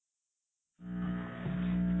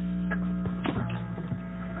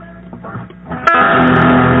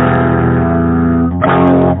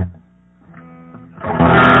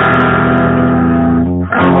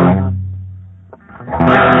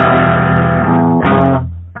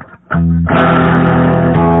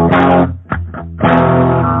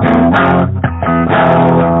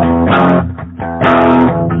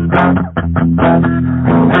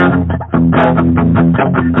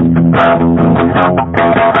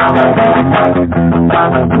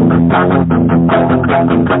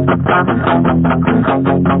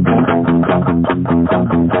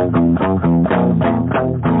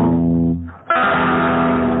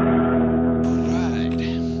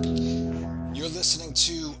You're listening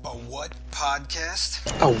to a what podcast?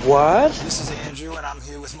 A what? This is Andrew, and I'm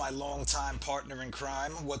here with my longtime partner in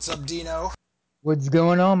crime. What's up, Dino? What's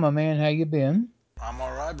going on, my man? How you been? I'm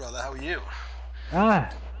all right, brother. How are you? Ah,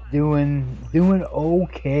 doing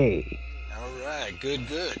okay. All right, good,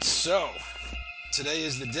 good. So, today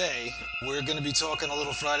is the day we're going to be talking a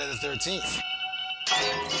little Friday the 13th.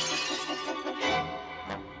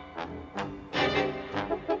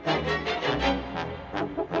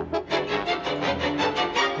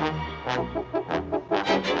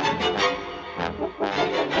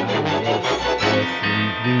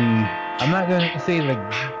 I'm not going to say the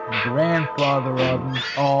grandfather of them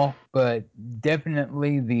all, but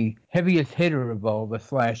definitely the heaviest hitter of all the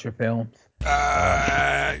slasher films.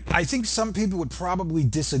 I think some people would probably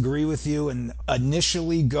disagree with you and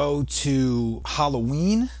initially go to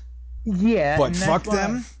Halloween, Yeah, but and fuck that's why.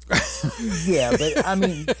 them. Yeah, but I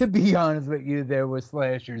mean, to be honest with you, there were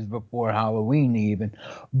slashers before Halloween even.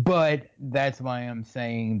 But that's why I'm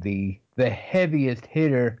saying the heaviest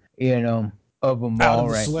hitter, of them Out all of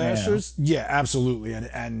the right now. slashers, yeah, absolutely,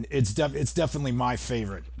 and it's definitely my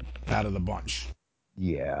favorite out of the bunch.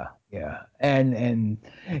 Yeah, yeah, and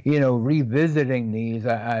revisiting these,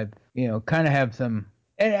 I've kind of have some,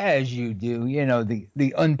 and as you do,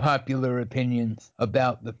 the unpopular opinions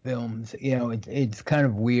about the films. It's kind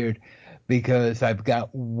of weird because I've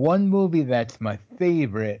got one movie that's my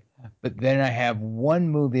favorite, but then I have one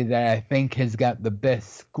movie that I think has got the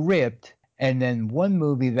best script, and then one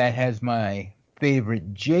movie that has my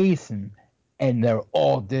favorite Jason, and they're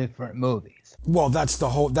all different movies. Well, that's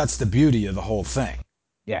the beauty of the whole thing.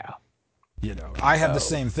 Yeah. I have the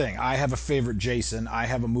So. same thing. I have a favorite Jason. I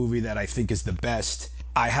have a movie that I think is the best.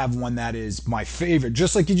 I have one that is my favorite,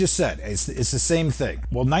 just like you just said. It's the same thing.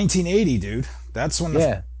 Well, 1980, dude.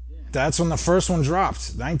 Yeah. That's when the first one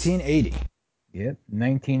dropped. 1980. Yep.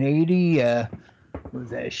 1980 was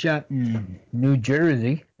that shot in New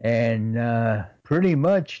Jersey, and pretty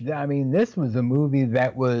much, I mean, this was a movie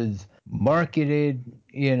that was marketed,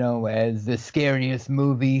 as the scariest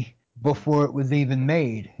movie before it was even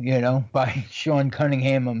made, by Sean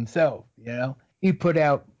Cunningham himself. He put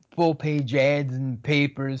out full page ads in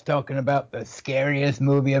papers talking about the scariest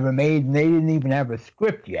movie ever made, and they didn't even have a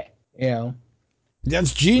script yet. That's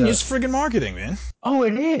So, genius friggin' marketing, man. oh,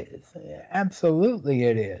 it is. Absolutely,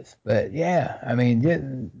 it is. But yeah, I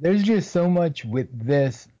mean, there's just so much with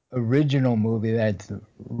this original movie that's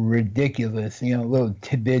ridiculous. Little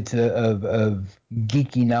tidbits of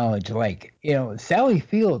geeky knowledge. Like, Sally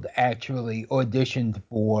Field actually auditioned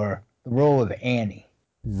for the role of Annie,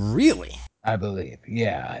 Really? I believe.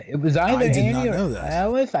 Yeah, it was I either did Annie not or know that.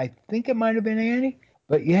 Alice. I think it might have been Annie.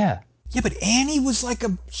 But yeah, Yeah, but Annie was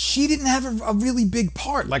she didn't have a really big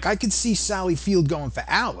part. Like, I could see Sally Field going for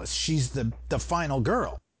Alice. She's the final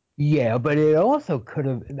girl. yeah, but it also could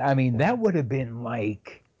have. I mean, that would have been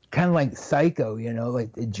like kind of like Psycho,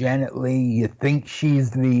 like the Janet Leigh. You think she's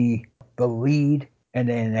the lead, and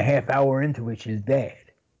then a half hour into it, she's dead.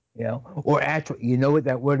 Or actually, you know what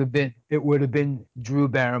that would have been? It would have been Drew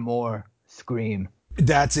Barrymore Scream.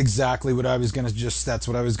 That's what I was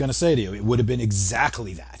gonna say to you. It would have been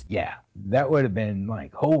exactly that. Yeah, that would have been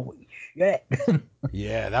like holy shit.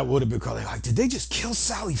 Yeah, that would have been called like, did they just kill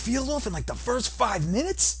Sally Field off in like the first 5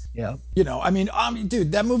 minutes? Yeah,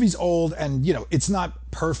 Dude, that movie's old and it's not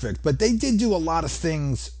perfect, but they did do a lot of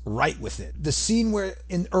things right with it. The scene where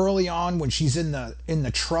in early on when she's in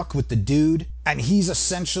the truck with the dude and he's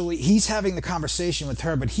having the conversation with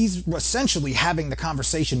her, but he's essentially having the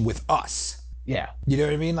conversation with us. yeah. You know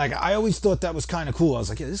what I mean? Like, I always thought that was kind of cool. I was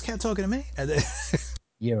like, yeah, this cat talking to me? And then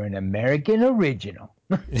You're an American original.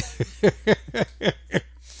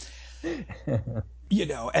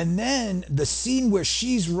 and then the scene where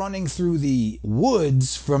she's running through the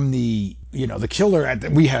woods from the killer,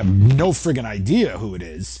 we have no friggin' idea who it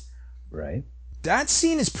is. Right. That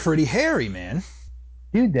scene is pretty hairy, man.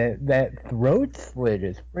 Dude, that throat slit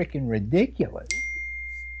is freaking ridiculous.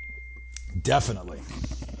 Definitely.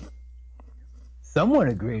 Someone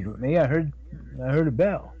agreed with me. I heard a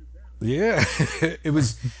bell. Yeah. it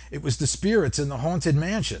was the spirits in the haunted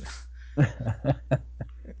mansion.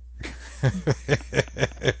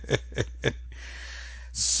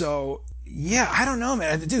 So, yeah, I don't know,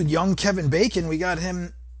 man. Dude, young Kevin Bacon, we got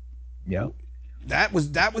him. Yep. That was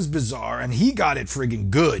bizarre, and he got it friggin'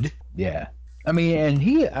 good. Yeah. I mean,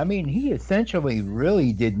 he essentially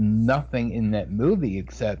really did nothing in that movie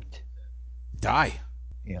except Die.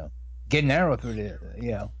 you know, get an arrow through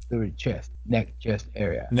the, through the chest, neck, chest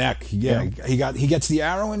area. Neck. You Yeah, know, he gets the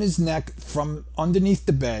arrow in his neck from underneath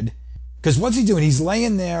the bed. Because what's he doing? He's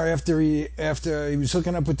laying there after he was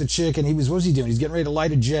hooking up with the chick, and what's he doing? He's getting ready to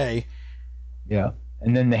light a J. yeah.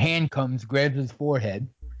 And then the hand comes, grabs his forehead,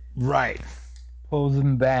 Right. pulls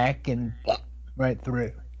him back, and right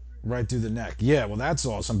through. Right through the neck. Yeah, well, that's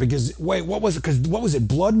awesome. Because wait, what was it? Because what was it?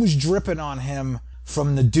 Blood was dripping on him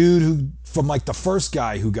from the dude from like the first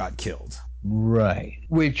guy who got killed. Right.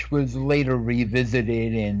 Which was later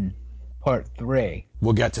revisited in part 3.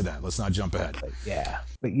 We'll get to that. Let's not jump ahead.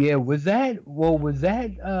 But yeah, was that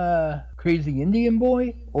Crazy Indian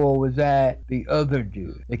Boy, or was that the other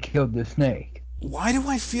dude that killed the snake? Why do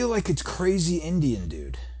I feel like it's Crazy Indian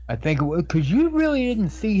Dude? I think it was because you really didn't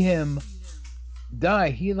see him die.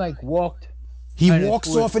 He like walked He kind of walks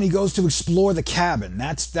towards off and he goes to explore the cabin.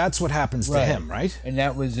 That's what happens to right, him, right? and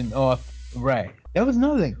that was an off right. That was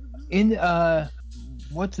another thing. In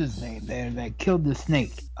what's his name there that killed the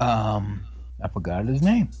snake? I forgot his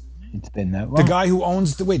name. It's been that The long. guy who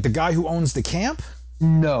owns the guy who owns the camp?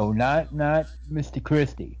 No, not Mr.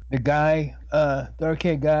 Christie. The guy, dark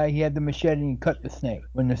haired guy, he had the machete and he cut the snake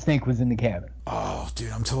when the snake was in the cabin. Oh,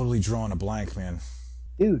 dude, I'm totally drawing a blank, man.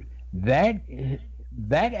 Dude, that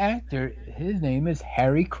actor, his name is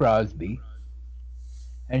Harry Crosby,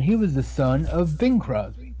 and he was the son of Bing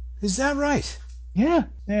Crosby. Is that right? Yeah,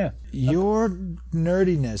 yeah. Your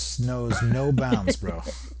nerdiness knows no bounds, bro.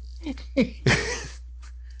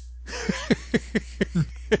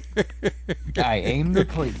 I aim to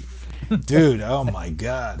please. Dude, oh my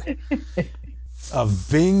god. Of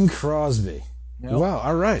Bing Crosby. Yep. Wow,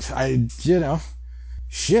 all right.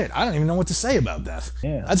 Shit, I don't even know what to say about that.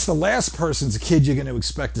 Yeah. That's the last person's kid you're going to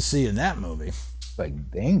expect to see in that movie.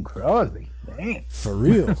 Like Bing Crosby. Dang. For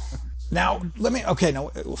real. Now, I kind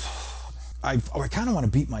of want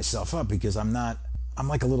to beat myself up because I'm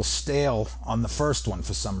like a little stale on the first one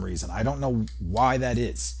for some reason. I don't know why that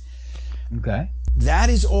is. Okay. That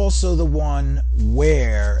is also the one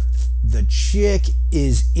where the chick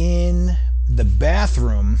is in the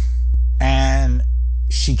bathroom and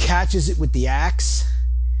she catches it with the axe.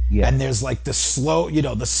 Yeah. And there's like the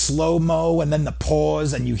slow-mo and then the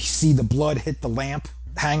pause and you see the blood hit the lamp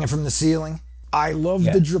hanging from the ceiling. I love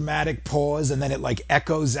the dramatic pause and then it like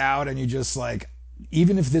echoes out and you just like,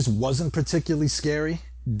 even if this wasn't particularly scary,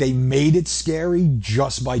 they made it scary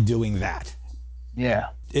just by doing that. Yeah.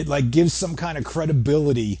 It like gives some kind of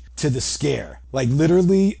credibility to the scare. Like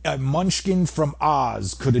literally a munchkin from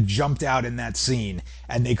Oz could have jumped out in that scene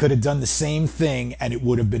and they could have done the same thing and it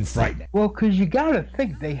would have been frightening. Well, because you got to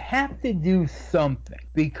think they have to do something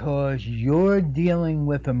because you're dealing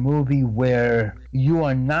with a movie where you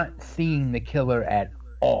are not seeing the killer at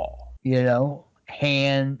all. You know,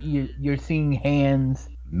 you're seeing hands,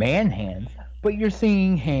 man hands, but you're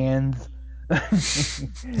seeing hands.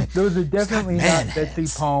 Those are definitely not Betsy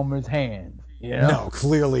Palmer's hands. You know? No,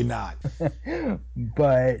 clearly not.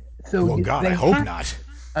 But so well, God, I hope not.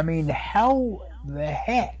 I mean, how the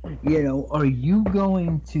heck, are you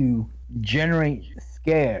going to generate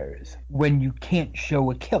scares when you can't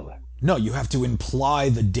show a killer? No, you have to imply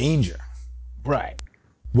the danger. Right.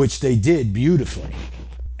 Which they did beautifully.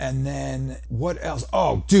 And then what else?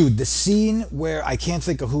 Oh, dude, the scene where I can't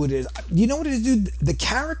think of who it is. You know what it is, dude? The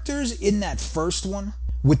characters in that first one,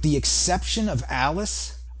 with the exception of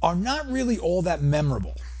Alice, are not really all that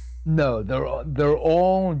memorable. No, they're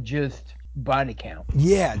all just body count.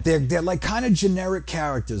 Yeah, they're like kind of generic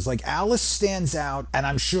characters. Like Alice stands out, and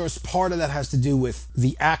I'm sure part of that has to do with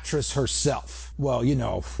the actress herself. Well,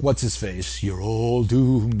 what's his face? You're all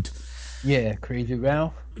doomed. Yeah, Crazy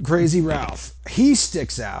Ralph. Crazy Ralph. He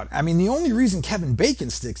sticks out. I mean, the only reason Kevin Bacon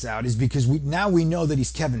sticks out is because we know that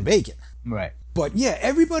he's Kevin Bacon. Right. But yeah,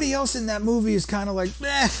 everybody else in that movie is kind of like,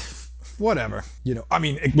 whatever. I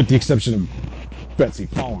mean, with the exception of Betsy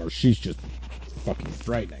Palmer, she's just fucking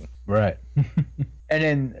frightening. Right. And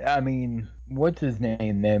then, I mean, what's his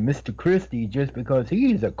name there? Mr. Christie, just because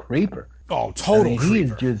he's a creeper. Oh, total creeper. He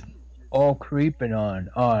is just all creeping on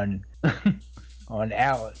on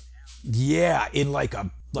Alice. Yeah, in like a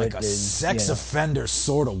sex offender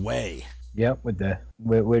sort of way. Yep, with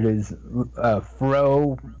his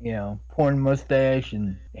fro, porn mustache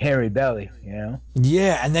and hairy belly,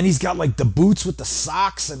 Yeah, and then he's got like the boots with the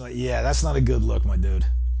socks and that's not a good look, my dude.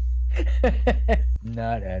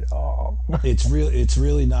 Not at all. It's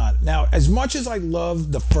really not. Now, as much as I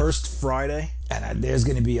love the first Friday, and there's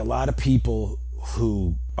going to be a lot of people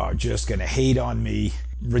who are just going to hate on me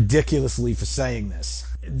ridiculously for saying this,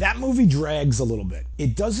 that movie drags a little bit.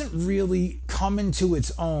 It doesn't really come into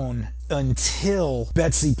its own until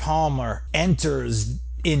Betsy Palmer enters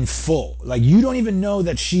in full. Like, you don't even know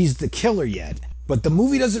that she's the killer yet. But the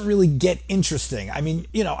movie doesn't really get interesting. I mean,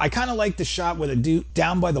 I kind of like the shot where the dude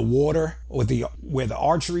down by the water with where the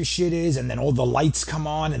archery shit is, and then all the lights come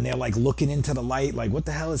on, and they're like looking into the light, like what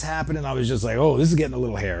the hell is happening? I was just like, oh, this is getting a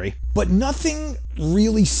little hairy. But nothing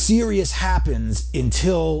really serious happens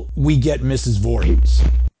until we get Mrs. Voorhees.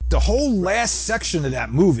 The whole last section of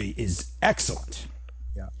that movie is excellent.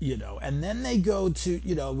 And then they go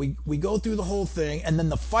to, we go through the whole thing, and then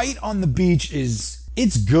the fight on the beach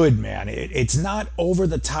it's good, man. It's not over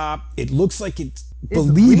the top. It looks like it's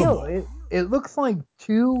believable. Real. It looks like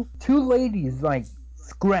two ladies like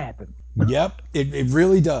scrapping. Yep, it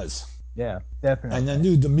really does. Yeah, definitely. And then,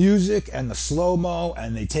 dude, the music and the slow-mo,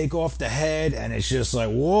 and they take off the head, and it's just like,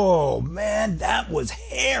 whoa, man, that was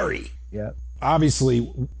hairy. Yep. Obviously,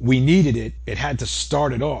 we needed it. It had to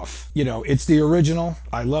start it off. It's the original.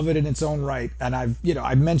 I love it in its own right. And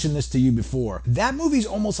I've mentioned this to you before. That movie's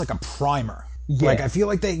almost like a primer. Yeah. Like, I feel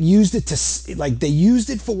like they used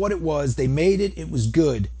it for what it was. They made it. It was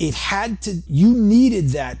good. You needed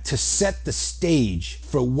that to set the stage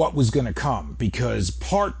for what was going to come, because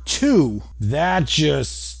part 2, that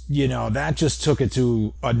just took it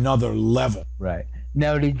to another level. Right.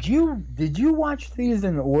 Now, did you watch these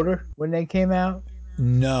in order when they came out?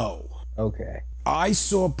 No. Okay. I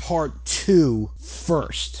saw part 2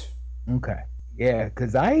 first. Okay. Yeah,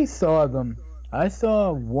 because I saw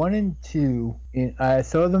 1 and 2. I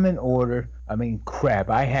saw them in order. I mean, crap,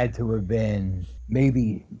 I had to have been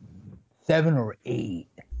maybe 7 or 8.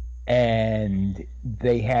 And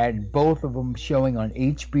they had both of them showing on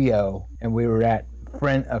HBO, and we were at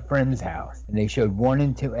a friend's house, and they showed 1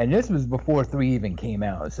 and 2, and this was before 3 even came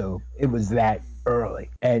out, so it was that early.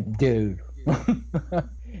 And dude,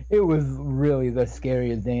 it was really the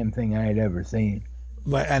scariest damn thing I had ever seen.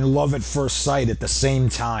 And love at first sight at the same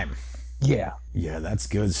time. Yeah. Yeah, that's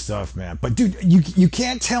good stuff, man. But dude, you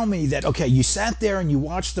can't tell me that, okay, you sat there and you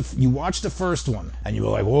watched the first one and you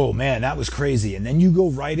were like, whoa, man, that was crazy. And then you go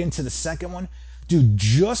right into the second one. Dude,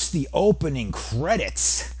 just the opening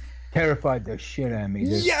credits terrified the shit out of me,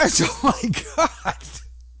 dude. Yes, oh my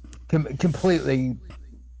god. Completely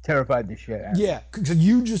terrified the shit out of me. Yeah, because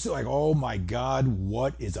you just like, oh my god,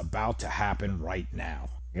 what is about to happen right now?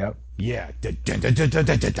 Yep. Yeah. Dun, dun, dun, dun, dun,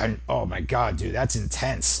 dun, dun, dun. Oh my god, dude, that's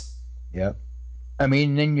intense. Yep. I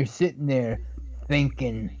mean, then you're sitting there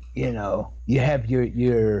thinking, you have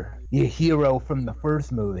your hero from the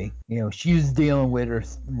first movie. She's dealing with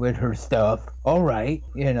her stuff. All right,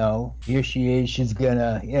 here she is. She's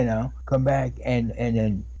gonna, come back, and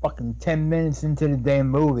then fucking 10 minutes into the damn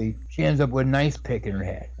movie, she ends up with an ice pick in her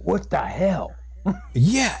head. What the hell?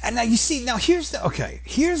 Yeah, and now you see. Now here's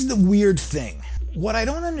the weird thing. What I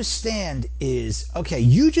don't understand is, okay,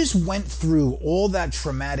 you just went through all that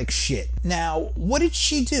traumatic shit. Now, what did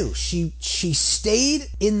she do? She stayed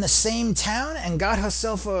in the same town and got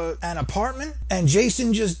herself an apartment, and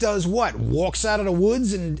Jason just does what? Walks out of the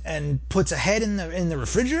woods and puts a head in the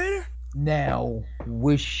refrigerator? Now,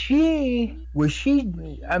 was she,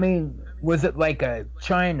 I mean, was it like a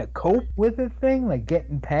trying to cope with the thing, like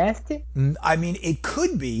getting past it? I mean, it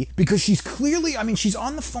could be, because she's clearly, she's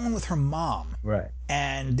on the phone with her mom. Right.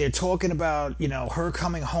 And they're talking about, her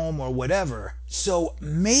coming home or whatever. So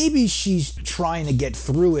maybe she's trying to get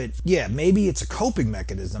through it. Yeah, maybe it's a coping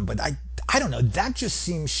mechanism, but I don't know. That just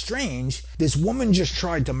seems strange. This woman just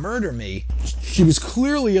tried to murder me. She was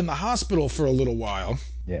clearly in the hospital for a little while.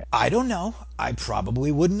 Yeah. I don't know. I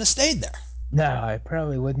probably wouldn't have stayed there. No, I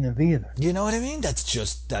probably wouldn't have either. You know what I mean? That's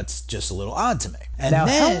just a little odd to me. And now,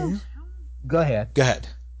 then... Go ahead. Go ahead.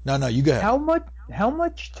 No, you go ahead. How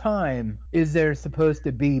much time is there supposed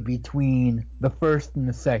to be between the first and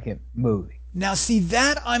the second movie? Now, see,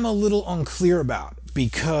 that I'm a little unclear about,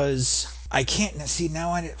 because I can't... See,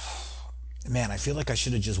 now Man, I feel like I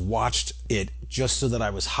should have just watched it just so that I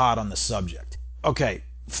was hot on the subject. Okay,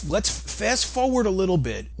 let's fast forward a little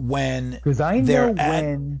bit when... Because I know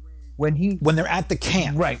when they're at the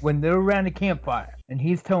camp. Right, when they're around the campfire, and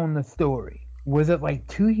he's telling the story. Was it like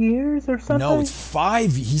 2 years or something? No, it's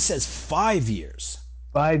 5. He says 5 years.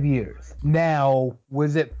 5 years. Now,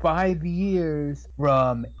 was it 5 years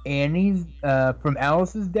from from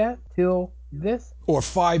Alice's death till this? Or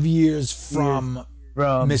 5 years from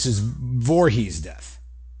Mrs. Voorhees' death?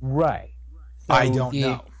 Right. So I don't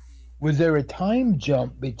know. Was there a time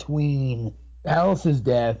jump between Alice's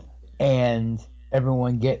death and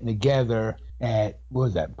everyone getting together at, what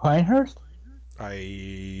was that, Pinehurst?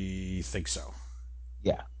 I think so.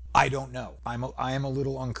 Yeah. I don't know. I am a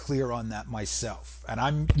little unclear on that myself. And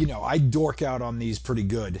I dork out on these pretty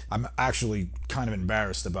good. I'm actually kind of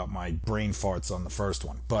embarrassed about my brain farts on the first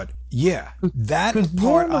one. But yeah, Because that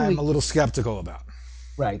part I'm a normally, little skeptical about.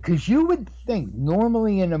 right, because you would think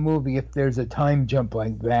normally in a movie, if there's a time jump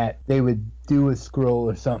like that, they would do a scroll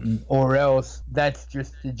or something, or else that's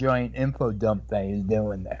just a giant info dump that he's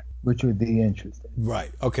doing there, which would be interesting.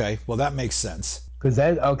 Right. Okay. Well, that makes sense. Because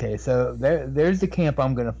okay, so there's the camp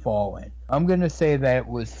I'm gonna fall in. I'm gonna say that it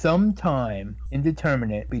was some time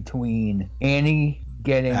indeterminate between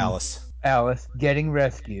Alice. Alice getting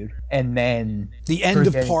rescued and then The her end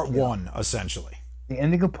of getting part killed. one, essentially. The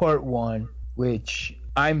ending of part one, which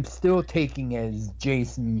I'm still taking as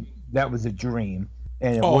Jason, that was a dream,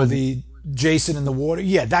 and it Oh, wasn't. the Jason in the water.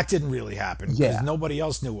 Yeah, that didn't really happen because Yeah, nobody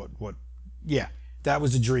else knew what. Yeah, that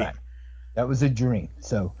was a right. dream. That was a dream.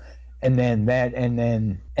 So, and then that, and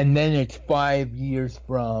then it's 5 years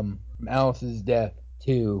from Alice's death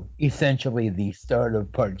to essentially the start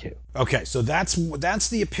of part two. Okay, so that's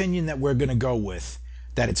the opinion that we're gonna go with.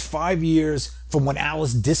 That it's 5 years from when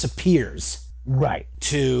Alice disappears Right.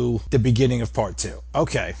 to the beginning of part two.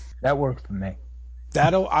 Okay, That works for me.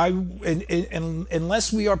 that'll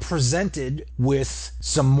unless we are presented with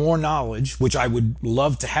some more knowledge, which I would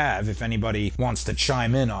love to have if anybody wants to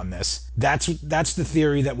chime in on this. That's the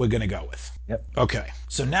theory that we're gonna go with. Yep. Okay,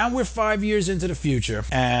 so now we're 5 years into the future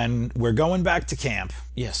and we're going back to camp.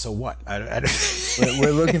 Yeah, so what?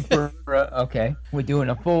 We're looking for okay. We're doing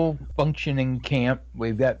a full functioning camp.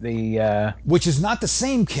 We've got the Which is not the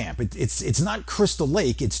same camp. It's not Crystal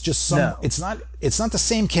Lake. It's just some. no. It's not the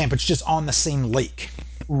same camp. It's just on the same lake.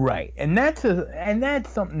 Right, and that's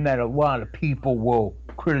something that a lot of people will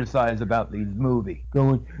criticize about these movies.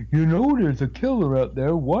 Going, there's a killer out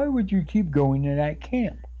there. Why would you keep going to that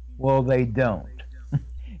camp? Well, they don't.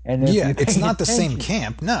 And if Yeah, you it's pay not the same attention,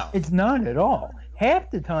 camp. No. it's not at all.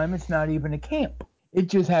 Half the time, it's not even a camp. It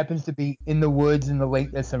just happens to be in the woods and the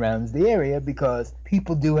lake that surrounds the area because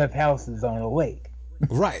people do have houses on a lake.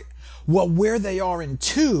 Right. Well, where they are in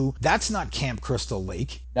two, that's not Camp Crystal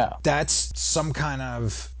Lake. No. That's some kind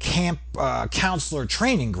of camp counselor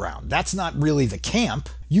training ground. That's not really the camp.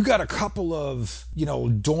 You got a couple of,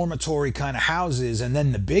 dormitory kind of houses and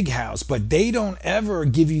then the big house, but they don't ever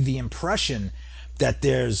give you the impression that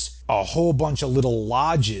there's a whole bunch of little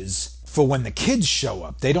lodges for when the kids show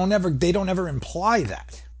up. They don't ever imply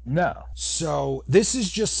that. No. So this is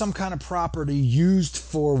just some kind of property used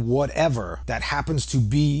for whatever that happens to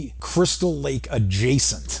be Crystal Lake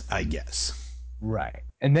adjacent, I guess. Right.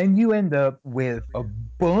 And then you end up with a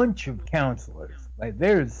bunch of counselors. Like,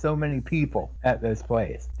 there's so many people at this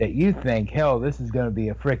place that you think, hell, this is going to be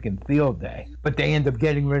a freaking field day. But they end up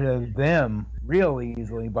getting rid of them real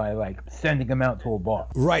easily by, like, sending them out to a bar.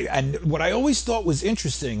 Right. And what I always thought was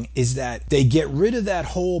interesting is that they get rid of that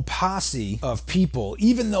whole posse of people,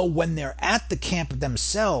 even though when they're at the camp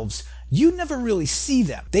themselves, you never really see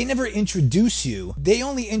them. They never introduce you. They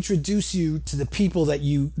only introduce you to the people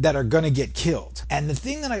that are going to get killed. And the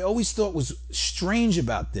thing that I always thought was strange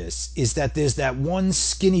about this is that there's that one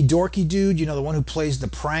skinny dorky dude, the one who plays the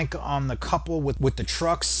prank on the couple with the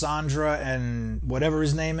trucks, Sandra and whatever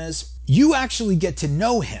his name is. You actually get to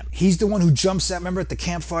know him. He's the one who jumps out. Remember at the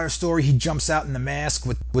campfire story, he jumps out in the mask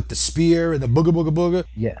with the spear and the booga booga booga.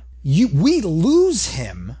 Yeah. We lose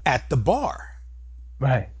him at the bar.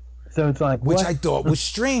 Right. So it's like, which what? I thought was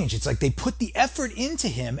strange. It's like they put the effort into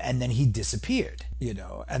him and then he disappeared,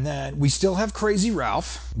 And then we still have Crazy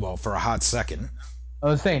Ralph. Well, for a hot second. I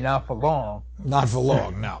was saying, not for long. Not for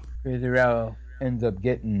long, no. Crazy Ralph ends up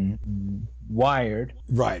getting wired.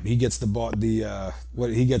 Right. He gets he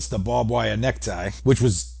gets the barbed wire necktie, which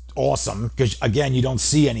was awesome because again, you don't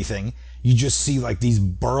see anything. You just see like these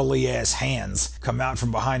burly ass hands come out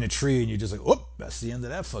from behind a tree and you're just like, "Whoop, that's the end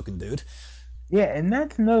of that fucking dude." Yeah, and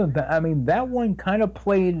that's another. I mean, that one kind of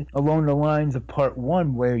played along the lines of part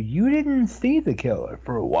one, where you didn't see the killer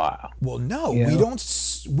for a while. Well, no, You we know?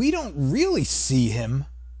 don't. We don't really see him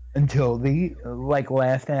Until the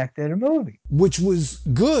last act of the movie. which was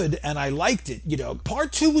good and I liked it.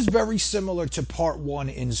 Part two was very similar to part one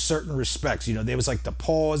in certain respects. There was like the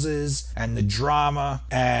pauses and the drama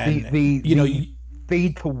and The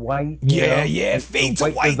fade to white. yeah, The fade to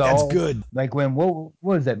white white. That's dissolve. good. Like when what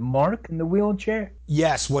was that? Mark in the wheelchair.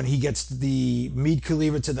 Yes, when he gets the meat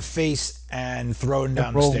cleaver to the face and thrown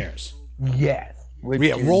down the stairs. Yes, which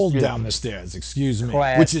Yeah, is rolled just down the stairs. Excuse me,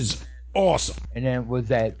 class. which is awesome. And then was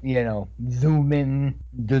that zoom in,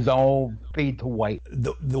 dissolve, fade to white.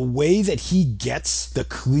 The way that he gets the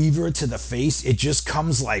cleaver to the face, it just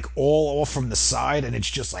comes like all off from the side, and it's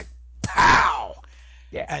just like pow.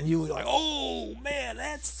 Yeah. And you were like, oh man,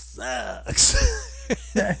 that sucks.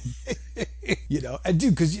 And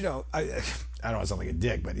dude, because I don't want to sound like a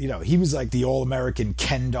dick, but he was like the all-American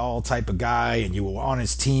Ken doll type of guy, and you were on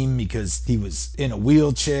his team because he was in a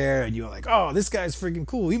wheelchair, and you were like, oh, this guy's freaking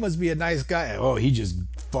cool. He must be a nice guy. And, oh, he just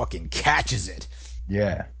fucking catches it.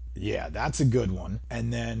 Yeah. Yeah, that's a good one.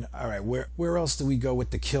 And then, all right, where else do we go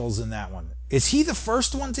with the kills in that one? Is he the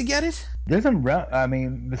first one to get it? Doesn't Ralph? I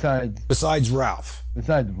mean, Besides Ralph.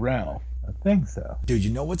 besides Ralph, I think so. Dude,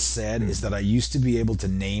 you know what's sad is that I used to be able to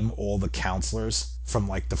name all the counselors from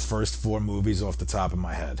like the first 4 movies off the top of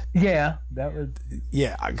my head. Yeah, that was.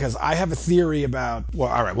 Yeah, because I have a theory about. Well,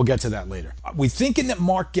 all right, we'll get to that later. We thinking that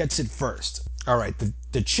Mark gets it first. All right,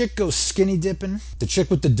 the chick goes skinny dipping. The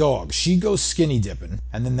chick with the dog, she goes skinny dipping,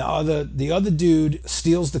 and then the other dude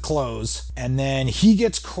steals the clothes, and then he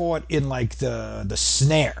gets caught in like the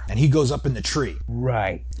snare, and he goes up in the tree.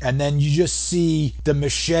 Right. And then you just see the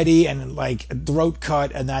machete and like throat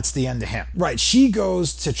cut, and that's the end of him. Right. She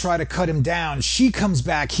goes to try to cut him down. She comes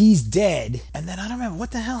back. He's dead. And then I don't remember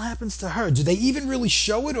what the hell happens to her. Do they even really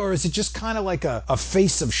show it, or is it just kind of like a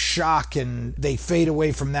face of shock and they fade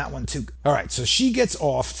away from that one too? All right. So she gets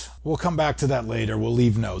offed. We'll come back to that later. We'll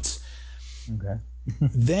leave notes. Okay.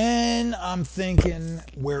 Then I'm thinking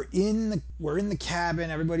we're in the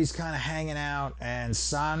cabin, everybody's kind of hanging out, and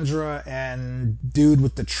Sandra and dude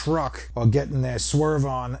with the truck are getting their swerve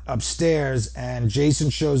on upstairs, and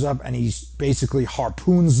Jason shows up and he basically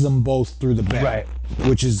harpoons them both through the bed, Right.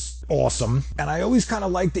 which is awesome. And I always kind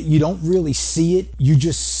of like that you don't really see it, you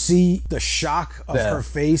just see the shock of her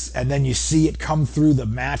face, and then you see it come through the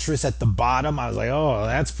mattress at the bottom. I was like, oh,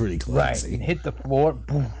 that's pretty classy. Right. Hit the floor.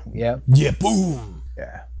 Boom. Yep. Yeah, boom.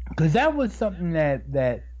 Yeah. Because that was something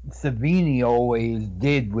that Savini always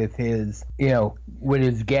did with his, with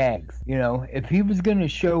his gags. If he was going to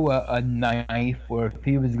show a knife or if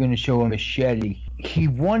he was going to show a machete, he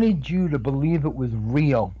wanted you to believe it was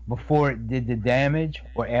real before it did the damage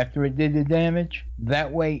or after it did the damage.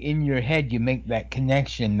 That way, in your head, you make that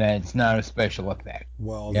connection that it's not a special effect.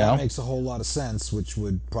 Well, that makes a whole lot of sense, which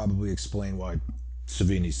would probably explain why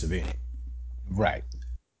Savini's Savini. Right.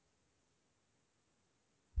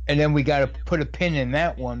 And then we got to put a pin in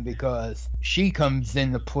that one because she comes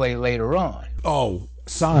into play later on. Oh,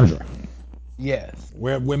 Sandra. Yes.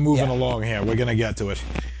 We're moving along here. We're going to get to it.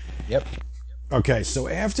 Yep. Okay, so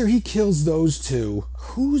after he kills those two,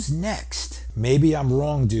 who's next? Maybe I'm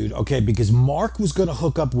wrong, dude. Okay, because Mark was going to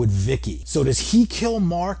hook up with Vicky. So does he kill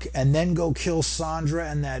Mark and then go kill Sandra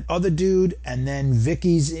and that other dude? And then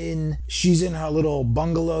she's in her little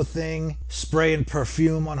bungalow thing, spraying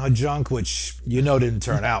perfume on her junk, which didn't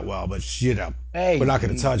turn out well, but Hey, we're not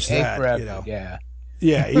going to touch that. for effort, yeah.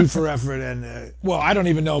 Yeah, E for effort. And, I don't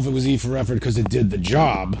even know if it was E for effort because it did the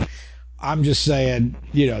job. I'm just saying,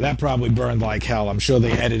 that probably burned like hell. I'm sure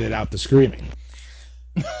they edited out the screaming.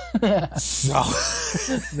 So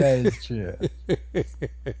that is true.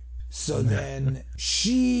 So then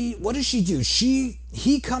what does she do?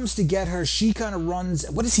 He comes to get her. She kind of runs.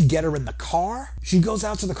 What does he get her in the car? She goes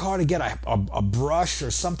out to the car to get a brush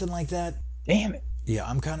or something like that. Damn it. Yeah,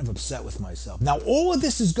 I'm kind of upset with myself. Now, all of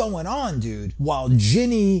this is going on, dude, while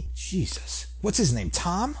Ginny, Jesus, what's his name?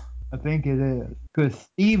 Tom? I think it is. Because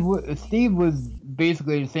Steve was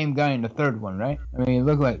basically the same guy in the third one, right? I mean, he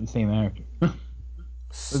looked like the same actor.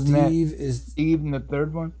 Steve is Steve in the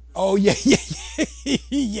third one? Oh, yeah.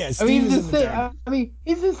 Yeah, Steve is in the third.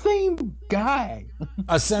 He's the same guy.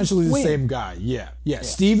 Essentially the same guy, yeah.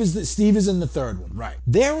 Steve is in the third one, right.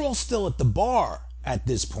 They're all still at the bar at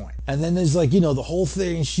this point. And then there's like, the whole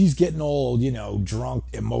thing, she's getting all, drunk,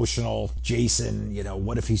 emotional. Jason,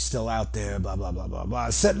 what if he's still out there, blah, blah, blah, blah,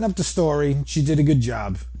 blah. Setting up the story. She did a good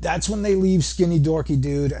job. That's when they leave Skinny Dorky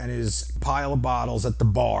Dude and his pile of bottles at the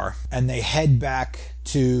bar, and they head back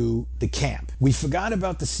to the camp. We forgot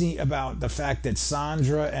about the fact that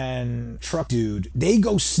Sandra and Truck Dude, they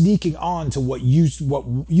go sneaking on to what used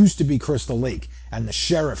to be Crystal Lake, and the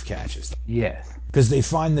sheriff catches them. Yes. Because they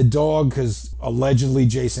find the dog, because allegedly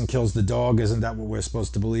Jason kills the dog. Isn't that what we're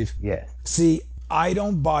supposed to believe? Yes. See, I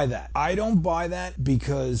don't buy that. I don't buy that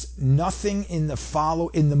because nothing in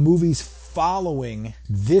the movies following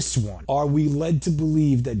this one are we led to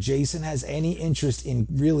believe that Jason has any interest in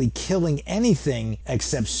really killing anything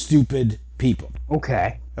except stupid people.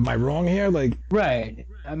 Okay. Am I wrong here? Right.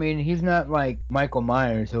 I mean, he's not like Michael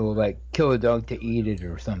Myers who will kill a dog to eat it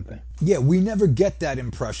or something. Yeah, we never get that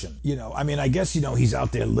impression. I mean, I guess, he's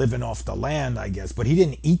out there living off the land, I guess, but he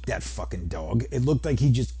didn't eat that fucking dog. It looked like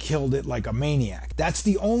he just killed it like a maniac. That's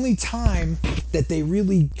the only time that they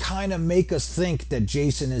really kind of make us think that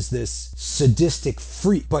Jason is this sadistic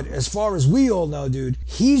freak. But as far as we all know, dude,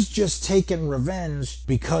 he's just taking revenge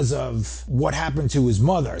because of what happened to his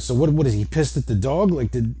mother. So what is he pissed at the dog?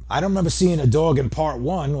 Like, I don't remember seeing a dog in part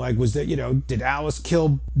one. Like, was that, did Alice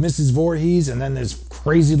kill Mrs. Voorhees and then this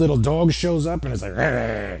crazy little dog shows up and it's like,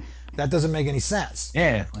 that doesn't make any sense.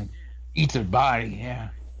 Yeah, like eats her body. Yeah.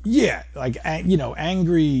 Yeah, like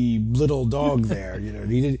angry little dog there.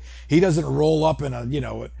 He doesn't roll up in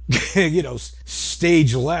a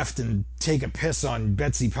stage left and take a piss on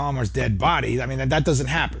Betsy Palmer's dead body. I mean that doesn't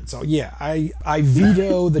happen. So yeah, I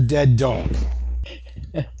veto the dead dog.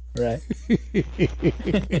 Right.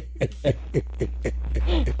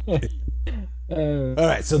 All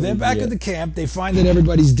right, so they're back at the camp. They find that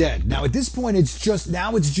everybody's dead. Now at this point, it's just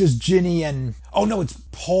Ginny and no, it's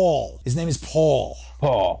Paul. His name is Paul.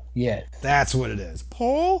 Paul. Yes. That's what it is.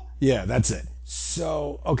 Paul. Yeah, that's it.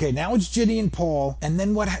 So okay, now it's Ginny and Paul, and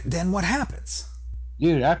then what? Then what happens?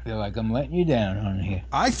 Dude, I feel like I'm letting you down on here.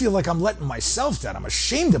 I feel like I'm letting myself down. I'm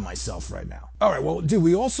ashamed of myself right now. All right, well, dude,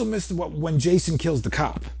 we also missed when Jason kills the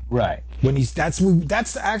cop. Right. When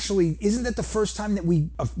that's actually, isn't that the first time that we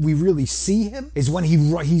really see him? Is when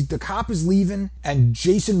the cop is leaving and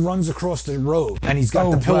Jason runs across the road and he's got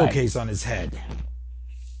the pillowcase on his head.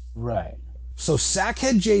 Right. So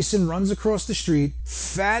Sackhead Jason runs across the street.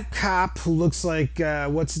 Fat cop who looks like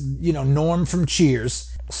Norm from Cheers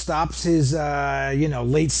stops his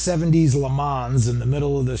late 70s Le Mans in the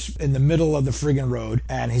middle of the friggin' road,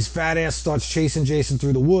 and his fat ass starts chasing Jason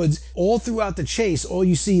through the woods. All throughout the chase, all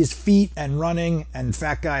you see is feet and running and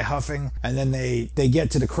fat guy huffing, and then they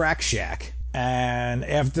get to the crack shack. And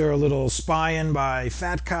after a little spying by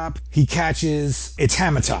Fat Cop, he catches, it's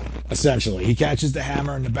hammer time, essentially. He catches the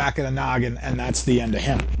hammer in the back of the noggin, and that's the end of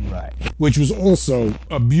him. Right. Which was also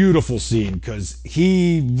a beautiful scene, because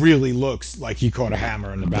he really looks like he caught a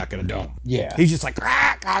hammer in the back of the dome. Yeah. He's just like,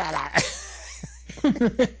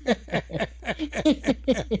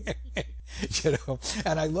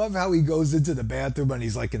 and I love how he goes into the bathroom and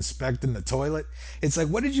he's like inspecting the toilet. It's like,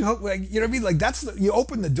 what did you hope? Like, you know what I mean? Like you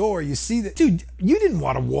open the door, you see that, dude. You didn't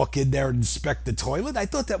want to walk in there and inspect the toilet. I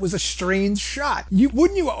thought that was a strange shot.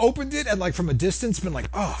 Wouldn't you have opened it and like from a distance been like,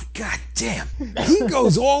 oh god damn, he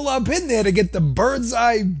goes all up in there to get the bird's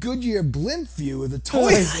eye Goodyear blimp view of the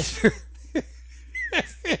toilet.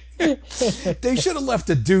 They should have left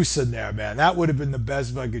a deuce in there, man. That would have been the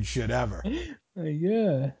best fucking shit ever.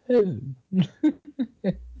 Yeah.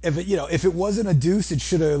 If it wasn't a deuce, it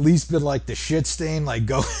should have at least been like the shit stain, like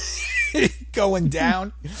going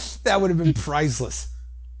down. That would have been priceless.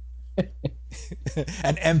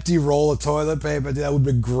 An empty roll of toilet paper, that would have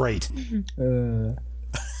been great.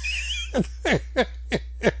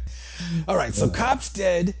 All right, so Cop's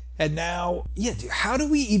dead, and now, dude, how do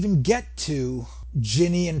we even get to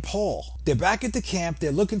Ginny and Paul? They're back at the camp.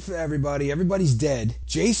 They're looking for everybody. Everybody's dead.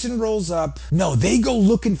 Jason rolls up. No, they go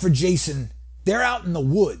looking for Jason. They're out in the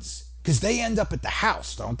woods because they end up at the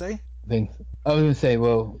house, don't they? I was gonna say,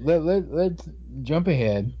 well, let's jump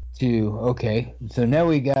ahead to so now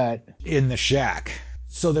we got in the shack.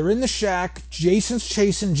 So they're in the shack. Jason's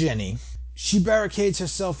chasing Ginny. She barricades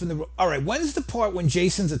herself in the. All right, when's the part when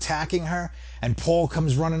Jason's attacking her and Paul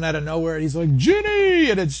comes running out of nowhere and he's like,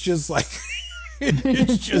 Ginny, and it's just like.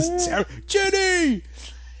 It's just Ginny.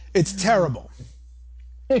 It's terrible.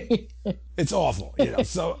 It's awful,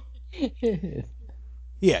 So,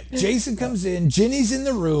 yeah, Jason comes in. Ginny's in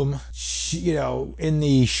the room. She, in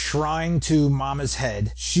the shrine to Mama's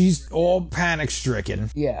head. She's all panic stricken.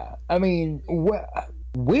 Yeah, I mean,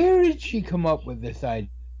 where did she come up with this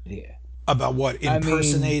idea about what,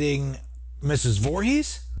 impersonating Mrs.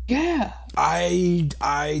 Voorhees? Yeah.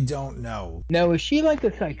 I don't know. Now, is she like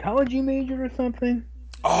a psychology major or something?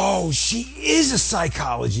 Oh, she is a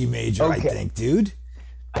psychology major, I think, dude.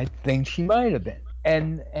 I think she might have been.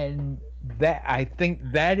 And that, I think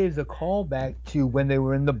that is a callback to when they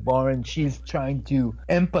were in the bar and she's trying to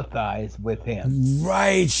empathize with him.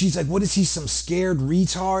 Right. She's like, what is he, some scared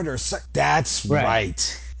retard or something? That's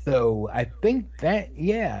right. So I think that,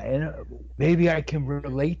 and maybe I can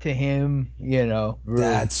relate to him,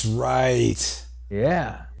 That's right.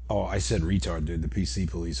 Yeah. Oh, I said retard, dude. The PC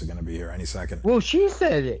police are going to be here any second. Well, she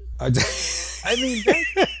said it. I mean,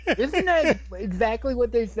 isn't that exactly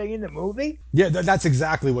what they say in the movie? Yeah, that's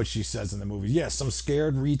exactly what she says in the movie. Yeah, some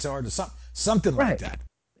scared retard or something like that.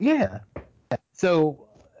 Yeah. So,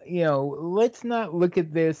 let's not look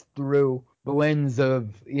at this through the lens of,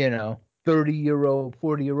 30-year-old,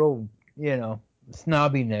 40-year-old,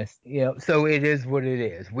 snobbiness. So it is what it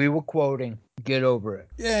is. We were quoting. Get over it.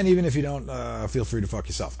 Yeah, and even if you don't, feel free to fuck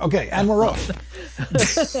yourself. Okay, and we're off.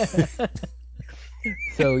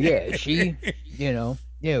 So yeah,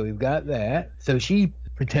 we've got that. So she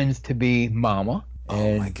pretends to be Mama.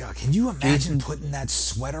 Oh my And God, can you imagine Jason, putting that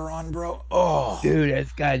sweater on, bro? Oh. dude,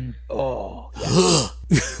 that's gotten. Oh, yeah.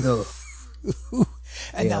 No.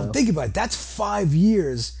 And now think about it. That's 5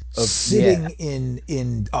 years Yeah. sitting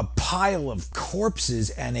in a pile of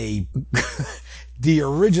corpses and the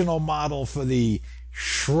original model for the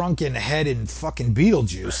shrunken head in fucking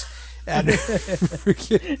Beetlejuice. And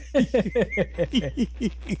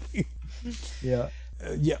Yeah.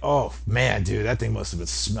 yeah, oh man, dude, that thing must have been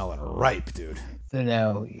smelling ripe, dude. So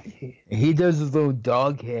now he does his little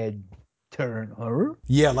dog head turn.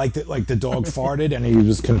 Yeah, like the dog farted and he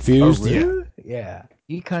was Oh, confused. Yeah. really? Yeah.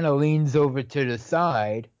 He kind of leans over to the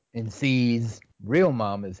side and sees real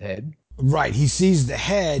Mama's head. Right, he sees the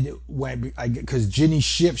head because Ginny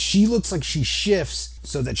shifts. She looks like she shifts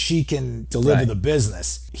so that she can deliver the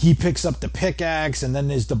business. He picks up the pickaxe, and then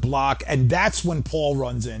there's the block, and that's when Paul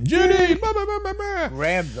runs in. Ginny,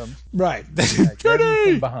 Grabs him. right, Grabs him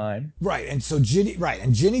Ginny, from behind. right, and so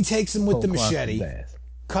Ginny takes him with Paul the clocks his machete. ass.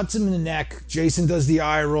 Cuts him in the neck. Jason does the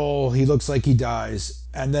eye roll. He looks like he dies.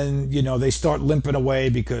 And then, they start limping away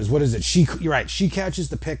because, what is it? You're right. She catches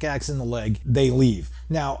the pickaxe in the leg. They leave.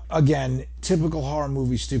 Now, again, typical horror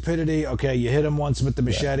movie stupidity. Okay, you hit him once with the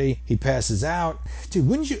machete. He passes out. Dude,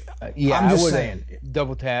 wouldn't you? Yeah, I'm just I would saying.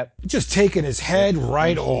 double tap. Just taking his head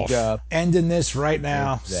right off. Job. Ending this right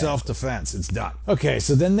now. Exactly. Self-defense. It's done. Okay,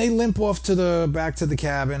 so then they limp off back to the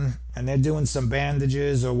cabin, and they're doing some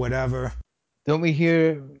bandages or whatever. Don't we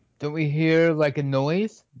hear like a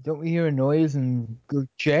noise? Don't we hear a noise and go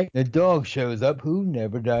check? The dog shows up who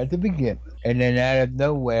never died to begin with. And then out of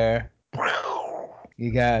nowhere,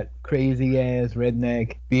 you got crazy ass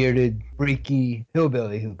redneck, bearded, freaky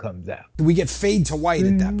hillbilly who comes out. We get fade to white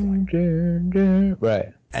at that point.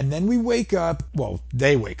 Right. And then we wake up. Well,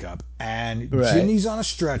 they wake up, and Ginny's on a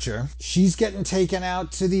stretcher. She's getting taken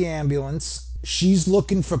out to the ambulance. She's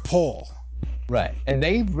looking for Paul. Right. And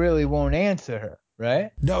they really won't answer her,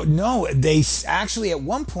 right? No. They actually, at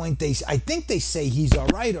one point, I think they say he's all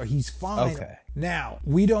right or he's fine. Okay. Now,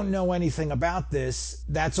 we don't know anything about this.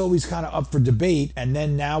 That's always kind of up for debate. And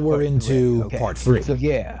then now we're into part 3. So,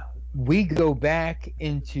 yeah, we go back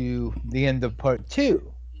into the end of part 2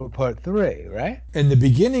 for part 3, right? In the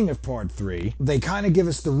beginning of part 3, they kind of give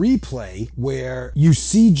us the replay where you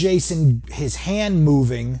see Jason, his hand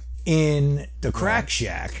moving in the crack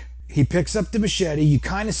shack. He picks up the machete. You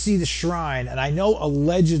kind of see the shrine. And I know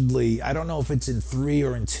allegedly, I don't know if it's in 3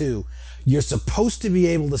 or in 2, you're supposed to be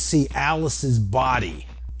able to see Alice's body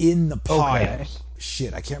in the pile. Okay.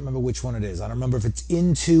 Shit, I can't remember which one it is. I don't remember if it's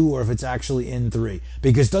in 2 or if it's actually in 3.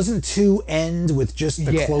 Because doesn't 2 end with just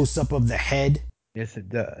the close-up of the head? Yes, it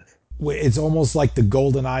does. It's almost like the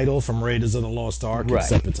golden idol from Raiders of the Lost Ark,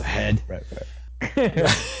 except it's a head. Right.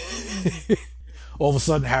 All of a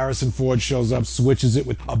sudden, Harrison Ford shows up, switches it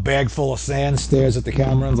with a bag full of sand, stares at the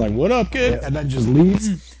camera, and's like, "What up, kid?" And then just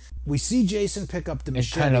leaves. We see Jason pick up the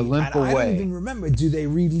machete, kind of limp away. I don't even remember. Do they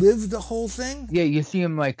relive the whole thing? Yeah, you see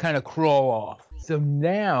him like kind of crawl off. So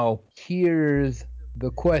now here's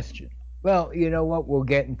the question. Well, you know what? We'll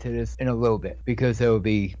get into this in a little bit because there will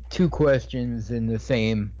be 2 questions in the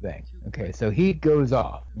same thing. Okay, so he goes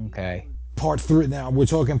off. Okay. Part 3 now. We're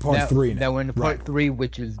talking part 3 now. Now we're in part 3,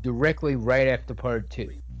 which is directly right after part 2.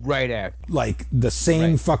 Right after. Like the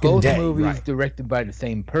same fucking Both day. Both movies directed by the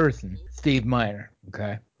same person, Steve Miner,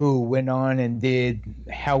 okay, who went on and did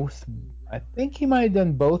House. I think he might have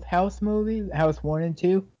done both House movies, House 1 and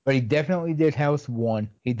 2, but he definitely did House 1.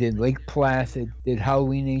 He did Lake Placid, did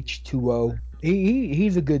Halloween H2O.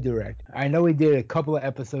 He's a good director. I know he did a couple of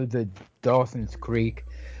episodes of Dawson's Creek,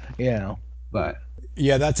 but...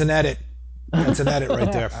 Yeah, that's an edit. That's an edit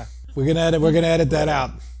right there. We're gonna edit that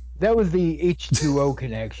out. That was the H2O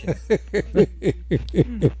connection.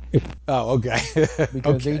 Oh, okay.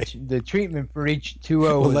 Because the treatment for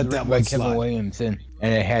H2O was written by Kevin Williamson,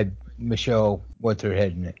 and it had Michelle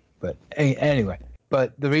What's-Her-Head in it. But anyway,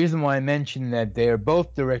 but the reason why I mentioned that they're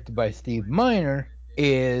both directed by Steve Miner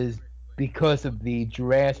is because of the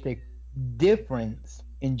drastic difference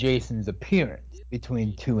in Jason's appearance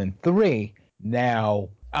between 2 and 3. Now,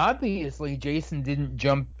 obviously, Jason didn't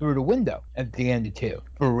jump through the window at the end of 2,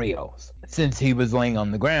 for reals, since he was laying on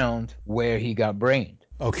the ground where he got brained.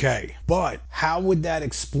 Okay, but how would that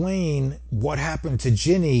explain what happened to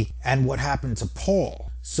Ginny and what happened to Paul?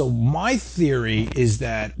 So my theory is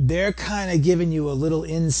that they're kind of giving you a little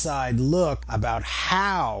inside look about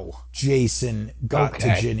how Jason got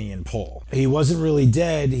to Ginny and Paul. He wasn't really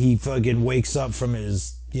dead. He fucking wakes up from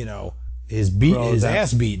his, his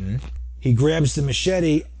ass beaten. He grabs the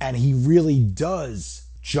machete and he really does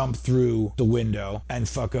jump through the window and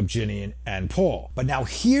fuck up Ginny and Paul. But now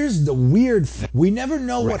here's the weird thing. We never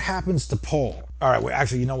know what happens to Paul. All right,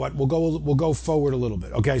 actually, you know what? We'll go forward a little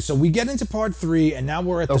bit. Okay, so we get into part 3 and now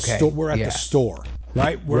we're at the store. We're at the store,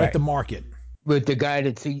 right? We're at the market. With the guy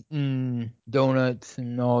that's eating donuts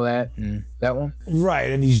and all that, and that one?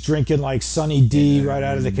 Right, and he's drinking like Sunny D right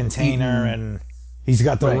out of the container, and he's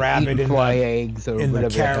got the rabbit in fly eggs or in the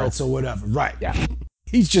whatever carrots or whatever. Right. Yeah.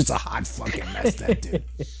 He's just a hot fucking mess, that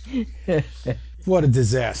dude. What a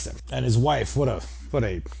disaster. And his wife, what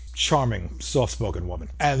a charming, soft-spoken woman.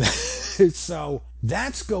 And so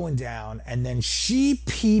that's going down, and then she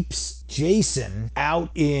peeps Jason out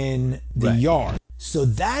in the yard. So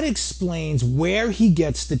that explains where he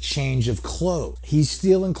gets the change of clothes. He's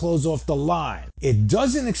stealing clothes off the line. It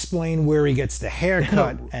doesn't explain where he gets the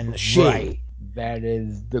haircut and the shave. Right. That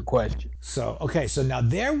is the question. So, okay, so now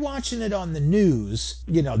they're watching it on the news.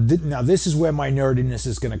 Now this is where my nerdiness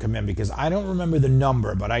is going to come in, because I don't remember the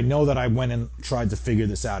number, but I know that I went and tried to figure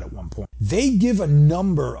this out at one point. They give a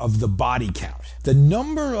number of the body count. The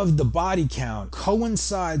number of the body count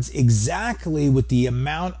coincides exactly with the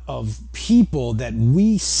amount of people that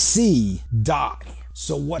we see die.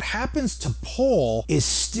 So what happens to Paul is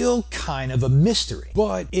still kind of a mystery.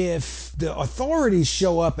 But if the authorities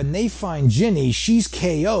show up and they find Ginny, she's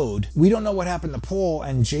KO'd, we don't know what happened to Paul,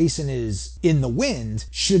 and Jason is in the wind,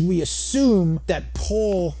 should we assume that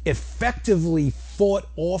Paul effectively fought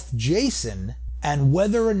off Jason, and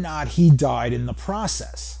whether or not he died in the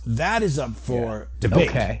process? That is up for debate.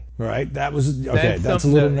 Okay. Right? That's a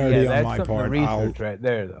little nerdy on my part. Research right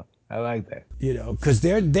there, though. I like that. Because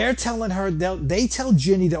they're telling her, they tell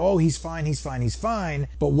Ginny that, he's fine.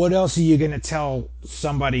 But what else are you going to tell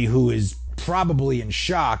somebody who is probably in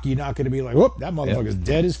shock? You're not going to be like, whoop, that motherfucker's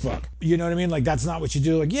dead as fuck. You know what I mean? Like, that's not what you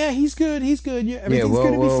do. Like, yeah, he's good. Yeah, everything's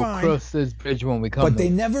going to be fine. Cross this bridge when we come. But they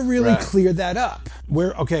never really clear that up.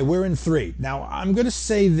 We're in 3. Now, I'm going to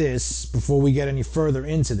say this before we get any further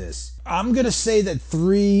into this. I'm going to say that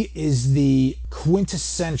 3 is the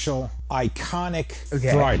quintessential, iconic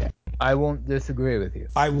Friday. I won't disagree with you.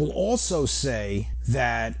 I will also say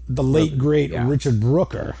that the late, great Richard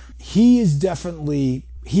Brooker, he's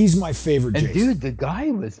my favorite Jason. And dude, the guy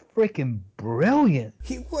was freaking brilliant.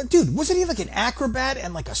 Dude, wasn't he like an acrobat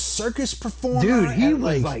and like a circus performer? Dude, he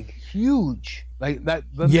was like huge. Like that.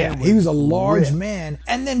 Yeah, he was a large man.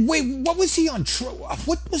 And then wait, what was he on?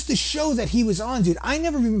 What was the show that he was on, dude? I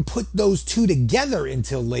never even put those two together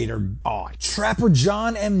until later on. Trapper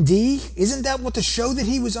John MD? Isn't that what the show that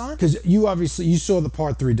he was on? Because you saw the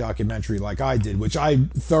Part 3 documentary like I did, which I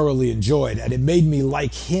thoroughly enjoyed, and it made me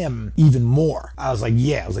like him even more. I was like,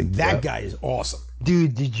 that guy is awesome.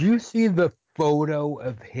 Dude, did you see the photo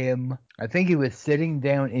of him? I think he was sitting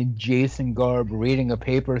down in Jason garb, reading a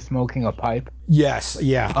paper, smoking a pipe. Yes,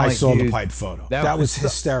 yeah, I saw the pipe photo. That was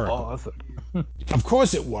hysterical. Awesome. Of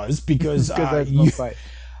course it was, because pipe.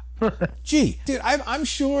 Gee, dude, I'm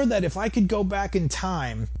sure that if I could go back in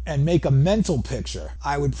time and make a mental picture,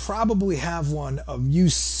 I would probably have one of you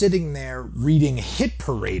sitting there reading Hit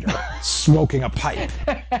Parader, smoking a pipe.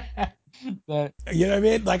 You know what I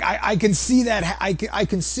mean? Like, I can see that. I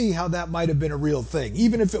can see how that might have been a real thing.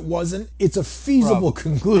 Even if it wasn't, it's a feasible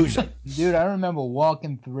conclusion. Dude, I remember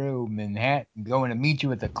walking through Manhattan, going to meet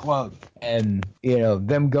you at the club, and,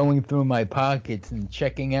 them going through my pockets and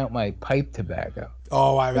checking out my pipe tobacco.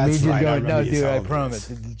 Oh, that's right. Going, no, dude, I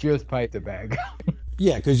promise. It's just pipe tobacco.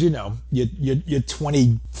 Yeah, because, you're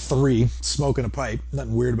 23 smoking a pipe.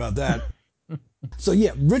 Nothing weird about that. So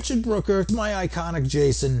yeah, Richard Brooker, my iconic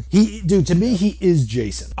Jason. To me, he is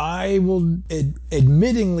Jason. I will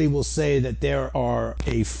admittingly will say that there are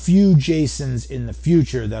a few Jasons in the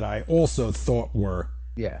future that I also thought were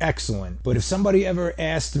excellent. But if somebody ever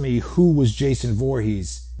asked me who was Jason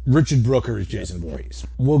Voorhees, Richard Brooker is Jason Voorhees.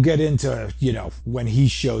 We'll get into, when he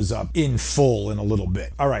shows up in full in a little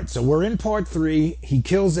bit. All right, so we're in Part 3. He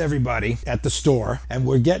kills everybody at the store, and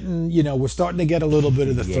we're getting, we're starting to get a little bit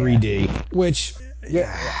of the 3D, which...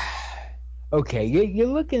 Yeah. Okay, you're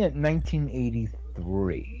looking at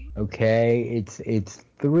 1983, okay? It's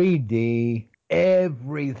 3D,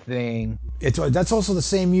 everything. That's also the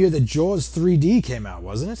same year that Jaws 3D came out,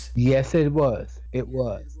 wasn't it? Yes, it was. It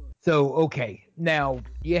was. So, okay, now,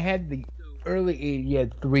 you had the early 80s, you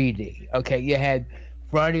had 3D. Okay, you had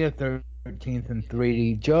Friday the 13th in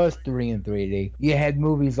 3D, just 3 in 3D. You had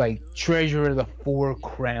movies like Treasure of the Four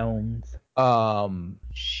Crowns.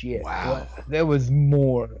 Shit. Wow. What? There was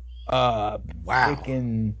more. Wow.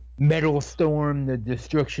 Freaking Metal Storm, The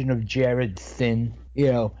Destruction of Jared Sin.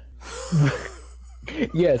 You know.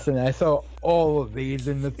 Yes, and I saw all of these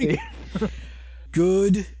in the theater.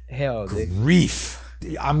 Good Hell, grief.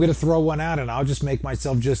 I'm going to throw one out and I'll just make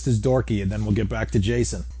myself just as dorky and then we'll get back to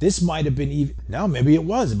Jason. This might have been even, no, maybe it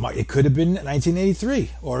was. It could have been 1983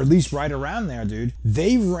 or at least right around there, dude.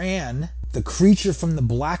 They ran The Creature from the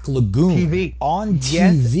Black Lagoon TV. on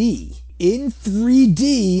Yes. TV in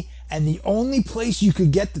 3D, and the only place you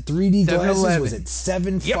could get the 3D glasses 7-Eleven. was at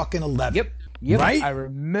 7 Yep. fucking 11. Yep. Right? I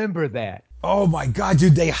remember that. Oh my God,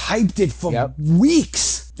 dude, they hyped it for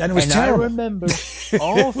weeks. And it was terrible. I remember was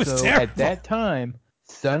also terrible. at that time,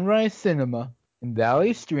 Sunrise Cinema in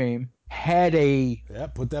Valley Stream had a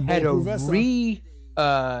put that had a bulletproof vest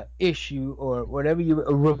on. issue or whatever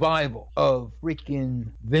a revival of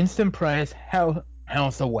freaking Vincent Price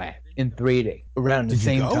House of Wax in 3D around the Did you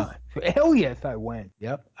same go? time. Hell yes, I went.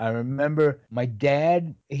 Yep. I remember my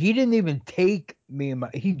dad, he didn't even take me and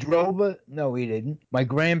he drove it. No, he didn't. My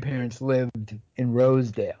grandparents lived in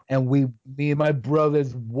Rosedale, and me and my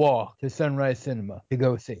brothers walked to Sunrise Cinema to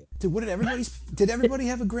go see it. Dude, what did everybody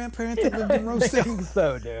have a grandparent that lived in Rosedale? I think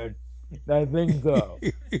so, dude. I think so.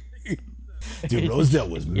 Dude, Rosedale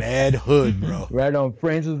was mad hood, bro. Right on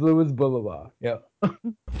Francis Lewis Boulevard. Yep.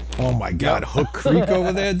 Oh my God, Hook Creek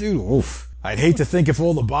over there, dude. Oof. I'd hate to think if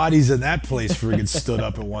all the bodies in that place friggin' stood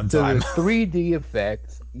up at one time. So the 3D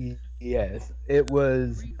effects, yes, it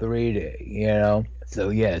was 3D, you know? So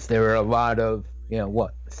yes, there were a lot of,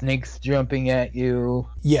 snakes jumping at you.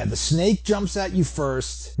 Yeah, the snake jumps at you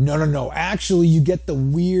first. No. Actually, you get the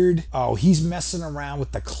weird, he's messing around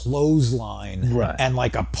with the clothesline. Right. And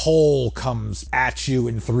like a pole comes at you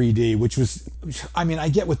in 3D, which was, I mean, I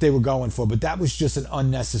get what they were going for, but that was just an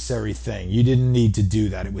unnecessary thing. You didn't need to do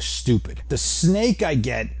that. It was stupid. The snake I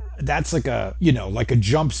get, that's like a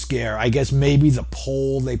jump scare. I guess maybe the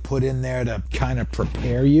pole they put in there to kind of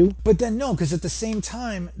prepare you. But then no, because at the same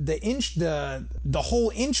time, the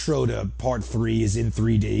whole intro to part 3 is in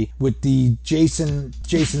 3D with the Jason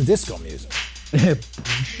disco music.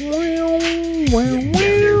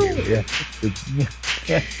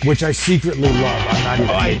 Which I secretly love. I'm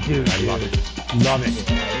not even I love it. Love it.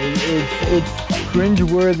 It's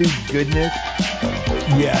cringeworthy goodness.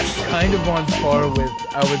 Yes. Kind of on par with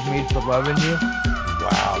I Was Made for Loving You.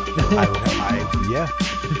 Wow. Yeah.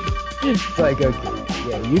 It's like, okay,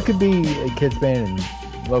 yeah, you could be a Kiss fan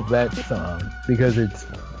and love that song because it's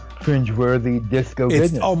cringeworthy disco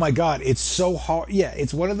goodness. Oh my God, it's so hard. Yeah,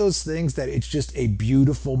 it's one of those things that it's just a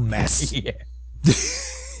beautiful mess. Yeah.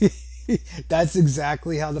 That's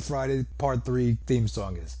exactly how the Friday Part 3 theme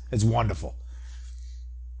song is. It's wonderful.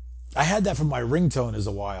 I had that for my ringtone as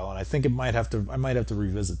a while, and I think I might have to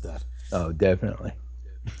revisit that. Oh, definitely.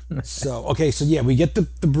 So yeah, we get the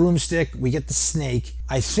broomstick, we get the snake.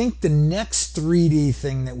 I think the next 3D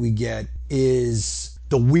thing that we get is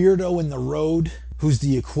the weirdo in the road, who's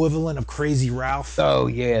the equivalent of Crazy Ralph. Oh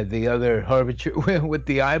yeah, the other harbinger with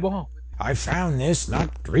the eyeball. I found this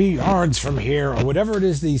not 3 yards from here, or whatever it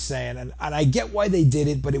is that he's saying. And I get why they did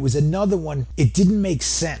it, but it was another one. It didn't make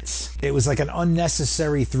sense. It was like an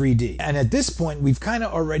unnecessary 3D. And at this point, we've kind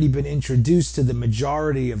of already been introduced to the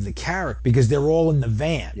majority of the characters because they're all in the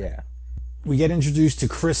van. Yeah. We get introduced to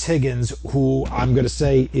Chris Higgins, who I'm going to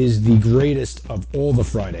say is the greatest of all the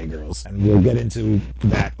Friday girls. And we'll get into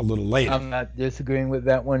that a little later. I'm not disagreeing with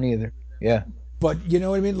that one either. Yeah. But you know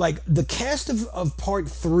what I mean? Like the cast of part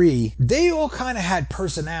 3, they all kind of had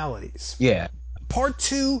personalities. Yeah. Part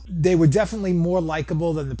 2, they were definitely more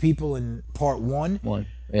likable than the people in part 1.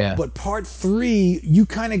 Yeah. But part 3, you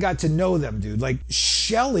kind of got to know them, dude. Like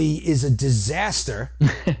Shelly is a disaster.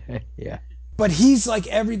 Yeah. But he's like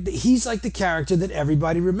the character that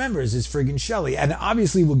everybody remembers is friggin' Shelly, and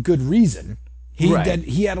obviously with good reason. He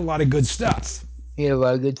had a lot of good stuff. He had a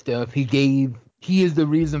lot of good stuff. He is the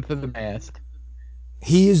reason for the mask.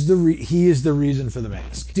 He is the reason for the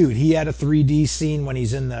mask, dude. He had a 3D scene when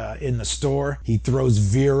he's in the store. He throws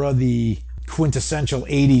Vera the quintessential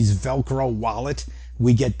 80s Velcro wallet.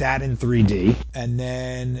 We get that in 3D, and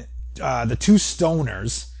then the two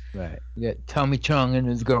stoners. Right. You got Tommy Chong and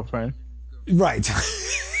his girlfriend. Right.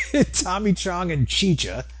 Tommy Chong and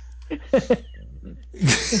Chicha.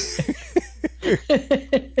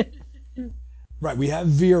 Right, we have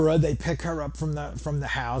Vera. They pick her up from the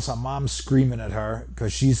house. Her mom's screaming at her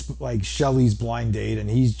because she's like Shelly's blind date, and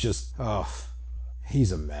he's just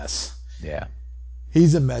he's a mess. Yeah,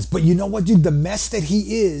 he's a mess. But you know what, dude? The mess that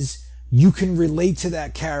he is, you can relate to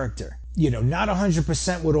that character. not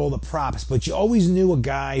 100% with all the props, but you always knew a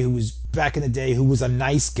guy who was back in the day who was a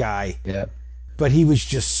nice guy, Yeah. but he was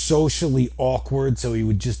just socially awkward, so he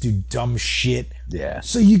would just do dumb shit. Yeah.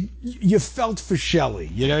 So you felt for Shelley,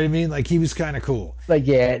 you know what I mean? Like he was kind of cool. Like,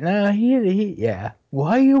 yeah, no, yeah.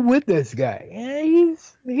 Why are you with this guy? Yeah,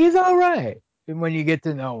 he's all right. And when you get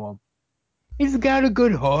to know him, he's got a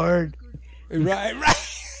good heart. Right, right.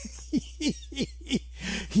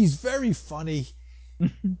 He's very funny.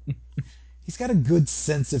 He's got a good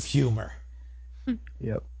sense of humor.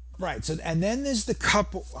 Yep. Right. So, and then there's the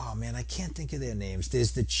couple. Oh man, I can't think of their names.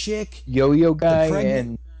 There's the chick, Yo-yo the guy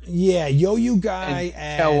pregnant. Yeah, yo-yo and guy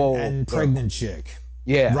towel and girl. pregnant chick.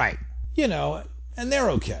 Yeah. Right. And they're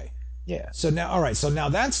okay. Yeah. So now, all right. So now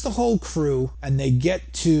that's the whole crew, and they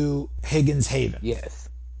get to Higgins Haven, Yes.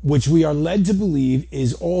 which we are led to believe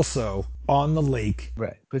is also on the lake.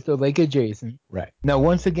 Right. Crystal Lake adjacent. Right. Now,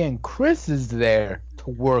 once again, Chris is there to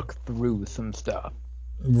work through some stuff.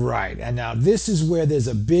 Right. And now this is where there's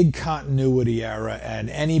a big continuity error, and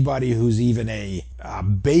anybody who's even a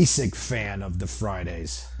basic fan of the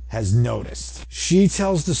Fridays has noticed. She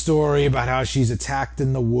tells the story about how she's attacked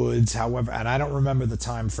in the woods, however, and I don't remember the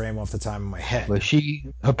time frame off the top of my head. Was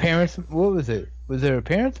her parents, what was it? Was it her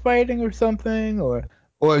parents fighting or something? Or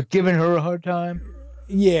giving her a hard time?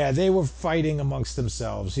 Yeah, they were fighting amongst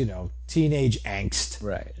themselves, teenage angst.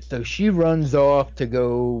 Right. So she runs off to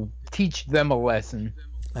go teach them a lesson.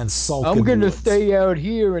 And sulk I'm in the going to woods. stay out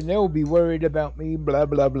here and they'll be worried about me, blah,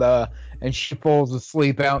 blah, blah. And she falls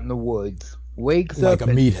asleep out in the woods. Wakes Like up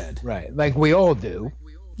a meathead. Right, like we all do.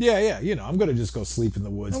 Yeah, I'm going to just go sleep in the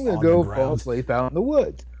woods I'm going to on the go fall ground. asleep out in the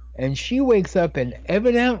woods. And she wakes up and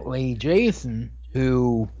evidently Jason,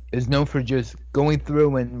 who is known for just going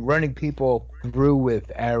through and running people through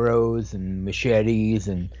with arrows and machetes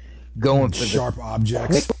and going for Sharp the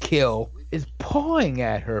objects. quick kill, is pawing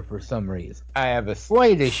at her for some reason. I have a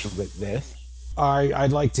slight issue with this.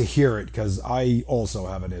 I'd like to hear it because I also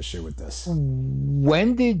have an issue with this.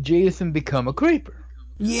 When did Jason become a creeper?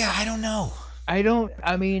 Yeah, I don't know.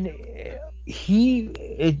 I mean, he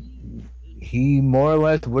more or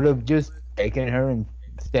less would have just taken her and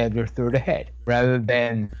stabbed her through the head rather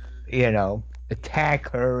than, attack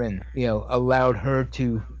her and, allowed her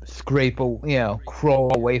to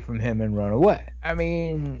crawl away from him and run away. I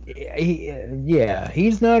mean,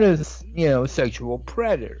 he's not a, sexual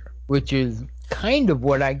predator, which is kind of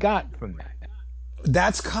what I got from that.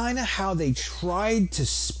 That's kind of how they tried to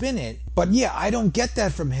spin it. But yeah, I don't get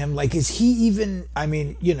that from him. Like, is he even,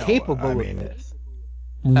 Capable of this.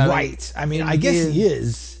 Right. I guess he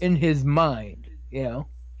is. In his mind,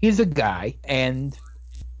 he's a guy, and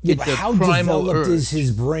Yeah, it's but a how primal developed urge. is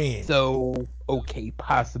his brain? So, okay,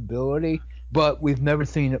 possibility, but we've never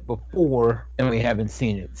seen it before, and we haven't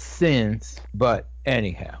seen it since. But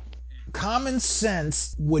anyhow, Common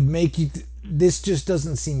sense would make you. This just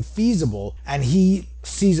doesn't seem feasible. And he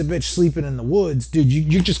sees a bitch sleeping in the woods, dude.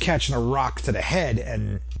 You're just catching a rock to the head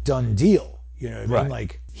and done deal. You know what I mean? Right.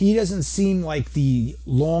 Like, he doesn't seem like the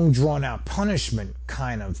long drawn out punishment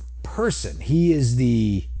kind of person. He is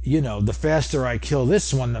the faster I kill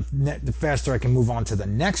this one, the faster I can move on to the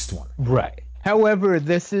next one. right. However,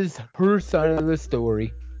 this is her side of the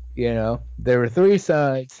story. There are three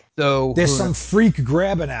sides. So There's some freak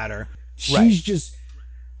grabbing at her. She's Right. just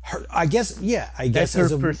her. I guess that's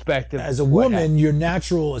her perspective. as a woman, your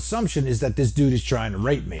natural assumption is that this dude is trying to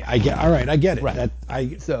rape me. All right, I get it. Right.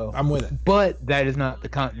 I'm with it. But that is not the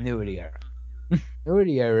continuity error.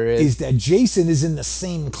 Continuity error Is that Jason is in the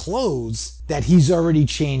same clothes that he's already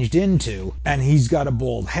changed into, and he's got a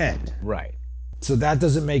bald head. Right. So that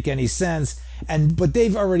doesn't make any sense. But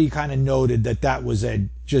they've already kind of noted that was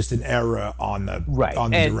just an error on the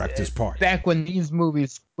director's part. Back when these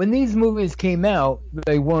movies came out,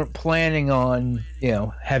 they weren't planning on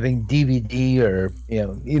having DVD or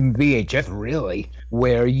even VHS really,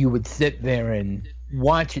 where you would sit there and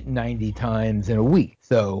watch it 90 times in a week.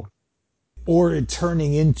 So, or it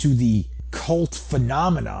turning into the cult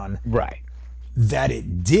phenomenon right, that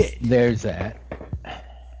it did. There's that.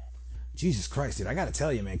 Jesus Christ, dude, I gotta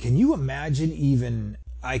tell you, man, can you imagine even,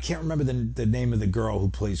 I can't remember the name of the girl who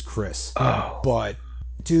plays Chris. Oh. But,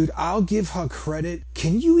 dude, I'll give her credit.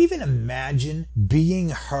 Can you even imagine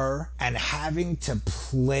being her and having to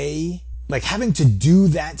do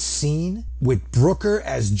that scene with Brooker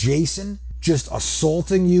as Jason, just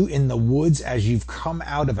assaulting you in the woods as you've come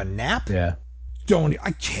out of a nap? Yeah.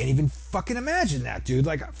 I can't even fucking imagine that, dude.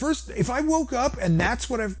 Like, first, if I woke up and that's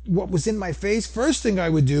what was in my face, first thing I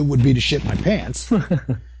would do would be to shit my pants.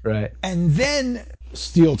 Right. And then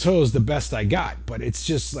steel toes the best I got, but it's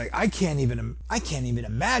just like I can't even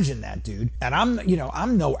imagine that, dude. And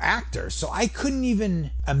I'm no actor, so I couldn't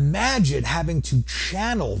even imagine having to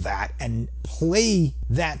channel that and play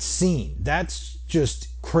that scene. That's just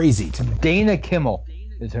crazy to me. Dana Kimmel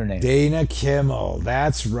is her name. Dana Kimmel,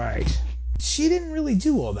 that's right. She didn't really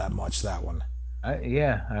do all that much, that one. Not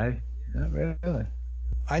really.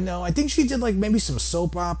 I know. I think she did like maybe some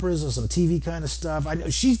soap operas or some TV kind of stuff. I know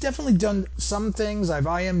she's definitely done some things. I've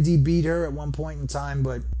IMDb'd her at one point in time,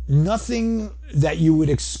 but nothing that you would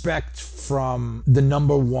expect from the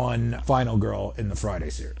number one final girl in the Friday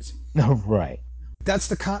series. No, right. That's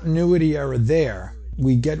the continuity era there.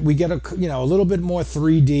 We get a little bit more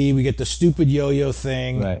 3D. We get the stupid yo-yo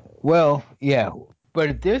thing. Right. Well, yeah. But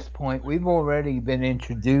at this point, we've already been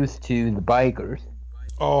introduced to the bikers.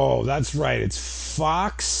 Oh, that's right. It's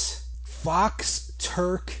Fox,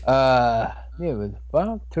 Turk. Yeah, it was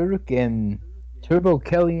Bob Turk and Turbo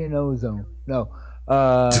Kelly and Ozone. No,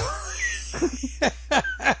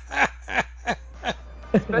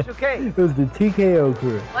 Special K. it was the TKO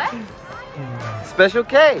crew. What? Special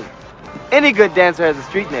K. Any good dancer has a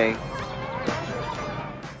street name.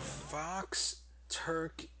 Fox,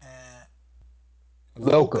 Turk, and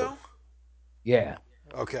Loco. Loco? Yeah.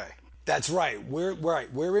 Okay. That's right.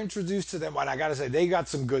 We're introduced to them, and I gotta say they got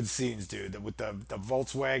some good scenes, dude. With the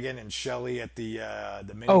Volkswagen and Shelly at the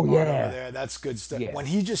mini Oh mart over yeah. there. That's good stuff. Yeah. When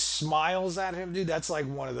he just smiles at him, dude, that's like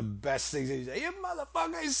one of the best things. He's like, "You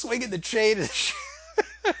motherfucker!" He's swinging the chain. And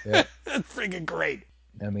Yeah. that's freaking great.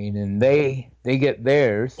 I mean, and they get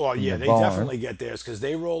theirs Well, in yeah, the they barn. definitely get theirs because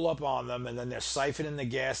they roll up on them, and then they're siphoning the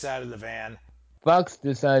gas out of the van. Fox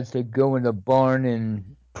decides to go in the barn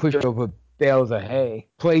and push over bales of hay,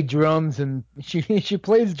 play drums, and she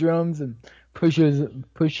plays drums and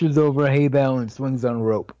pushes over a hay bale and swings on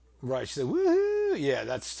rope. Right? She said, "Woohoo!" Yeah,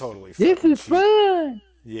 that's totally This fucking is cheap. fun.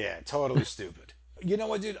 Yeah, totally stupid. You know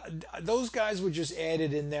what, dude? Those guys were just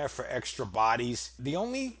added in there for extra bodies. The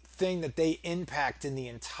only thing that they impact in the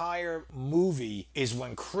entire movie is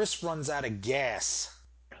when Chris runs out of gas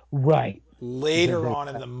Right. Because later they, on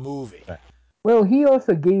in the movie. right. Well, he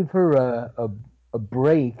also gave her a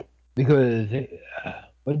break because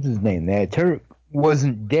what's his name? That Turk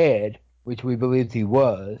wasn't dead, which we believed he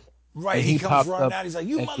was, Right, and he he comes popped running up out. He's like,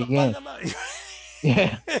 "You at the end. motherfucker!"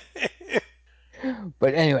 Yeah.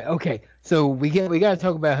 But anyway, okay. So we got to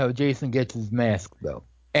talk about how Jason gets his mask though,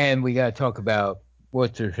 and we got to talk about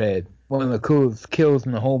what's her head. One of the coolest kills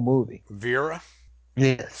in the whole movie. Vera.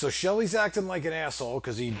 Yes. So Shelly's acting like an asshole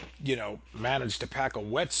because he, managed to pack a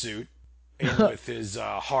wetsuit in with his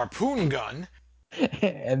harpoon gun.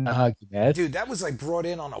 And the hockey mask. Dude, that was like brought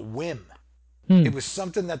in on a whim. It Hmm. was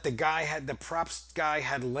something that the props guy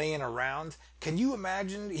had laying around. Can you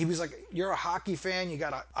imagine? He was like, "You're a hockey fan. You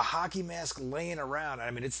got a hockey mask laying around."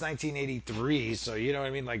 I mean, it's 1983, so you know what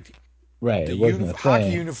I mean. Like Right. the It wasn't a hockey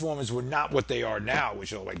thing. uniforms were not what they are now,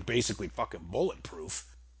 which are like basically fucking bulletproof.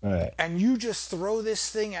 Right. And you just throw this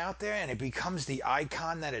thing out there, and it becomes the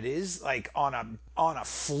icon that it is, like on a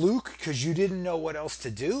fluke because you didn't know what else to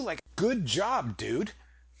do. Like, good job, dude.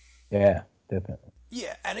 Yeah. Definitely.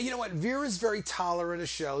 Yeah, and you know what? Vera's very tolerant of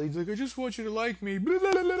Shelley. He's like, "I just want you to like me." Blah,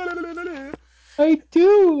 blah, blah, blah, blah, blah. I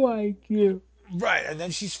do like you. Right, and then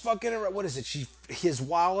she's fucking around. What is it? His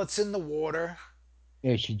wallet's in the water.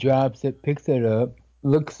 Yeah. She drops it, picks it up,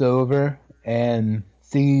 looks over, and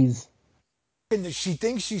sees And she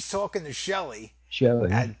thinks she's talking to Shelley. Shelly.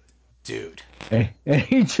 And, dude. And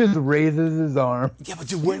he just raises his arm Yeah, but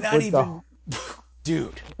dude, we're not with the even.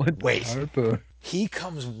 Dude, with the wait. harpoon. He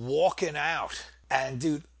comes walking out. And,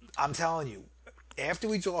 dude, I'm telling you, after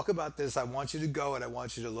we talk about this, I want you to go and I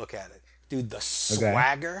want you to look at it. Dude, the Okay.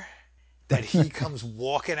 swagger that he comes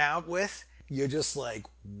walking out with, you're just like,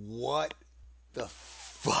 what the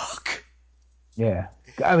fuck? Yeah.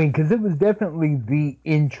 I mean, because it was definitely the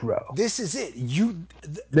intro. This is it.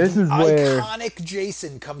 This The is where. iconic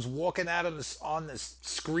Jason comes walking out on this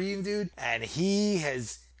screen, dude, and he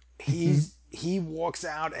walks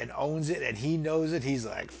out and owns it, and he knows it. He's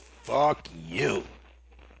like, "Fuck you."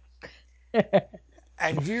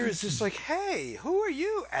 And Vera's just like, "Hey, who are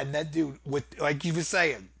you?" And that dude with, like you were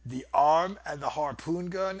saying, the arm and the harpoon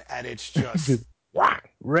gun, and it's just, Just whack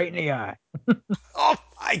right in the eye. oh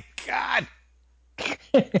my god.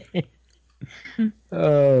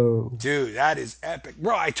 Oh. Dude, that is epic,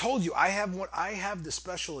 bro. I told you I have the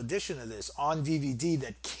special edition of this on DVD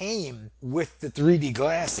that came with the 3D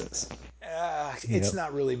glasses. It's Yep.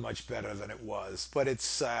 not really much better than it was, but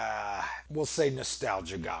it's we'll say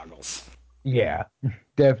nostalgia goggles. Yeah,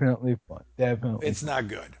 definitely fun. Definitely It's fun. not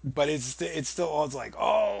good, but it's still all it's like,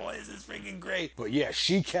 oh, this is freaking great. But yeah,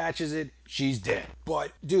 she catches it, she's dead.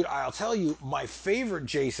 But dude, I'll tell you, my favorite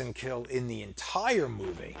Jason kill in the entire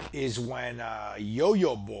movie is when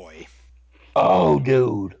Yo-Yo Boy Oh,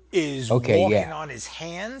 dude. is Okay, walking yeah. on his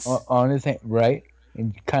hands. On his hand, right?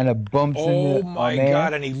 And kind of bumps Oh into our my man.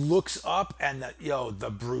 god! And he looks up, and the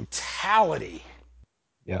brutality.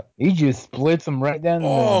 Yep. He just splits him right down the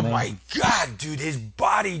middle, Oh man. my god, dude, his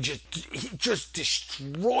body he just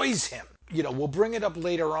destroys him. We'll bring it up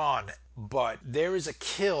later on, but there is a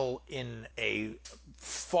kill in a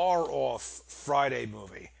far off Friday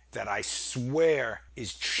movie that I swear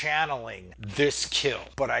is channeling this kill.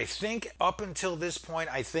 But I think up until this point,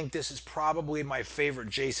 I think this is probably my favorite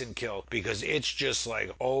Jason kill because it's just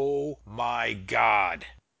like, oh my god.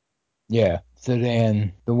 Yeah. So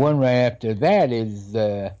then the one right after that is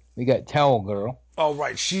we got Towel Girl. Oh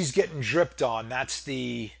right, she's getting dripped on. That's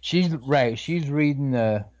the She's right. She's reading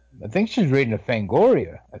I think she's reading a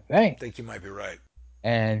Fangoria, I I think. think you might be right.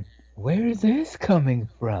 And where is this coming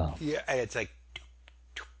from? Yeah, and it's like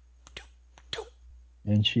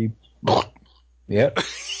And she yeah. Yep.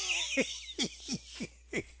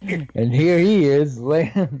 And here he is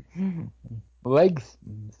laying legs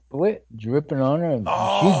split, dripping on her, and she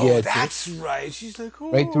Oh, gets it that's right. She's like,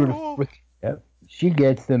 right through oh. the. Yep. She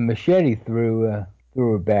gets the machete through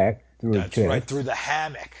her back, through her That's right chest, through the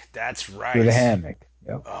hammock. That's through the right. hammock.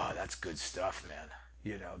 Yep. Oh, that's good stuff,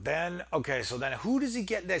 man. Then okay, so then who does he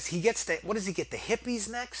get next? He gets the what does he get? The hippies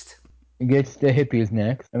next? He gets the hippies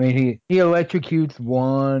next. I mean, he electrocutes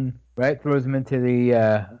one, right? Throws him into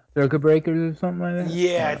the circuit breakers or something like that.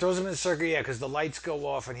 Yeah, it throws him in the circle. Yeah, because the lights go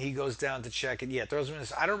off and he goes down to check it. Yeah, throws him in.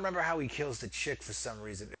 I don't remember how he kills the chick for some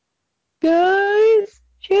reason. Guys,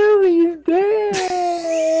 Joey's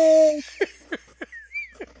back.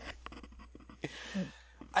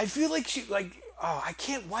 I feel like I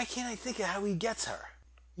can't. Why can't I think of how he gets her?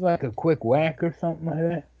 Like a quick whack or something like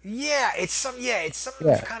that. It's something Yeah.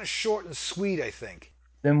 kind of short and sweet. I think.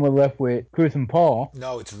 Then we're left with Chris and Paul.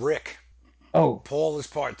 No, it's Rick. Oh, Paul is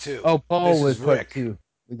part two. oh, Paul This was is part Rick. two.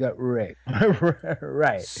 We got Rick.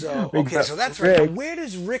 Right. So We okay, got so that's right. Now Rick. where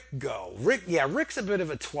does Rick go? Rick's a bit of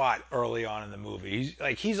a twat early on in the movie.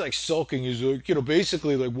 He's sulking. He's like,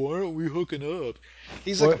 basically like, why aren't we hooking up?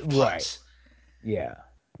 He's like a What? Right. putz. Yeah.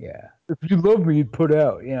 Yeah. If you love me, you'd put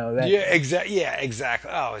out. That Yeah,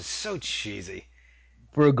 exactly. Oh, it's so cheesy.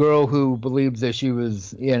 for a girl who believes that she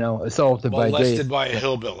was, assaulted by Molested Jason. by a So,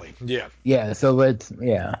 hillbilly. Yeah, yeah. So let's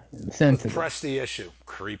sensitive. press the issue.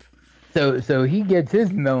 Creep. So he gets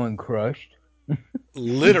his melon crushed, and his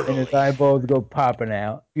Literally. eyeballs go popping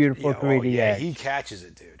out. Beautiful Yeah. Oh 3D yeah, he action. catches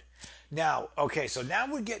it, dude. Now, okay, so now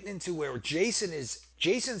we're getting into where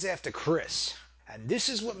Jason's after Chris. And this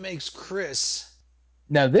is what makes Chris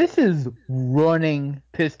Now this is running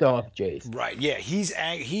pissed off Jason. right. Yeah, he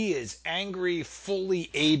is angry, fully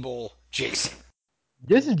able Jason.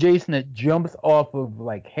 This is Jason that jumps off of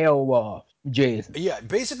like hell off Jason. Yeah,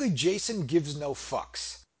 basically Jason gives no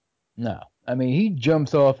fucks. No, I mean he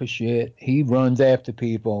jumps off of shit. He runs after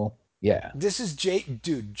people. Yeah. This is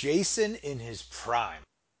dude, Jason in his prime.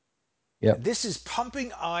 Yep. This is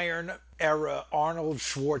pumping iron era Arnold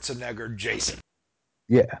Schwarzenegger Jason.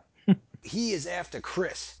 Yeah. He is after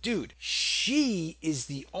Chris. Dude, she is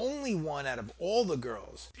the only one out of all the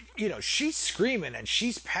girls. She's screaming and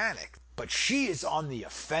she's panicked, but she is on the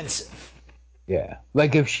offensive. Yeah.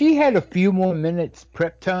 Like if she had a few more minutes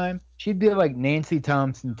prep time, she'd be like Nancy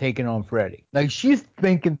Thompson taking on Freddy. Like she's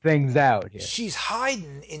thinking things out here. She's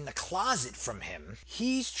hiding in the closet from him.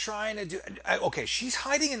 He's trying to do. Okay, she's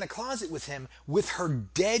hiding in the closet with him with her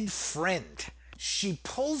dead friend. She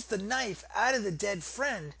pulls the knife out of the dead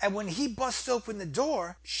friend, and when he busts open the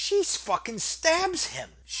door, she fucking stabs him.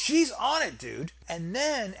 She's on it, dude. And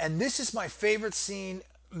this is my favorite scene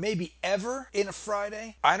maybe ever in a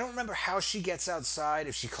Friday. I don't remember how she gets outside.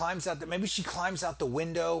 If she climbs out, maybe she climbs out the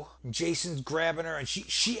window. Jason's grabbing her, and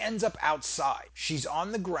she ends up outside. She's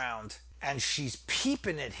on the ground. And she's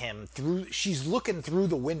peeping at him she's looking through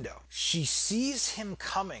the window. She sees him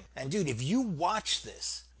coming. And dude, if you watch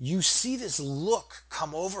this, you see this look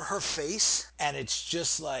come over her face, and it's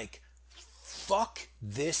just like, fuck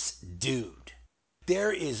this dude.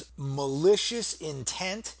 There is malicious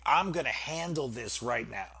intent. I'm going to handle this right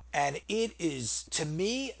now. And it is, to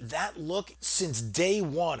me, that look since day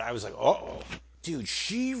one, I was like, uh-oh. Dude,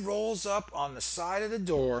 she rolls up on the side of the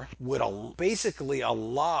door with basically a A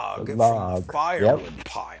log from the log. Yep. firewood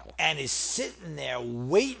pile and is sitting there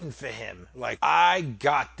waiting for him like, I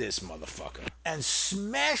got this motherfucker. And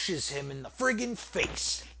smashes him in the friggin'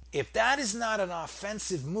 face. If that is not an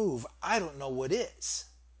offensive move, I don't know what is.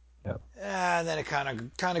 Yep. And then it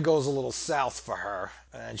kind of goes a little south for her,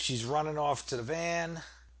 and she's running off to the van.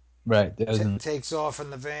 Right. Doesn't Takes off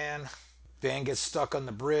in the van. Van gets stuck on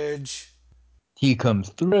the bridge. he comes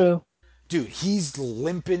through, Dude, he's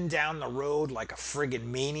limping down the road like a friggin'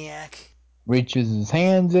 maniac. reaches his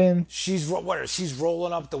hands in. She's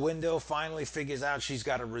rolling up the window, finally figures out she's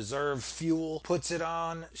got a reserve fuel, puts it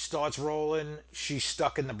on, starts rolling. She's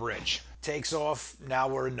stuck in the bridge. Takes off. Now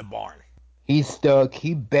we're in the barn. He's stuck.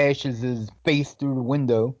 He bashes his face through the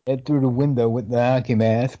window, head through the window with the hockey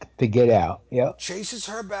mask to get out. Yep. Chases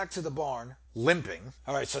her back to the barn, limping.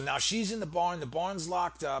 All right, so now she's in the barn. The barn's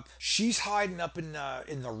locked up. She's hiding up in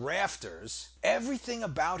the rafters. Everything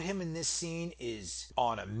about him in this scene is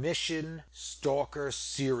on a mission, stalker,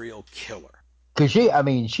 serial killer. Cause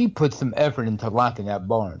she put some effort into locking that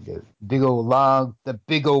barn, dude. Big old log, the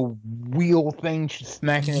big old wheel thing she's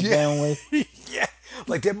smacking it Yeah, down with. yeah.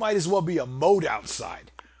 Like there might as well be a moat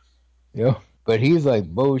outside. Yeah. But he's like,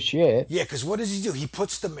 bullshit. Yeah, because what does he do? He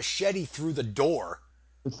puts the machete through the door.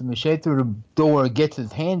 Puts the machete through the door, gets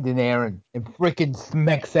his hand in there, and freaking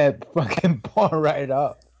smacks that fucking bar right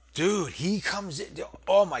up. Dude, he comes in.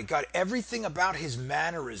 Oh my god, everything about his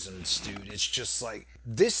mannerisms, dude, it's just like,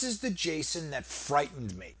 this is the Jason that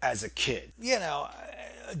frightened me as a kid.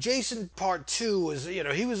 Jason Part 2 was,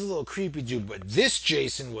 he was a little creepy dude, but this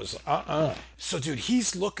Jason was So, dude,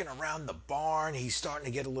 he's looking around the barn. He's starting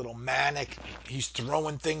to get a little manic. He's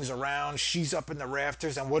throwing things around. She's up in the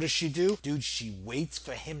rafters, and what does she do? Dude, she waits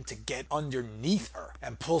for him to get underneath her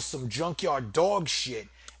and pull some junkyard dog shit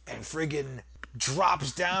and friggin'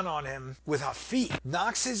 drops down on him with her feet,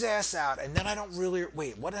 knocks his ass out, and then I don't really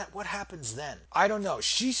wait. What happens then? I don't know.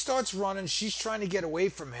 She starts running. She's trying to get away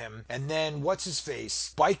from him, and then what's his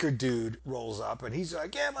face? Biker dude rolls up, and he's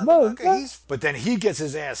like, "Yeah, motherfucker." But then he gets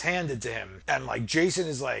his ass handed to him, and like Jason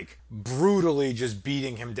is like brutally just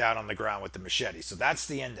beating him down on the ground with the machete. So that's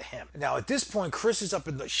the end of him. Now at this point, Chris is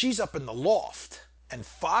she's up in the loft, and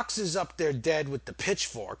Fox is up there dead with the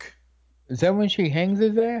pitchfork. Is that when she hangs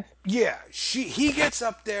his ass? Yeah, he gets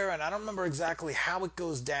up there, and I don't remember exactly how it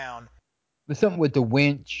goes down. There's something with the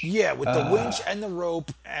winch. Yeah, with the winch and the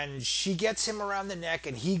rope, and she gets him around the neck,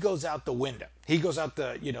 and he goes out the window. He goes out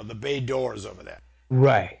the bay doors over there.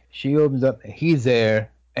 Right. She opens up, he's there,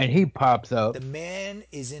 and he pops up. The man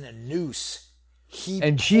is in a noose.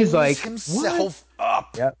 And she's like, himself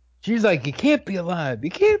up. Yep. She's like, you can't be alive.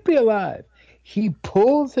 You can't be alive. He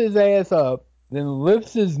pulls his ass up, then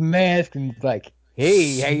lifts his mask and is like,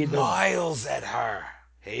 hey, how you doing? Smiles at her.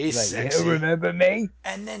 Hey, like, sexy. You remember me?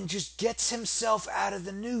 And then just gets himself out of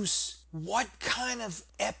the noose. What kind of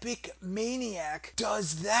epic maniac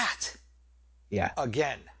does that? Yeah.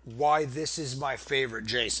 Again, why this is my favorite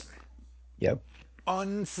Jason. Yep.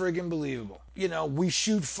 Unfriggin' believable. We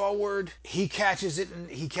shoot forward. He catches it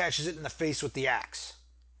in the face with the axe.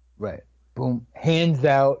 Right. Boom. Hands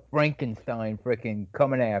out. Frankenstein freaking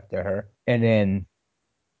coming after her. And then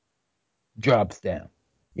drops down.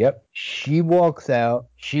 Yep. She walks out.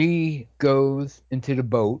 She goes into the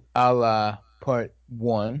boat, a la Part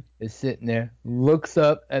 1, is sitting there, looks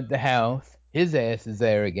up at the house. His ass is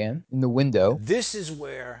there again in the window. This is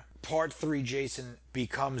where Part 3 Jason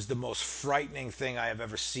becomes the most frightening thing I have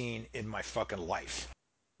ever seen in my fucking life.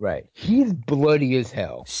 Right. He's bloody as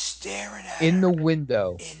hell. Staring at in her. the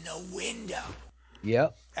window. In the window.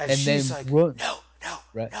 Yep. And she's then like,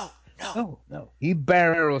 right. no. He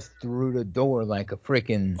barrels through the door like a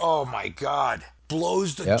freaking... Oh my God.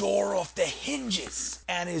 Blows the door off the hinges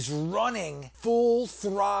and is running full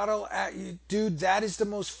throttle at you. Dude, that is the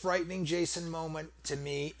most frightening Jason moment to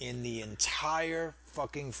me in the entire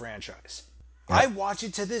fucking franchise. Yep. I watch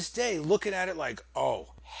it to this day looking at it like, oh,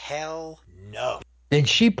 hell no. Then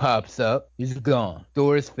she pops up. He's gone.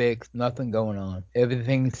 Door is fixed. Nothing going on.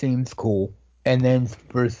 Everything seems cool. And then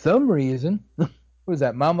for some reason... What was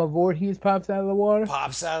that? Mama Voorhees pops out of the water?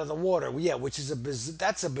 Pops out of the water. Yeah, which is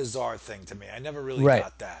that's a bizarre thing to me. I never really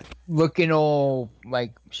got that. Looking all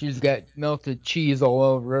like she's got melted cheese all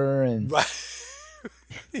over her and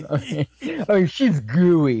I mean, she's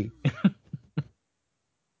gooey.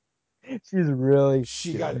 She's really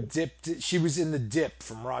She got dipped. She was in the dip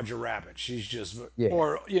from Roger Rabbit. She's just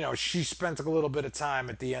or she spent a little bit of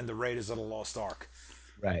time at the end of Raiders of the Lost Ark.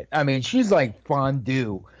 Right. I mean, she's like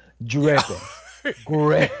fondue dripping.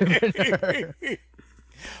 Grabbing her.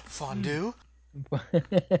 Fondue?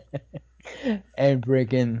 And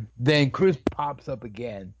freaking then Chris pops up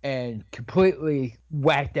again and completely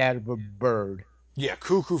whacked out of a bird. Yeah,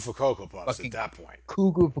 cuckoo for Cocoa Puffs at that point.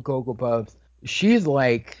 Cuckoo for Cocoa Puffs. She's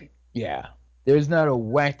like, yeah, There's not a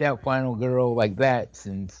whacked out final girl like that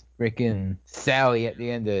since freaking Sally at the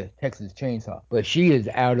end of Texas Chainsaw. But she is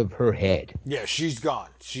out of her head. Yeah, she's gone.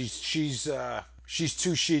 She's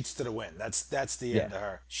two sheets to the wind. That's the Yeah. end of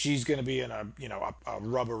her. She's gonna be in a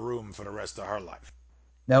rubber room for the rest of her life.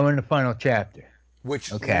 Now in the final chapter.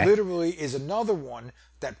 Which Okay. literally is another one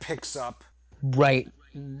that picks up Right.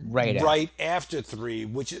 Right right after. after three.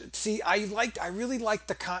 Which see, I really liked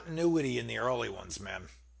the continuity in the early ones, man.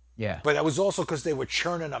 Yeah. But that was also because they were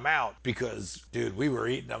churning them out. Because, dude, we were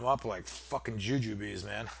eating them up like fucking jujubes,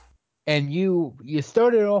 man. And you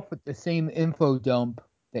started off with the same info dump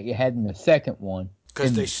that you had in the second one.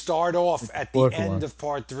 Because they In start off the at the fourth end one. of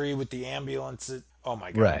part three with the ambulances. Oh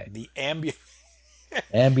my god, Right. the Ambulance.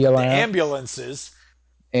 ambulances,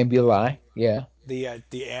 Ambuli. Yeah. the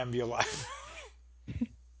ambulance.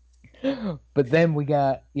 But then we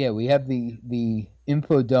have the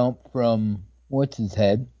info dump from what's his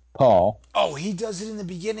head, Paul. Oh, he does it in the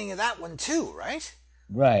beginning of that one too, right?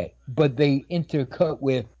 Right. But they intercut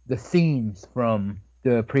with the scenes from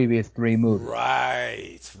the previous three movies.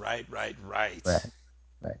 Right, right, right, right. Right.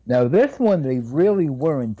 Right. Now this one they really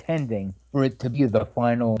were intending for it to be the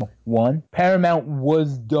final one. Paramount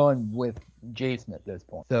was done with Jason at this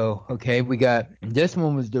point. So okay, we got this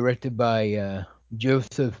one was directed by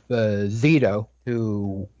Joseph Zito,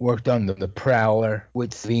 who worked on the Prowler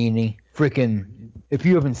with Savini. Freaking, if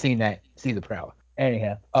you haven't seen that, see the Prowler.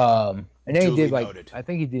 Anyhow, and then he Duly did like noted. I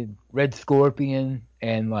think he did Red Scorpion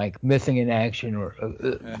and like Missing in Action or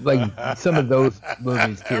like some of those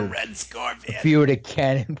movies too. Red A Scorpion. few of the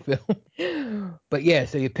canon film. But yeah,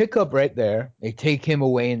 so you pick up right there. They take him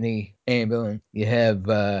away in the ambulance. You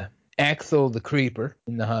have Axel the creeper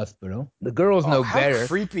in the hospital. The girls Oh, know how better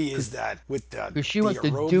creepy is because that with the she the wants to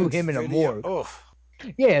do aerobics him in a video? morgue. Oh,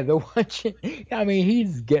 Yeah, the watching. I mean,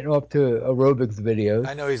 he's getting up to aerobics videos.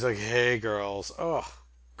 I know he's like, hey girls. Oh,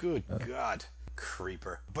 good God.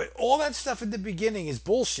 Creeper. But all that stuff in the beginning is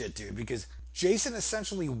bullshit, dude, because Jason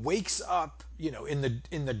essentially wakes up,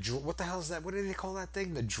 what the hell is that? What do they call that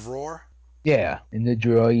thing? The drawer? Yeah, in the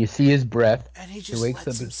drawer, you see his breath. And he He just wakes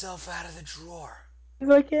lets up. himself out of the drawer. He's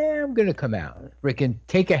like, yeah, I'm gonna come out. Freaking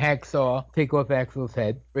take a hacksaw, take off Axel's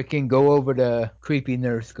head. Freaking go over to creepy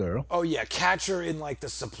nurse girl. Oh yeah, catch her in like the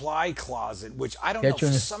supply closet, which I don't know, Catch her for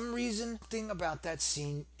in the some reason thing about that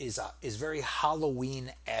scene is very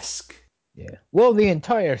Halloween-esque. Yeah. Well, the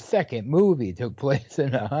entire second movie took place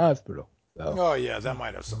in a hospital. So, Oh yeah, that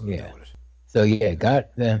might have something to do yeah. with it. So yeah,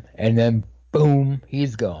 got them, and then boom,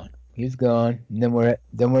 he's gone. He's gone. And then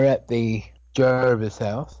we're at the Jarvis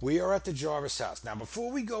house. We are at the Jarvis house. Now,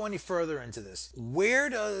 before we go any further into this, where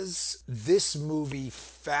does this movie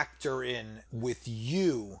factor in with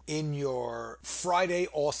you in your Friday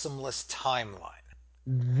Awesome List timeline?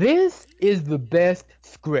 This is the best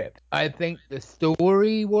script. I think the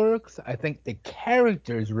story works. I think the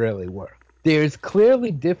characters really work. There's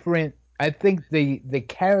clearly different. I think the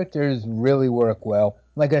characters really work well.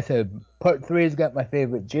 Like I said, part three has got my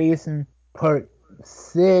favorite Jason. Part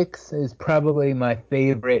six is probably my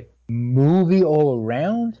favorite movie all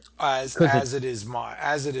around As because as it's it is mine,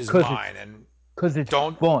 as it is because it's mine, and because it's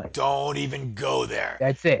don't fun. don't even go there,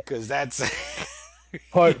 That's it. because that's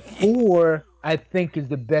Part four, I think, is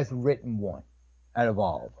the best written one out of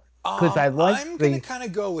all of them because I like I'm gonna the kind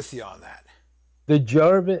of go with you on that.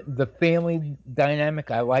 Jarvis, the family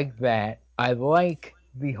dynamic. I like that. I like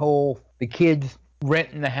the kids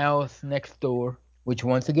renting the house next door, which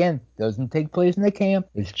once again doesn't take place in the camp.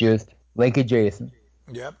 It's just lake adjacent.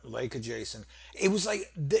 Yep, Lake adjacent. It was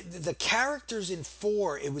like the characters in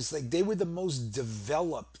four. It was like they were the most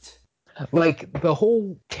developed. Like the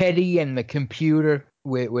whole Teddy and the computer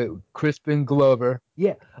with Crispin Glover.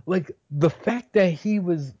 Yeah, like the fact that he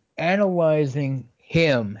was analyzing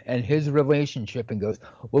him and his relationship and goes,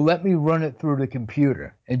 well, let me run it through the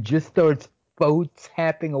computer and just starts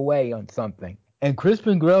tapping away on something. And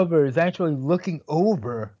Crispin Glover is actually looking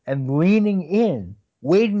over and leaning in,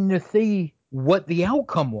 waiting to see what the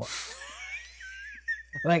outcome was.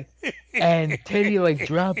 Like, and Teddy like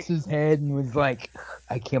drops his head and was like,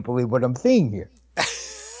 I can't believe what I'm seeing here.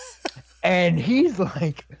 And he's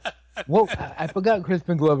like, well, I forgot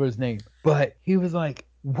Crispin Glover's name, but he was like,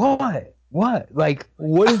 what? What? Like,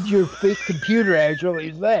 what did your fake computer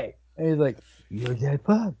actually say? And he's like, you're dead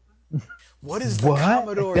fuck. What does the What?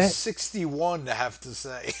 Commodore That 61 have to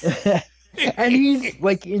say? and he's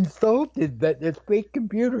like insulted that this fake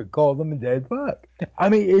computer called him a dead fuck. I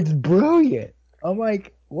mean, it's brilliant. I'm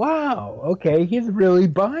like, wow, okay, he's really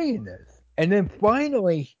buying this. And then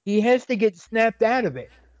finally, he has to get snapped out of it.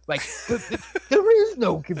 Like, there is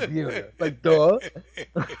no computer. Like, duh.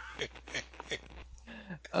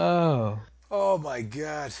 Oh. Oh my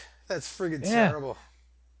god, that's friggin' Yeah. terrible.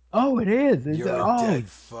 Oh, it is. It's You're a oh dead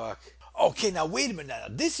fuck. Okay, now wait a minute. Now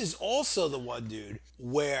this is also the one, dude,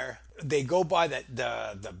 where they go by that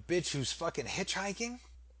the bitch who's fucking hitchhiking.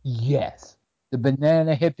 yes, the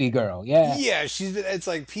banana hippie girl. Yeah, Yeah, she's been. It's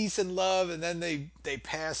like peace and love, and then they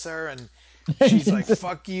pass her, and and she's then like says,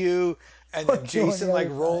 "fuck you," and then "Fuck you" on Jason the like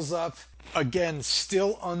other side. rolls up again,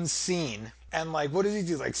 still unseen, and like what does he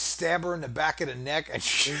do? Like stab her in the back of the neck, and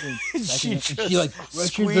she, Back she and she just like crushes her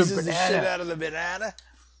squeezes the shit banana. out of the banana.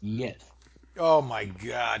 Yes. Oh my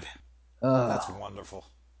god, that's Uh, wonderful.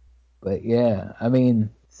 but yeah, I mean,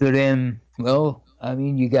 so then, well, I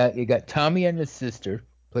mean, you got Tommy and his sister,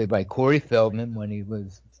 played by Corey Feldman when he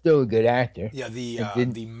was still a good actor, Yeah, the and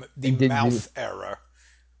didn't the and didn't do mouth error.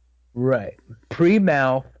 right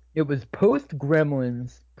pre-mouth. It was post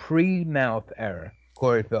Gremlins pre-mouth era.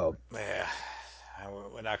 Corey Feldman. Yeah,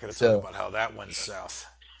 we're not going to talk So about how that went south.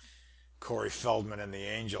 Corey Feldman and the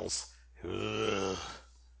Angels. Ugh.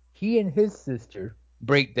 he and his sister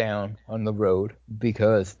break down on the road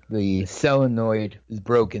because the solenoid is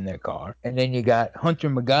broke in their car. And then you got Hunter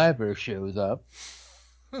MacGyver shows up,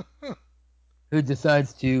 who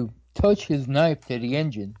decides to touch his knife to the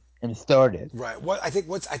engine and start it. Right. I think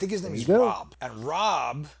his name There you is go. Rob. And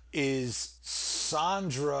Rob is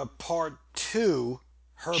Sandra part 2,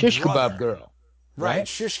 her Shish kebab brother. girl, Right, right?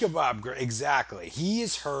 shish kebab exactly. He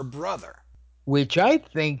is her brother. Which I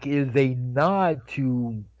think is a nod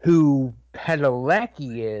to who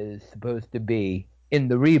Padalecki is supposed to be in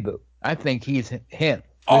the reboot. I think he's him. Just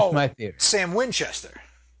Oh, my theory. Sam Winchester.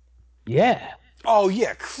 Yeah, Oh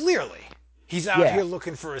yeah, clearly. He's out yeah. here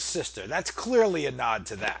looking for his sister. That's clearly a nod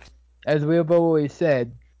to that. As we have always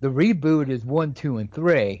said, the reboot is 1, 2, and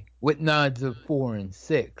 3, with nods of 4 and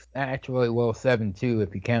 6. Actually, well, 7 too,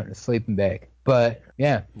 if you count the sleeping bag. But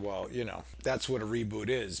yeah, Well, that's what a reboot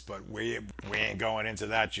is, but we ain't going into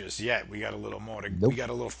that just yet. We got a little more to we nope. got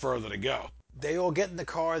a little further to go. They all get in the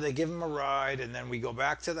car, they give him a ride, and then we go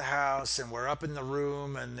back to the house, and we're up in the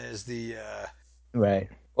room, and there's the Right.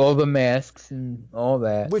 All the masks and all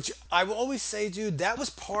that. which I will always say, dude, that was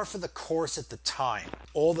par for the course at the time.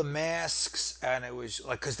 All the masks, and it was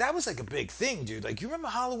like, because that was like a big thing, dude. Like, you remember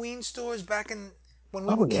Halloween stores back in when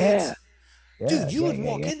we were Oh yeah, kids? yeah, Dude, you yeah, would yeah,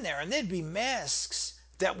 walk yeah. in there and there'd be masks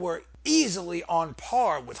that were easily on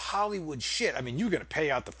par with Hollywood shit. I mean, you were going to pay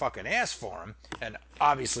out the fucking ass for them, and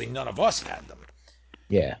obviously none of us had them.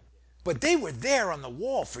 Yeah, But they were there on the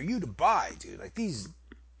wall for you to buy, dude. Like these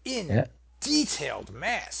in yeah. detailed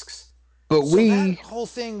masks. But So that we, whole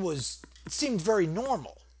thing it seemed very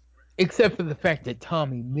normal. except for the fact that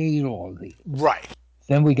Tommy made all these. Right.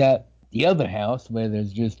 Then we got the other house where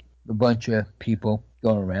there's just a bunch of people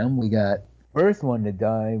going around. We got first one to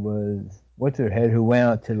die was what's her head who went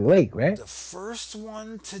out to the lake, right? The first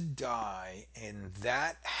one to die in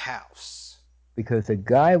that house. Because the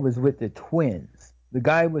guy was with the twins. The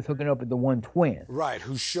guy was hooking up with the one twin. Right,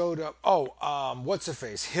 who showed up? Oh, what's her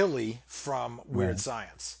face? Hilly from Weird Right.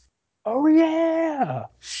 Science. Oh yeah.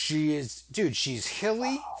 She is, dude. She's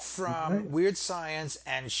Hilly from Right. Weird Science,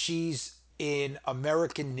 and she's in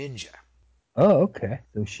American Ninja. Oh, okay.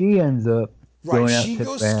 So she ends up Right, going out she to the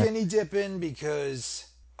goes back. skinny dipping because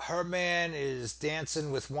her man is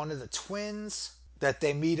dancing with one of the twins that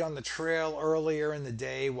they meet on the trail earlier in the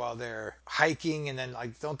day while they're hiking, and then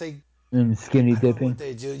like, don't they And skinny I don't know what dipping.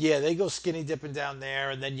 they do. Yeah, they go skinny dipping down there,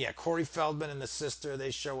 and then yeah, Corey Feldman and the sister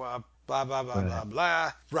they show up. Blah blah blah Right. blah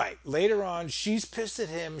blah. Right. Later on, she's pissed at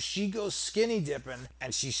him. She goes skinny dipping,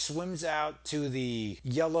 and she swims out to the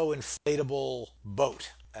yellow inflatable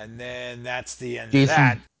boat, and then that's the end of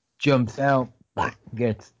that. Jason jumps out,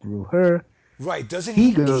 gets through her. Right. Doesn't He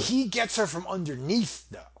he? goes, He gets her from underneath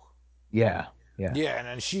though. yeah, yeah. Yeah, and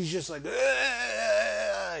then she's just like,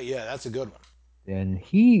 "Ugh." Yeah, that's a good one. Then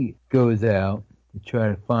he goes out to try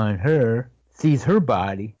to find her, sees her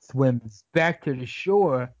body, swims back to the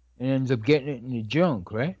shore, and ends up getting it in the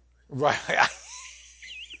junk, right? Right.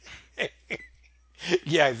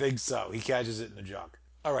 Yeah, I think so. He catches it in the junk.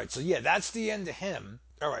 All right, so yeah, that's the end of him.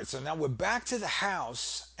 All right, so now we're back to the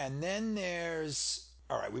house, and then there's.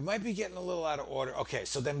 All right, we might be getting a little out of order. Okay,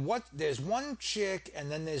 so then what? There's one chick,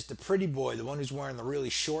 and then there's the pretty boy, the one who's wearing the really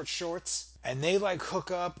short shorts, and they like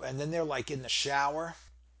hook up, and then they're like in the shower,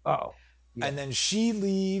 Oh, and yeah. then she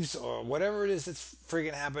leaves, or whatever it is that's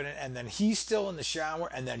freaking happening, and then he's still in the shower,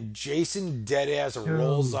 and then Jason deadass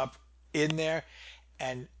rolls Oh, up in there,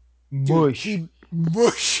 and dude, mush. he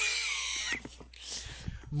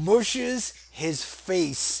mushes his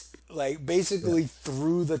face like Yeah, basically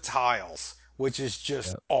through the tiles, which is just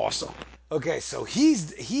yeah. awesome. Okay, so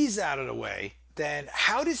he's out of the way. Then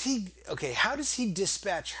how does he? Okay, how does he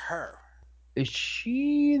dispatch her? Is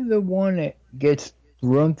she the one that gets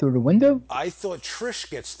thrown through the window? I thought Trish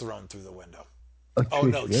gets thrown through the window. Oh, Oh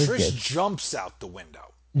Trish no, does Trish get. jumps out the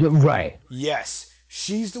window. Right. Yes,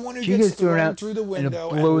 she's the one who She gets gets thrown thrown out through the and it window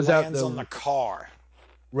and blows out lands on the. the car.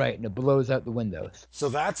 Right, and it blows out the windows. So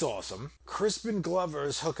that's awesome. Crispin Glover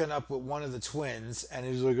is hooking up with one of the twins, and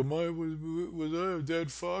he's like, "Am I was I a dead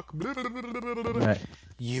fuck?" Right.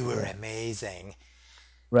 You were amazing.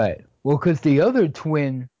 Right. Well, because the other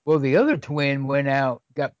twin went out,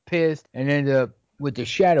 got pissed, and ended up with the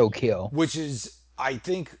shadow kill. Which is, I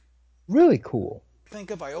think, Really cool.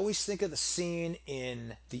 I always think of the scene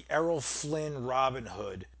in the Errol Flynn Robin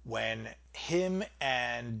Hood when him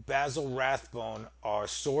and Basil Rathbone are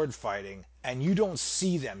sword fighting and you don't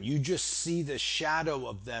see them. You just see the shadow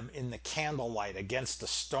of them in the candlelight against the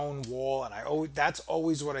stone wall, and that's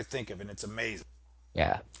always what I think of, and it's amazing.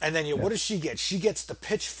 Yeah. And then Yeah. what does she get? She gets the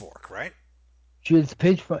pitchfork, right? She gets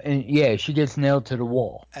pitched, and yeah, she gets nailed to the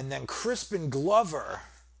wall. And then Crispin Glover,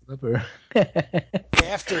 Flipper.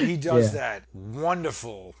 after he does Yeah. that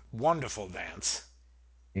wonderful, wonderful dance.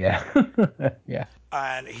 Yeah. Yeah.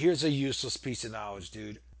 And here's a useless piece of knowledge,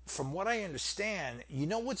 dude. From what I understand,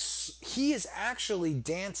 he is actually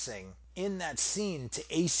dancing in that scene to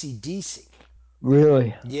AC/DC.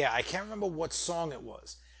 Really. Yeah, I can't remember what song it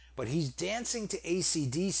was, but he's dancing to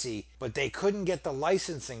AC/DC, but they couldn't get the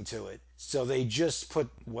licensing to it, so they just put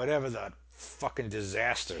whatever the fucking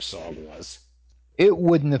disaster song was. It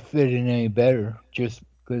wouldn't have fit in any better, just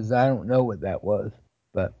because I don't know what that was.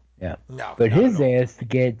 But yeah. No, But not at his all. ass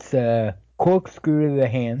gets corkscrew to the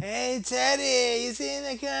hand. Hey Teddy, you seen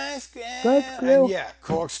the corkscrew? And Corkscrew. yeah,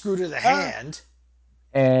 corkscrew to the Ah. hand.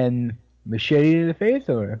 And machete to the face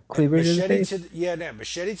or cleaver to the Machete face? to yeah, no,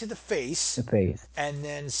 machete to the The face, face. and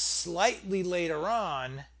then slightly later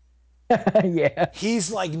on, Yeah.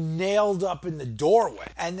 he's like nailed up in the doorway.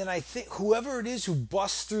 And then I think whoever it is who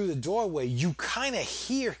busts through the doorway, you kind of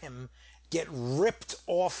hear him get ripped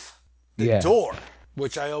off the Yeah. door,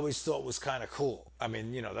 which I always thought was kind of cool. I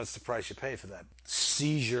mean, that's the price you pay for that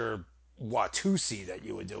seizure Watusi that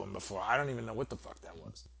you were doing before. I don't even know what the fuck that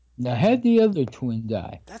was. Now, had the other twin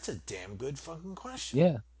die? That's a damn good fucking question.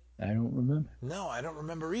 Yeah. I don't remember. No, I don't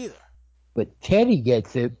remember either. But Teddy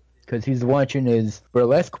gets it because he's watching his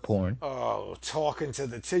burlesque porn. Oh, talking to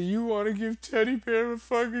the you want to give Teddy Bear a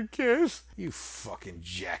fucking kiss? You fucking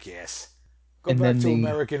jackass. Go And back then to the.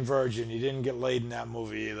 American Virgin. You didn't get laid in that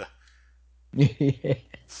movie either. Yeah,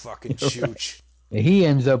 Fucking you're right. chooch. He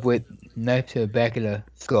ends up with knife to the back of the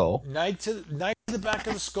skull. Knife to the back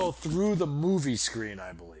of the skull through the movie screen,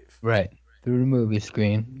 I believe. Right. Through the movie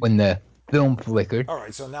screen when the film flickered. All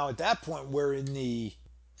right, so now at that point we're in the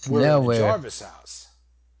So now we're. Jarvis house.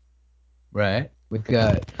 Right. We've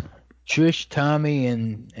got Trish, Tommy,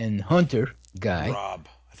 and Hunter guy. Rob.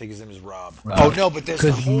 I think his name is Rob. Rob. Oh no, but there's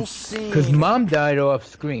the whole Because scene. Mom died off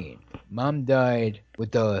screen. Mom died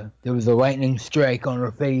with there was a lightning strike on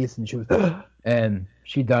her face, and she was, and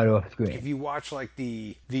she died off screen. If you watch like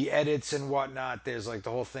the edits and whatnot, there's like the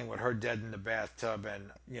whole thing with her dead in the bathtub, and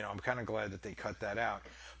I'm kind of glad that they cut that out.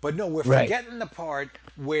 But no, we're Right. forgetting the part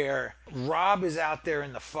where Rob is out there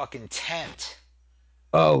in the fucking tent.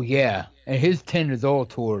 Oh yeah, and his tent is all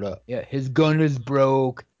torn up. Yeah, his gun is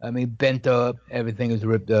broke. I mean, bent up. Everything is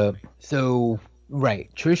ripped up. So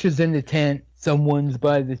right, Trisha's in the tent. Someone's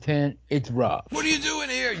by the tent. It's Rob. What are you doing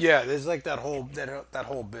here? Yeah, there's like that whole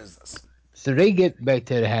business. So they get back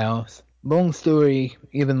to the house. Long story,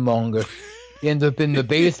 even longer. They end up in the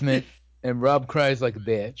basement, and Rob cries like a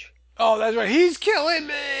bitch. Oh, that's right. He's killing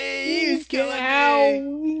me. He's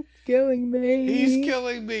killing me. He's killing me. He's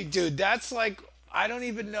killing me, dude. That's like I don't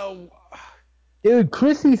even know. Dude,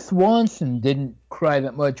 Chrissy Swanson didn't cry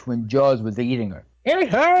that much when Jaws was eating her. It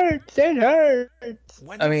hurts. It hurts.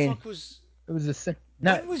 When I the mean, fuck was? it was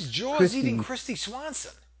When was Jaws eating Christy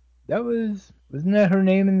Swanson? That wasn't that her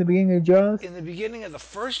name in the beginning of Jaws? In the beginning of the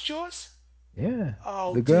first Jaws? Yeah.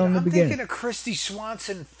 Oh, the girl dude, in the I'm beginning. thinking of Christy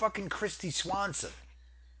Swanson, fucking Christy Swanson.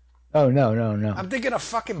 Oh no. I'm thinking of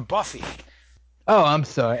fucking Buffy. Oh, I'm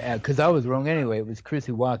sorry, because I was wrong anyway. It was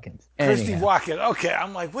Chrissy Watkins. Christy Watkins. Okay,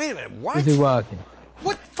 I'm like, wait a minute, what? Chrissy Watkins.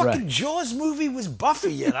 What fucking Jaws movie was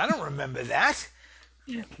Buffy in? I don't remember that.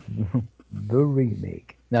 The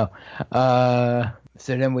remake. No.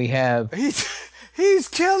 So then we have. He's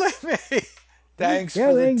killing me. Thanks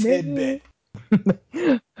for the tidbit.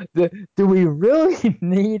 Do we really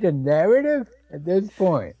need a narrative at this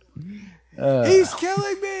point? He's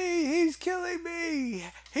killing me. He's killing me.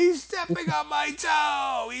 He's stepping on my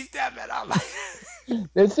toe. He's stepping on my.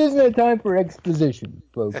 This isn't a time for exposition,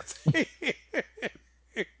 folks.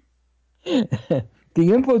 The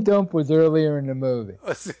info dump was earlier in the movie.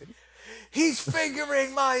 He's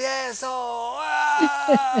fingering my asshole.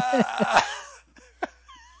 Ah!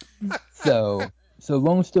 So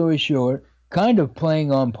long story short, kind of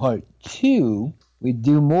playing on part two, we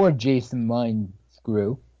do more Jason Mind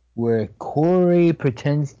Screw, where Corey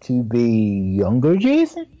pretends to be younger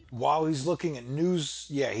Jason. While he's looking at news,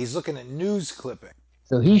 he's looking at news clipping.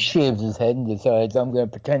 So he shaves his head and decides, I'm going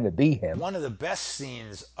to pretend to be him. One of the best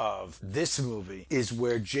scenes of this movie is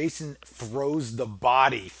where Jason throws the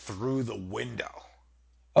body through the window.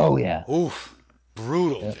 Oh, yeah. Oof.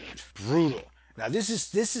 Brutal, Yep. dude. Brutal. Now this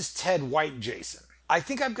is Ted White Jason. I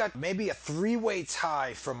think I've got maybe a 3-way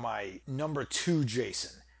tie for my number 2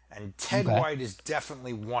 Jason. And Ted Okay. White is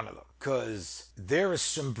definitely one of them. Because there is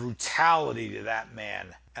some brutality to that man.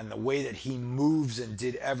 And the way that he moves and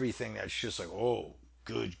did everything, that's just like, oh,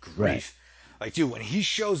 good grief. Right. Like, dude, when he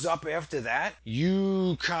shows up after that,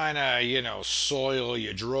 you kind of, soil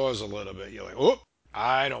your drawers a little bit. You're like, oh,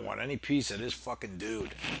 I don't want any piece of this fucking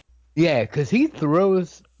dude. Yeah, because he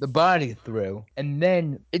throws the body through, and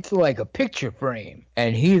then it's like a picture frame,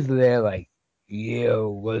 and he's there like, yo,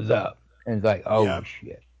 what's up? And it's like, oh, Yep.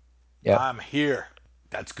 shit. Yep. I'm here.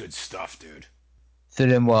 That's good stuff, dude. So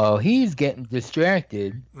then while he's getting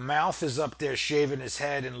distracted, Mouth is up there shaving his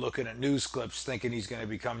head and looking at news clips thinking he's going to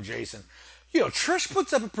become Jason. Trish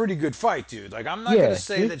puts up a pretty good fight, dude. Like, I'm not going yeah, to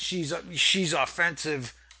say that she's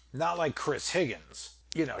offensive, not like Chris Higgins.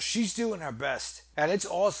 She's doing her best, and it's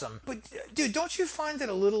awesome. But, dude, don't you find it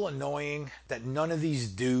a little annoying that none of these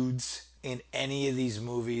dudes in any of these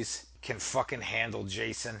movies can fucking handle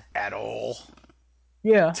Jason at all?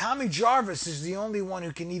 yeah, Tommy Jarvis is the only one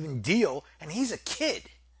who can even deal, and he's a kid.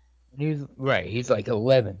 he's like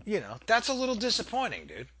 11. That's a little disappointing,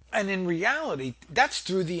 dude. And in reality, that's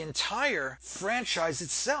through the entire franchise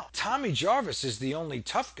itself. Tommy Jarvis is the only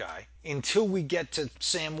tough guy until we get to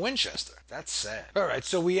Sam Winchester. That's sad. All right,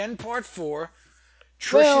 so we end part 4.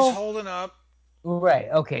 Trish is holding up. Right,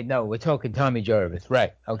 okay, no, we're talking Tommy Jarvis.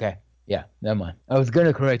 Right, okay. Yeah, never mind. I was going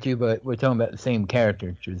to correct you, but we're talking about the same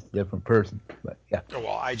character, just a different person. But yeah. Oh,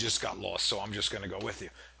 well, I just got lost, so I'm just going to go with you.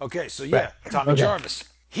 Okay, so Right. Tommy Okay. Jarvis.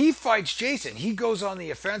 He fights Jason. He goes on the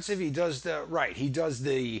offensive. He does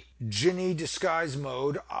the Ginny disguise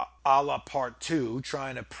mode, a la part 2,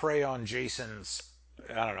 trying to prey on Jason's,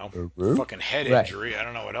 I don't know, fucking head Right. injury. I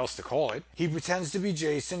don't know what else to call it. He pretends to be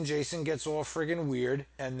Jason. Jason gets all friggin' weird,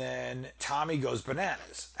 and then Tommy goes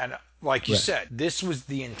bananas. And like you said, this was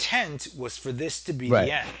the intent, was for this to be the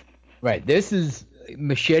end. Right. This is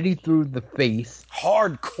machete through the face.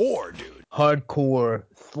 Hardcore, dude. Hardcore,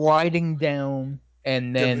 sliding down,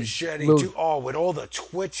 and then the machete, with all the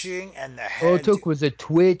twitching and the head. All it took was a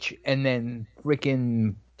twitch, and then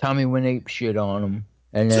freaking Tommy went ape shit on him,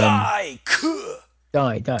 and then die.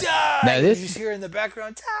 Now You just hear in the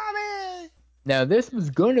background, Tommy. Now this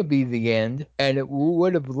was going to be the end, and it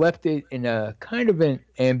would have left it in a kind of an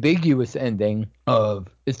ambiguous ending of,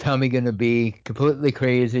 is Tommy going to be completely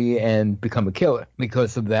crazy and become a killer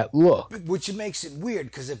because of that look? Which makes it weird,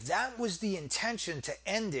 because if that was the intention to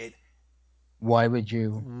end it, why would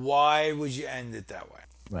you end it that way?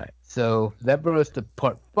 Right. So that brought us to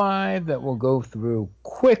part 5 that we'll go through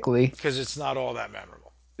quickly. Because it's not all that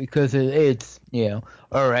memorable. Because it's,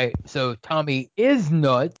 all right. So Tommy is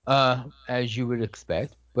not, as you would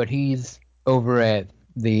expect, but he's over at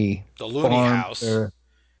the Looney House.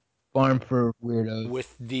 Farm for Weirdos.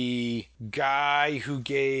 With the guy who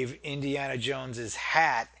gave Indiana Jones his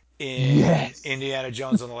hat in Indiana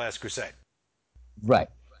Jones and the Last Crusade. Right.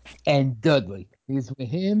 And Dudley. He's with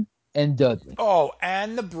him and Dudley. Oh,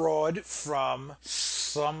 and the broad from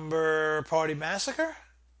Slumber Party Massacre?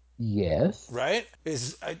 Yes. Right?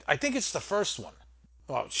 I think it's the first one.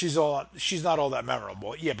 Well, she's not all that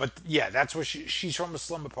memorable. Yeah, but that's where she's from, the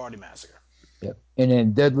Slumber Party Massacre. Yep. And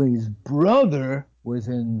then Dudley's brother was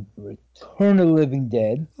in Return of the Living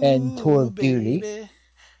Dead and Tour of Duty.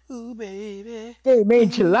 Ooh, baby. Damn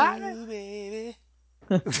enchiladas. Ooh, baby.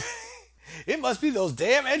 It must be those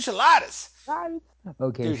damn enchiladas.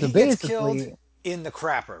 Okay, Dude, so he basically gets killed in the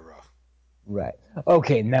crapper, bro. Right.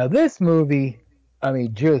 Okay, now this movie, I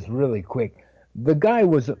mean, just really quick. The guy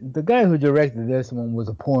who directed this one was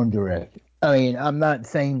a porn director. I mean, I'm not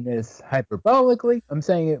saying this hyperbolically. I'm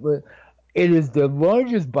saying it is the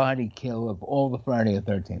largest body kill of all the Friday the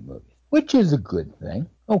 13th movies, which is a good thing.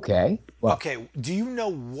 Okay. Well, okay, do you know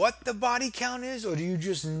what the body count is, or do you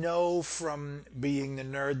just know from being the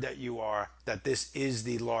nerd that you are that this is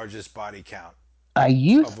the largest body count? I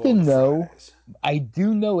used to know. Fridays? I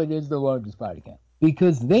do know it is the largest body count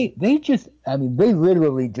because they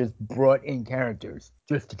literally just brought in characters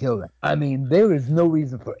just to kill them. I mean, there is no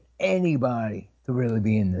reason for anybody to really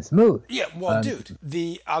be in this movie. Yeah, well, dude,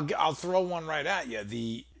 I'll throw one right at you.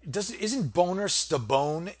 Isn't Boner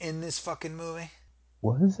Stabone in this fucking movie?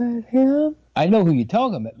 Was that him? I know who you're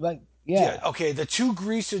talking about. Like, Yeah, yeah, okay, the two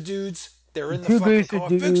greaser dudes, they're the in the two fucking greaser car.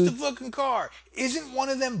 Fix the dudes. fucking car. Isn't one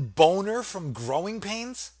of them Boner from Growing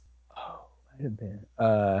Pains? Oh, might have been.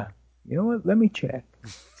 You know what? Let me check.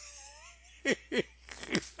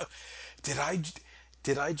 Did I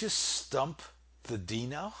did I just stump the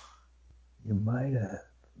Dino? You might have.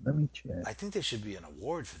 Let me check. I think there should be an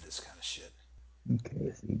award for this kind of shit.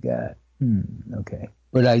 Okay, so you got. Okay.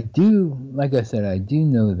 But I do, like I said, I do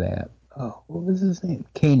know that. Oh, what was his name?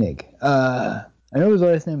 Koenig. I know his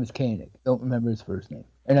last name is Koenig. Don't remember his first name.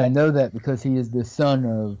 And I know that because he is the son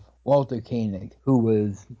of Walter Koenig, who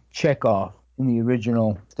was Chekhov in the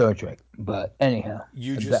original Star Trek. But anyhow,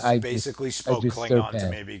 You I just just, basically I spoke just Klingon to me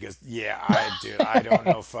surpassed. because dude, I don't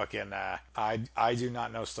know fucking I do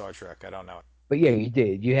not know Star Trek. I don't know it. But yeah, you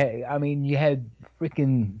did. You had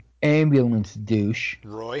freaking ambulance douche.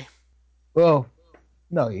 Roy? Well,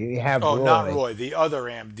 no, you have Oh, not Roy. Roy. The other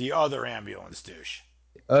ambulance douche.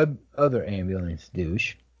 Other ambulance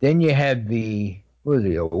douche. Then you had the what was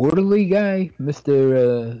he, a orderly guy,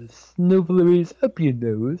 Mister Snoofleries up your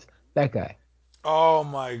nose. That guy. Oh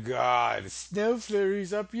my god. Snow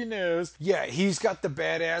flurries up your nose. Yeah, he's got the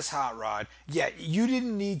badass hot rod. Yeah, you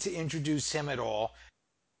didn't need to introduce him at all.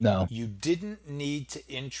 No, You didn't need to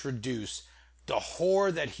introduce the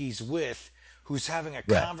whore that he's with who's having a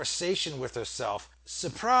right. conversation with herself.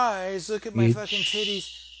 Surprise, look at my It's fucking titties.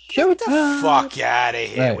 Get the showtime. fuck out of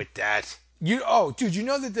here Right. with that. Dude, you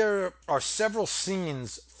know that there are several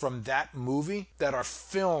scenes from that movie that are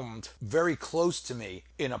filmed very close to me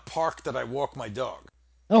in a park that I walk my dog.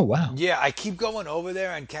 Oh wow. Yeah, I keep going over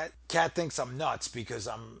there, and Cat thinks I'm nuts because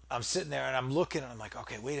I'm sitting there and I'm looking, and I'm like,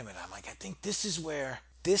 okay, wait a minute. I'm like, I think this is where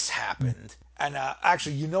this happened. And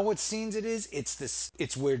actually, you know what scenes it is? It's this.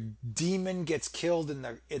 It's where Demon gets killed in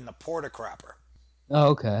the porta crapper. Oh,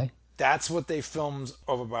 okay. That's what they filmed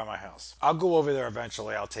over by my house. I'll go over there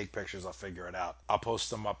eventually. I'll take pictures. I'll figure it out. I'll post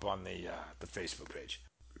them up on the Facebook page.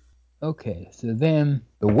 Okay. So then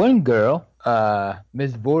the one girl,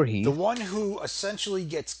 Miss The Voorhees. one who essentially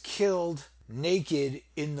gets killed naked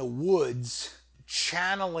in the woods,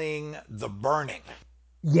 channeling the burning.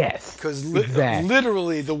 Yes. Because Exactly.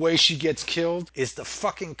 literally, the way she gets killed is the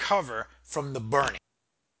fucking cover from the burning.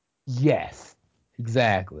 Yes.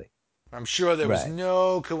 Exactly. I'm sure there was Right.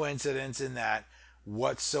 no coincidence in that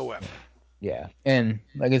whatsoever. Yeah. And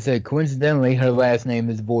like I said, coincidentally, her last name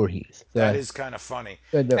is Voorhees. That So is kind of funny.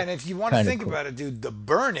 they're And if you want to kind of think cool. about it, dude, the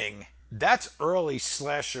burning, that's early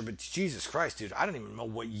slasher, but Jesus Christ, dude, I don't even know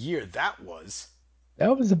what year that was.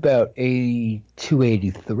 That was about 82,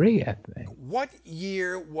 83, I think. What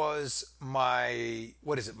year was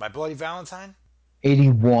what is it, My Bloody Valentine?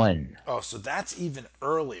 81. Oh, so that's even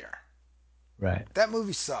earlier. Right. That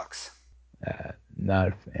movie sucks. Not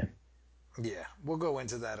a fan. Yeah, we'll go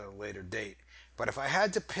into that at a later date. But if I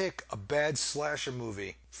had to pick a bad slasher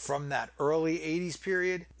movie from that early 80s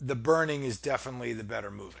period, The Burning is definitely the better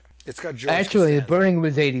movie. It's got George Actually, The Costanza. Burning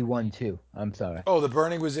was 81 too. I'm sorry. Oh, The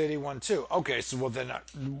Burning was 81 too. Okay, so well then,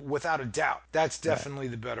 without a doubt, that's Right. definitely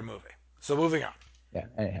the better movie. So moving on. Yeah.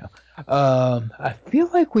 Anyhow, I feel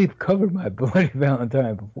like we've covered My Bloody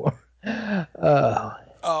Valentine before.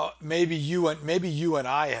 Maybe you and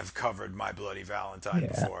I have covered My Bloody Valentine Yeah.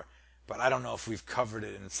 before, but I don't know if we've covered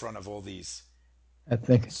it in front of all these I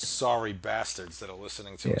think. sorry bastards that are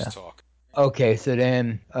listening to us Yeah. talk. Okay. So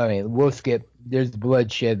then, I mean, we'll skip. There's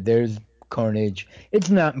bloodshed. There's carnage. It's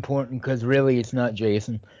not important because really, it's not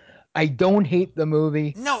Jason. I don't hate the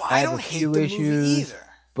movie. No, I I have a don't hate few the movie issues, either.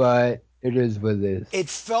 but it is what it is. It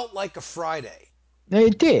felt like a Friday.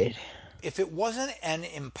 It did. If it wasn't an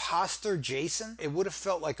imposter Jason, it would have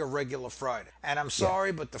felt like a regular Friday. And I'm Yeah.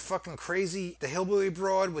 sorry, but the hillbilly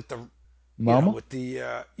broad with Mama? with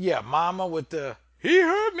mama with the, he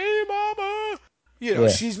hurt me, mama. Yeah.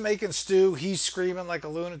 She's making stew. He's screaming like a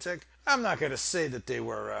lunatic. I'm not going to say that they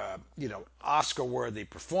were, Oscar worthy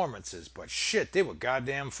performances, but shit, they were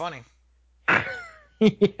goddamn funny.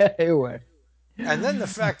 Yeah, they were. And then the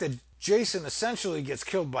fact that Jason essentially gets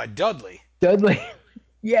killed by Dudley. Dudley.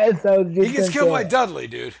 Yes, I was He just gets gonna killed say by that. Dudley,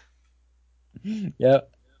 dude.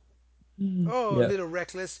 Yep. Oh, a Yep. little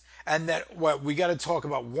reckless. And that, what, we got to talk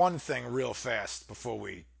about one thing real fast before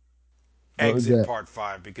we What was exit that? part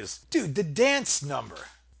five because, dude, the dance number.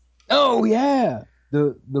 Oh yeah.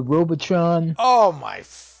 The Robotron. Oh my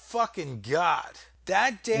fucking god.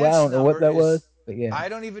 That Well, I dance don't know what number that was, is. but yeah. I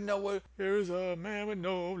don't even know what. There's a man with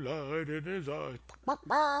no light in his eyes.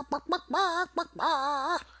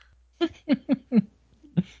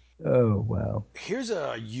 Oh wow. Here's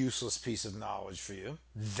a useless piece of knowledge for you.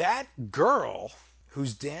 That girl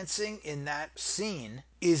who's dancing in that scene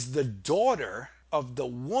is the daughter of the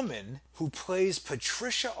woman who plays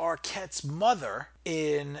Patricia Arquette's mother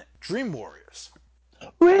in Dream Warriors.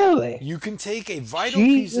 Really? You can take a vital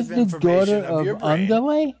She piece of is the daughter information of of your brain.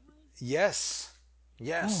 Underlay? Yes. Oh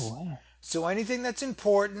Yes. wow. So anything that's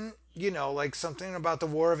important, like something about the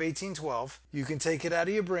War of 1812, you can take it out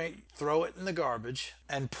of your brain, throw it in the garbage,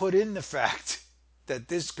 and put in the fact that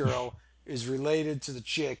this girl is related to the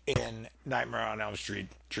chick in Nightmare on Elm Street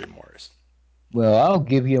Dream Warriors. Well, I'll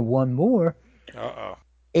give you one more. Uh oh.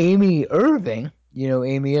 Amy Irving. You know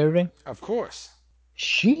Amy Irving? Of course.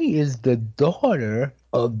 She is the daughter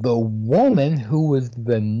of the woman who was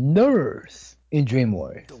the nurse in Dream The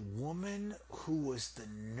Warriors, woman who was the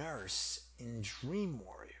nurse in Dream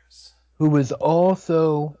Warriors. who was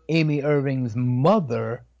also Amy Irving's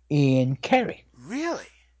mother in Carrie. Really?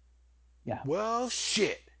 Yeah. Well,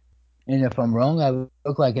 shit. And if I'm wrong, I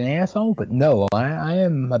look like an asshole, but no, I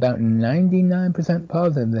am about 99%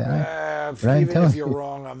 positive that what I'm Even if telling you're you.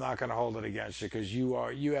 wrong, I'm not going to hold it against you because you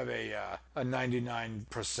have a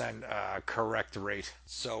 99% correct rate.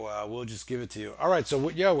 So we'll just give it to you. All right, so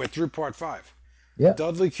yeah, we're through part 5. Yeah.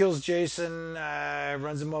 Dudley kills Jason,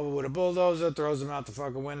 runs him over with a bulldozer, throws him out the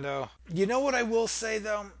fucking window. You know what I will say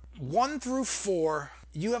though? 1 through 4,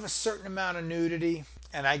 you have a certain amount of nudity,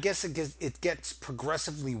 and I guess it gets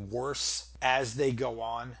progressively worse as they go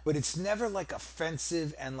on, but it's never like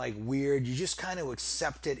offensive and like weird. You just kind of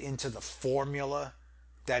accept it into the formula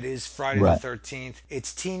that is Friday the Right. 13th.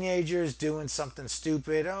 It's teenagers doing something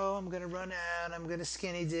stupid. Oh, I'm going to run out. I'm going to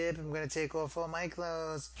skinny dip. I'm going to take off all my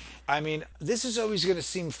clothes. I mean, this is always going to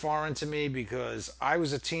seem foreign to me because I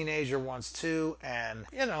was a teenager once too, and,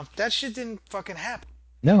 that shit didn't fucking happen.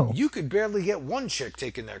 No. You could barely get one chick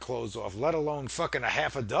taking their clothes off, let alone fucking a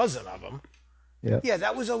half a dozen of them. Yeah. Yeah,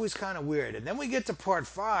 that was always kind of weird. And then we get to part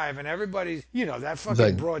 5, and everybody's, that It's fucking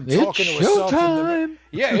like, broad it's talking to herself in the. showtime.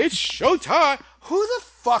 Yeah, it's showtime. Who the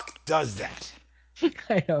fuck does that?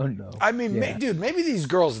 I don't know. I mean, Yeah. dude, maybe these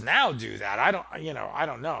girls now do that. I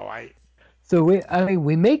don't know. So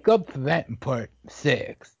we make up for that in part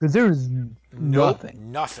 6 because there's Nope,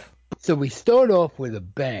 nothing. nothing. So we start off with a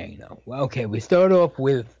bang, though. Well, okay, we start off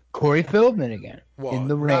with Corey Feldman again in Well,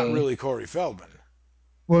 the not rain. really Corey Feldman.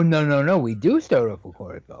 Well, no, we do start off with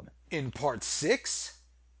Corey Feldman. In part 6?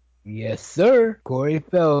 Yes, sir. Corey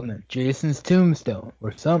Feldman, Jason's tombstone,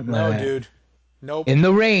 or something like No, that. dude. Nope. In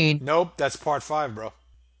the rain. Nope, that's part 5, bro.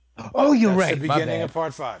 Oh, you're That's the right. My beginning of bad.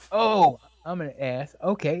 part 5. Oh, I'm an ass.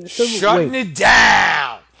 Okay, so Shutting wait. it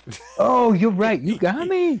down. Oh, you're right. You got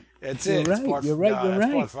me. That's You're it. It's right. part. You're right. No, You're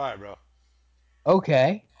that's part right. 5, bro.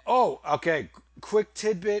 Okay. Oh, okay. Quick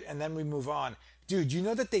tidbit, and then we move on. Dude, you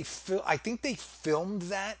know that I think they filmed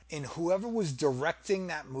that in whoever was directing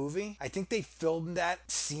that movie. I think they filmed that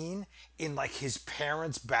scene in like his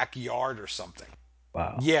parents' backyard or something.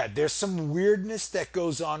 Wow. Yeah, there's some weirdness that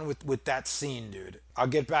goes on with that scene, dude. I'll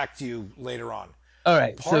get back to you later on. All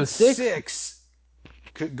right. So Part six, 6.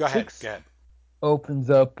 Go ahead. Go six ahead. opens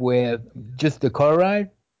up with just a car ride.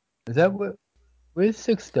 Is that what? Where's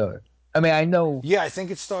 6 start? I mean, I know Yeah, I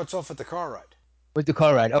think it starts off with the car ride. with the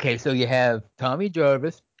car ride. Okay, so you have Tommy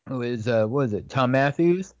Jarvis, who is what is it? Tom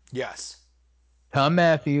Matthews. Yes. Tom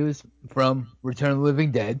Matthews from Return of the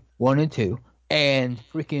Living Dead 1 and 2, and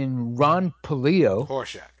freaking Ron Polito,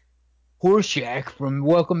 Horseshack. Horshack from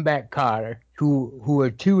Welcome Back Kotter, who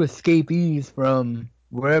are two escapees from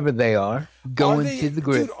wherever they are, Are going they, to the dude?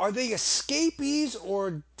 grave. Are they escapees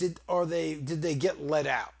or did they get let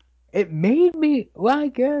out? It made me. Well, I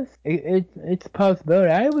guess it's a possibility.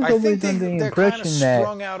 I was I think always under the they're kind of impression that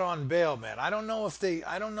strung out on bail, man. I don't know if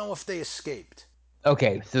they escaped.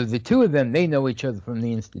 okay, so the two of them they know each other from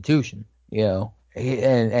the institution,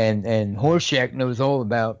 and Horshack knows all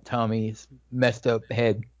about Tommy's messed up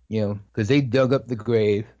head, because they dug up the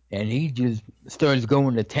grave and he just starts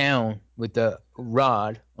going to town with the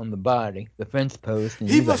rod on the body, the fence post, and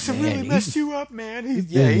He he's like, must have man, really messed you up, man.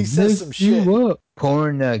 really He says messed some shit. you up.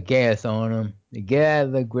 Pouring gas on him to get out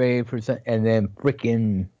of the grave for some, and then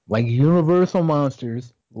freaking like Universal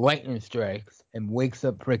Monsters, lightning strikes and wakes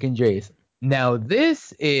up freaking Jason. Now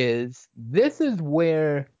this is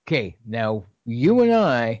where okay. Now you and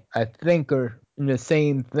I think are in the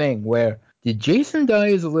same thing. Where did Jason die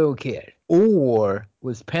as a little kid, or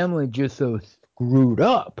was Pamela just so screwed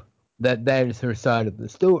up that is her side of the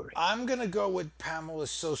story? I'm gonna go with Pamela's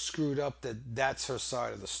so screwed up that that's her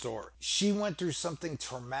side of the story. She went through something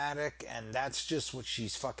traumatic, and that's just what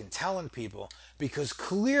she's fucking telling people. Because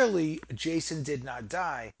clearly, Jason did not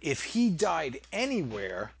die. If he died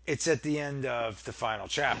anywhere, it's at the end of the final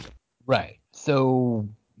chapter. Right. So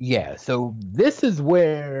yeah. So this is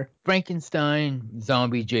where Frankenstein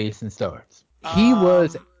Zombie Jason starts. He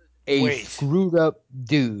was a Wait. screwed up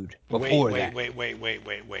dude Wait, before wait, that. wait, wait, wait,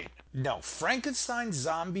 wait, wait. No, Frankenstein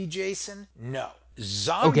Zombie Jason? No.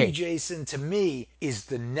 Zombie Okay. Jason to me is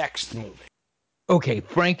the next movie. Okay.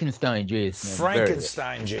 Frankenstein Jason at the very least.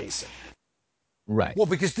 Frankenstein Jason. Right. Well,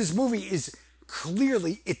 because this movie is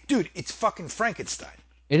clearly dude, it's fucking Frankenstein.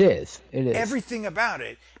 It is. It is. Everything about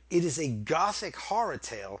it, it is a gothic horror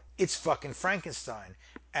tale. It's fucking Frankenstein.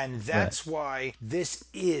 And Right. that's why this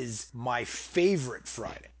is my favorite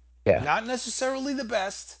Friday. Yeah. Not necessarily the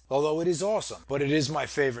best, although it is awesome, but it is my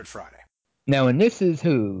favorite Friday. Now, and this is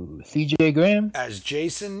who? C.J. Graham? As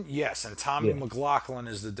Jason, yes, and Tommy Yeah. McLaughlin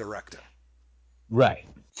is the director. Right.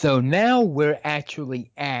 So now we're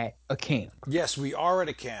actually at a camp. Yes, we are at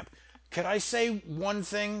a camp. Can I say one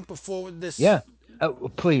thing before this Yeah. Oh,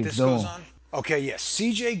 please this go goes on. on? Okay, yes.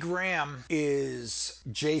 CJ Graham is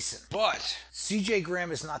Jason, but CJ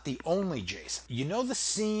Graham is not the only Jason. You know the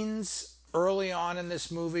scenes early on in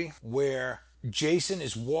this movie where Jason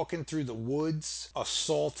is walking through the woods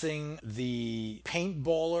assaulting the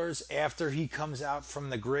paintballers after he comes out from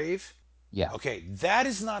the grave? Yeah. Okay, that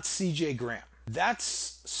is not CJ Graham.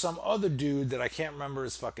 That's some other dude that I can't remember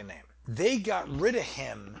his fucking name. They got rid of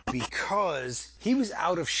him because he was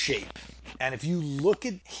out of shape. And if you look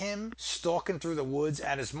at him stalking through the woods,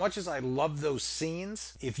 and as much as I love those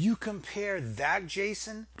scenes, if you compare that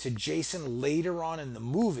Jason to Jason later on in the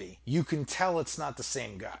movie, you can tell it's not the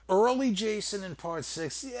same guy. Early Jason in part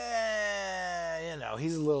 6, yeah,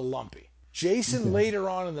 he's a little lumpy. Jason Okay. later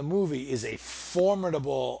on in the movie is a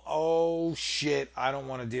formidable, oh shit, I don't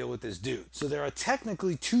want to deal with this dude. So there are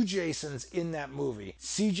technically two Jasons in that movie.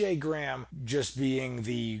 CJ Graham just being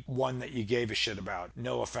the one that you gave a shit about.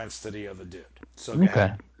 No offense to the other dude. So go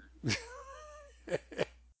Okay. ahead.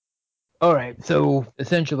 All right. So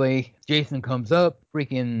essentially, Jason comes up,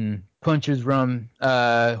 freaking punches Rum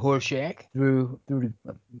Horshack through the Through the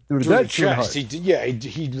gut, through the chest. heart,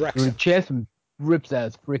 He wrecks through the him. chest, and rips out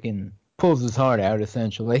his freaking pulls his heart out.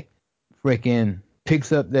 Essentially, freaking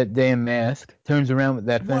picks up that damn mask, turns around with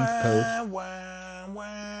that fence post, Wah,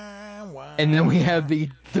 wah, wah, and then we wah. have the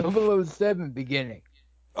 007 beginning.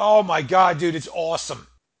 Oh my god, dude, it's awesome.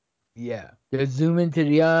 Yeah. Just zoom into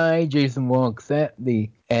the eye. Jason walks at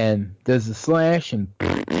and does the slash and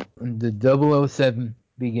the 007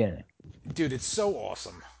 beginning. Dude, it's so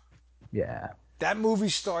awesome. Yeah. That movie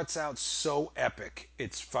starts out so epic.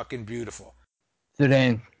 It's fucking beautiful. So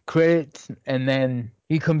then credits, and then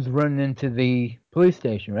he comes running into the police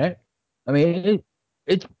station, right? I mean,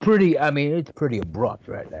 it's pretty. I mean, it's pretty abrupt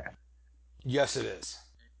right there. Yes, it is.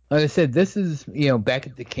 Like I said, this is back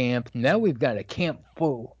at the camp. Now we've got a camp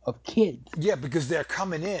full of kids. Yeah, because they're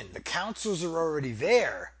coming in. The counselors are already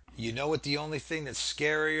there. You know what the only thing that's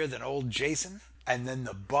scarier than old Jason? And then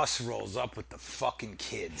the bus rolls up with the fucking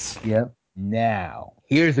kids. Yep. Now,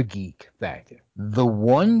 here's a geek factor. The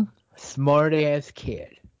one smart ass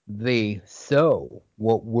kid.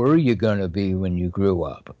 What were you gonna be when you grew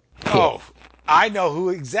up? Kid. Oh, I know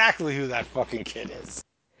exactly who that fucking kid is.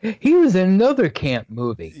 He was in another camp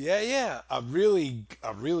movie. Yeah. A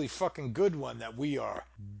really fucking good one that we are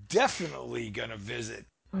definitely gonna visit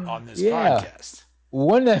on this Yeah. podcast.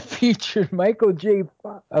 One that featured Michael J.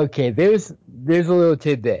 Fox. Okay, there's a little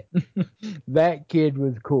tidbit. That kid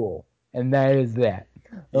was cool, and that is that.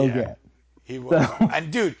 Yeah, Okay. he was. So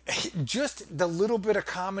And dude, just the little bit of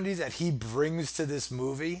comedy that he brings to this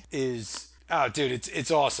movie is dude, it's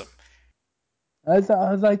awesome. I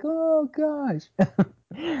was like, oh gosh.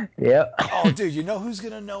 Yeah. Oh, dude, you know who's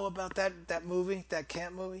gonna know about that movie, that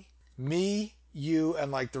camp movie? Me, you,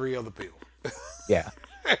 and like three other people. Yeah.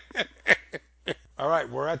 All right,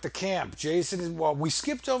 we're at the camp. Jason is well. We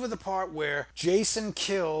skipped over the part where Jason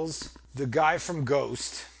kills the guy from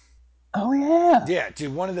Ghost. Oh yeah. Yeah,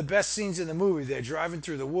 dude, one of the best scenes in the movie. They're driving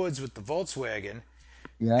through the woods with the Volkswagen,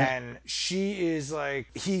 Yeah. and he's like,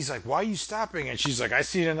 why are you stopping? And she's like, I've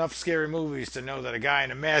seen enough scary movies to know that a guy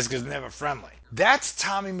in a mask is never friendly. That's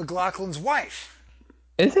Tommy McLaughlin's wife.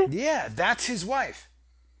 Is it? Yeah, that's his wife.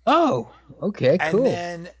 Oh, okay, And cool.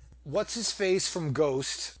 then what's his face from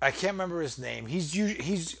Ghost? I can't remember his name. He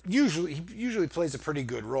usually plays a pretty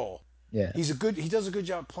good role. Yeah. He does a good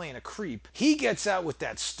job playing a creep. He gets out with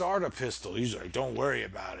that starter pistol. He's like, don't worry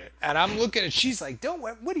about it. And I'm looking at, she's like, don't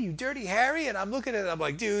worry, what are you, Dirty Harry? And I'm looking at it, I'm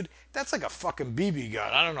like, dude, that's like a fucking BB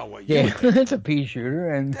gun. I don't know what you Yeah, would think. it's a pea shooter,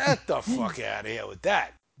 and Get the fuck out of here with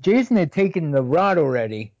that. Jason had taken the rod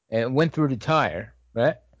already and went through the tire,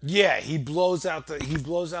 right? Yeah, he blows out the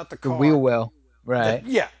The wheel car. well. Right.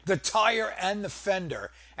 The tire and the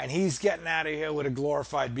fender, and he's getting out of here with a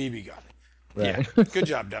glorified BB gun. Yeah, Right. good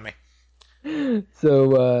job, dummy.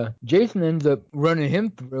 So Jason ends up running him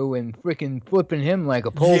through and freaking flipping him like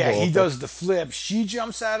a pole Yeah, he vaulter. does the flip. She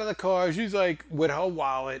jumps out of the car. She's like, with her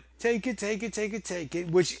wallet, take it, take it, take it, take it,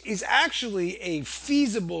 which is actually a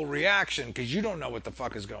feasible reaction because you don't know what the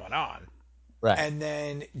fuck is going on. Right. And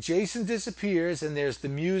then Jason disappears, and there's the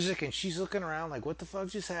music, and she's looking around like, what the fuck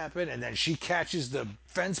just happened? And then she catches the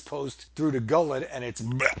fence post through the gullet, and it's.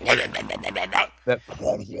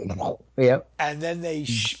 Yep. And then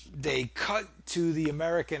they cut to the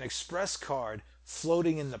American Express card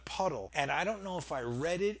floating in the puddle. And I don't know if I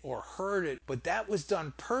read it or heard it, but that was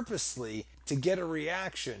done purposely to get a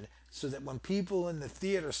reaction so that when people in the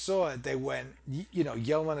theater saw it, they went,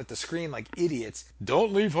 yelling at the screen like idiots,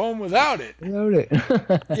 don't leave home without it. Without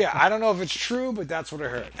it. Yeah, I don't know if it's true, but that's what I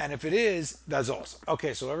heard. And if it is, that's awesome.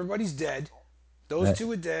 Okay, so everybody's dead. Those Right.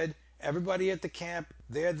 two are dead. Everybody at the camp,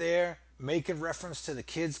 they're there, making reference to the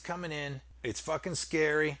kids coming in. It's fucking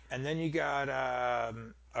scary. And then you got,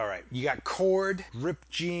 all right, you got Cord, ripped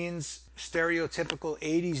jeans, stereotypical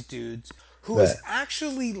 80s dudes, who Right. is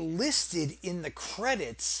actually listed in the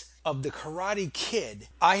credits of the Karate Kid.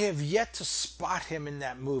 I have yet to spot him in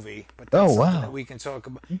that movie, but that's Oh, something wow. that we can talk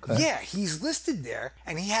about. Okay. Yeah, he's listed there,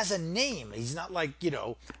 and he has a name. He's not like,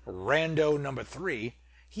 Rando number 3.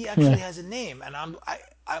 He actually has a name, and I'm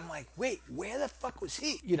like, wait, where the fuck was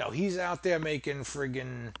he? He's out there making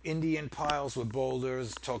friggin' Indian piles with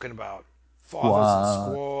boulders, talking about fathers and Wow.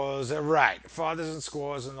 squaws. Right, fathers and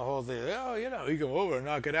squaws, and the whole thing. Oh, he go over and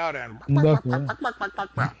knock it out, and Nothing.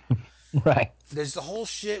 Right. there's the whole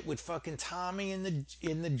shit with fucking Tommy in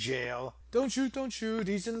the jail. Don't shoot, don't shoot.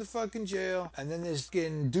 He's in the fucking jail. And then there's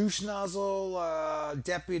fucking douche nozzle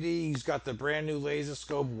deputy. He's got the brand new laser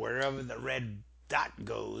scope. Wherever the red dot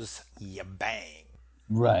goes, you bang.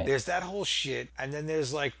 Right. There's that whole shit. And then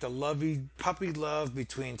there's like the lovey puppy love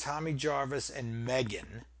between Tommy Jarvis and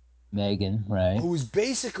Megan, Megan. Right. who's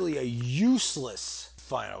basically a useless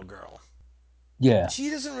final girl. Yeah. She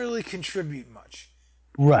doesn't really contribute much.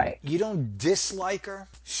 Right. You don't dislike her.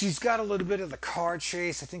 She's got a little bit of the car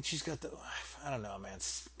chase. I think she's got I don't know, man.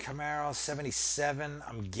 Camaro 77,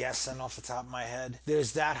 I'm guessing off the top of my head.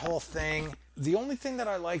 There's that whole thing. The only thing that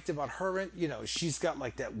I liked about her, she's got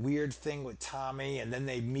like that weird thing with Tommy, and then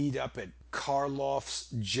they meet up at Karloff's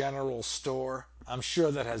General Store. I'm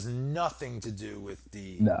sure that has nothing to do with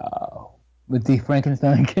the... No. With the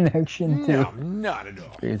Frankenstein connection, too? No, not at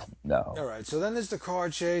all. No. All right, so then there's the car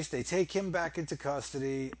chase. They take him back into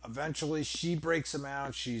custody. Eventually, she breaks him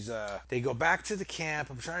out. They go back to the camp.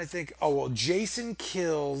 I'm trying to think. Oh well, Jason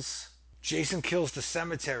kills the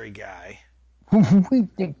cemetery guy.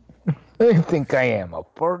 I think I am a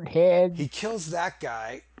fart head. He kills that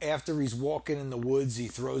guy after he's walking in the woods. He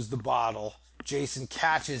throws the bottle. Jason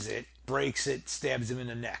catches it, breaks it, stabs him in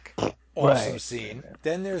the neck. Awesome scene.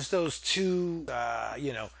 Then there's those two,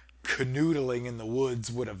 canoodling in the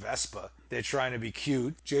woods with a Vespa. They're trying to be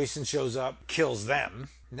cute. Jason shows up, kills them.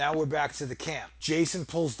 Now we're back to the camp. Jason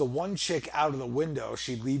pulls the one chick out of the window.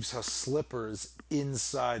 She leaves her slippers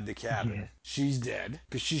inside the cabin. Yeah. She's dead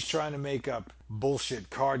because she's trying to make up bullshit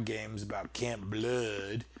card games about Camp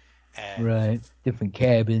Blood. And Right. Different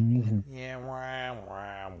cabins. And... yeah,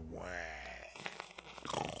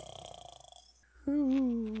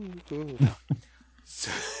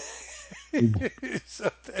 so,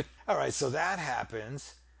 all right, so that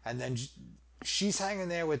happens, and then she's hanging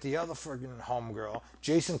there with the other friggin' homegirl.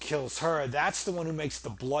 Jason kills her. That's the one who makes the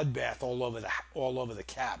bloodbath all over the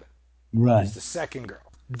cabin. Right. Is the second girl.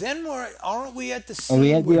 Then aren't we at the Are we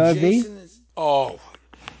scene at the where RV? Jason is? Oh,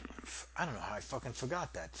 I don't know how I fucking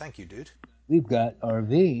forgot that. Thank you, dude. We've got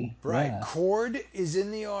RV. Right. Yeah. Cord is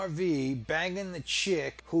in the RV banging the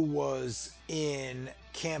chick who was in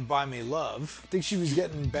Can't Buy Me Love. I think she was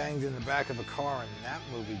getting banged in the back of a car in that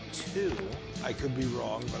movie too. I could be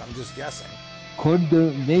wrong, but I'm just guessing.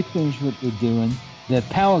 They finish what they're doing. The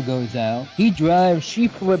power goes out. He drives. She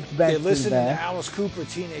flips back They're to listening the to back. Alice Cooper,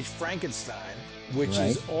 Teenage Frankenstein, which Right.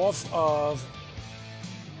 is off of...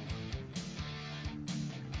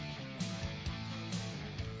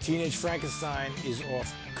 Teenage Frankenstein is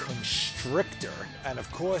off Constrictor. And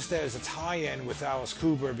of course there's a tie-in with Alice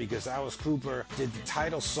Cooper because Alice Cooper did the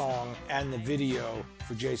title song and the video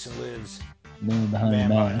for Jason Lives' Man Behind Man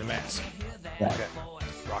the Behind the Mask. Mask. Right. Okay,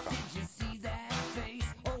 rock on.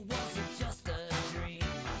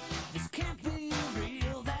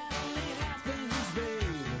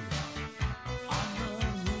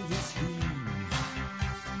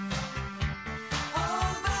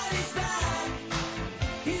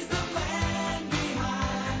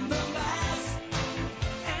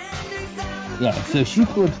 Yeah, so she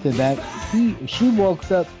flips to the back. She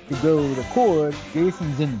walks up to go to Cord.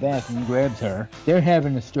 Jason's in the back and grabs her. They're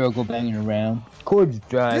having a struggle banging around. Cord's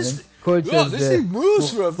driving. Cord says this thing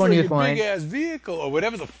moves for a funniest freaking line. big ass vehicle, or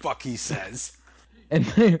whatever the fuck he says. And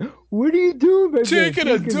then, what are you doing back there? Taking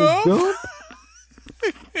a dump?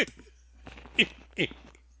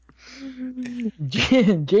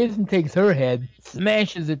 Jason takes her head,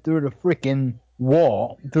 smashes it through the freaking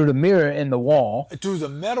wall, through the mirror in the wall. Through the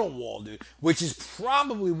metal wall, dude. Which is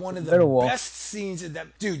probably one of the best scenes in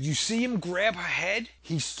that. Dude, you see him grab her head,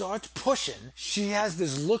 he starts pushing, she has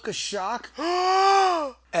this look of shock,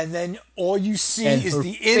 and then all you see is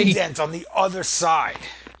the indent on the other side.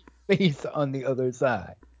 Face on the other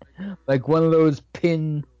side. Like one of those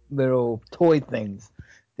pin little toy things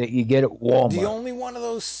that you get at Walmart. The only one of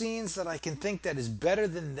those scenes that I can think that is better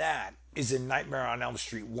than that is in Nightmare on Elm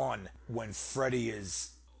Street 1 when Freddy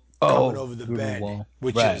is coming over the bed,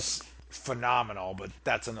 which is phenomenal, but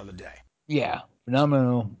that's another day. Yeah,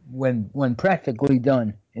 phenomenal when practically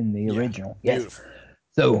done in the original. Yes.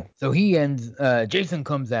 Beautiful. So he ends. Jason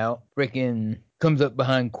comes out, comes up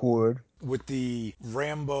behind Cord with the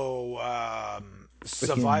Rambo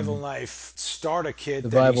survival knife starter kit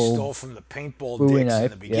that he stole from the paintball dicks in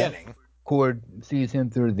the beginning. Yeah. Cord sees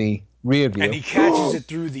him through the rear view, and he catches it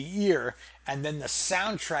through the ear, and then the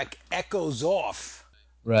soundtrack echoes off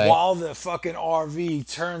while the fucking RV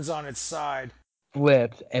turns on its side,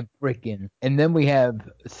 flips, and then we have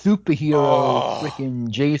superhero freaking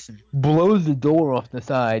Jason blows the door off the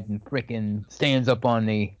side and freaking stands up on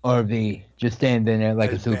the RV, just standing there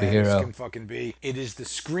like a superhero. As can fucking be. It is the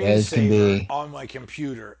screensaver on my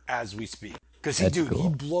computer as we speak. Because he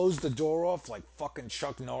blows the door off like fucking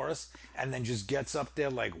Chuck Norris, and then just gets up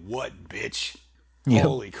there like, what, bitch? Yep.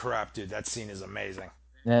 Holy crap, dude, that scene is amazing.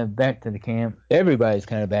 Now back to the camp. Everybody's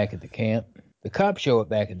kind of back at the camp. The cops show up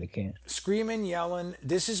back at the camp. Screaming, yelling.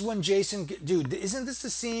 This is when Jason... Dude, isn't this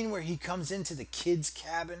the scene where he comes into the kid's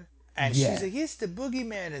cabin? And she's like, it's the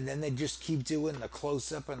boogeyman. And then they just keep doing the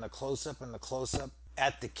close-up and the close-up and the close-up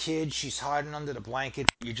at the kid. She's hiding under the blanket.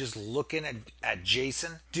 You're just looking at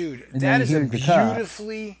Jason. Dude, that is a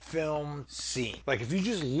beautifully filmed scene. Like, if you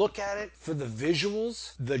just look at it for the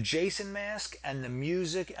visuals, the Jason mask and the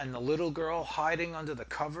music and the little girl hiding under the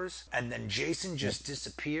covers, and then Jason just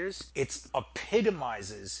disappears, it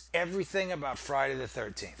epitomizes everything about Friday the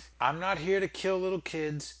 13th. I'm not here to kill little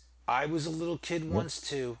kids. I was a little kid once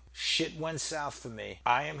too. Shit went south for me.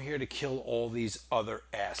 I am here to kill all these other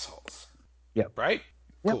assholes. Yep. Right?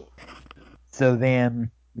 Yep. Cool. So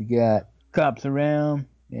then we got cops around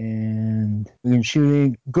and we can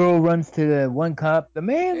shooting. Girl runs to the one cop. The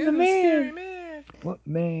man. Scary man. What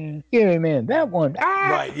man? Scary man. That one. Ah!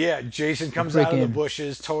 Right, yeah. Jason comes out of the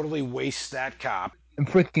bushes, totally wastes that cop. And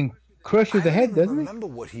freaking crushes the head, doesn't he? I remember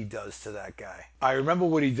what he does to that guy. I remember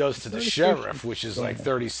what he does to the sheriff, which is like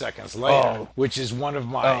 30 seconds later, which is one of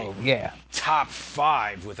my top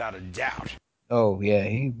 5 without a doubt. Oh, yeah,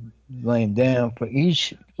 he laying down.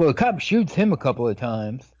 The cop shoots him a couple of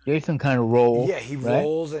times. Jason kind of rolls. Yeah, he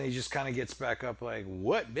rolls and he just kind of gets back up like,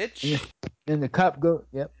 what, bitch? And the cop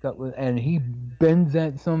and he bends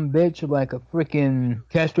that some bitch like a freaking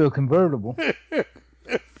Castro convertible.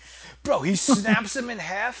 Bro, he snaps him in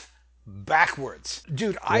half backwards.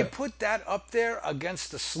 Dude, I put that up there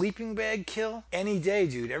against the sleeping bag kill any day,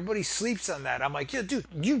 dude. Everybody sleeps on that. I'm like, yeah, dude,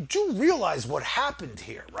 you do realize what happened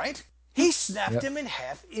here, right? He snapped him in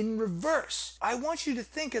half in reverse. I want you to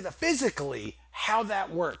think of physically how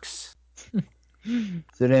that works.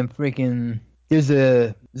 So then freaking... is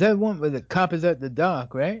that one where the cop is at the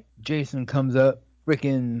dock, right? Jason comes up,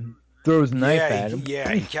 freaking throws a knife at him.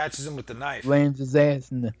 Yeah, he catches him with the knife. Lands his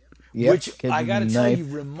ass in the... Which, I gotta tell you,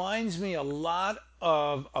 reminds me a lot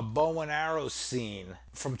of a bow and arrow scene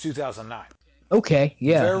from 2009. Okay,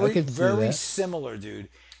 yeah. Very similar, dude.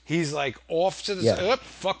 He's like off to the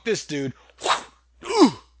fuck this dude.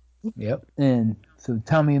 Yep. And so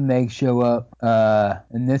Tommy and Meg show up,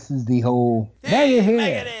 and this is the whole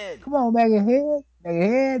Megahead. Come on,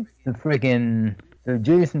 Megahead. The freaking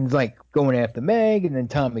Jason's like going after Meg, and then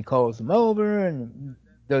Tommy calls him over and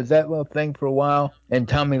does that little thing for a while, and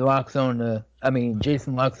Jason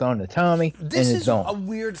locks on to Tommy. This is a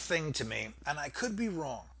weird thing to me, and I could be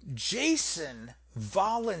wrong. Jason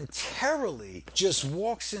voluntarily just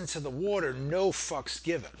walks into the water, no fucks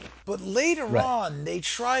given. But later on, they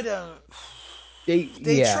try to play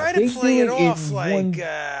it off like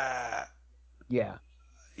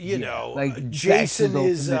like Jason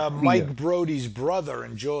is Mike Brody's brother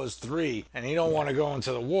in Jaws 3, and he don't want to go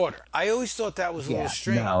into the water. I always thought that was a little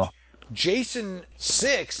strange. No. Jason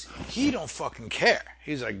 6, he don't fucking care.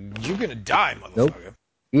 He's like, you're gonna die, motherfucker. Nope.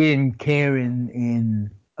 He didn't care in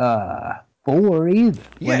 4 either.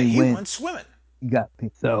 Yeah, When he went swimming. he got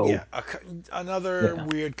picked. So Yeah, another yeah.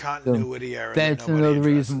 weird So continuity error that that's nobody another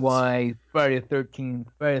reason addresses. why Friday the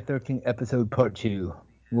 13th episode part 2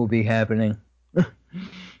 will be happening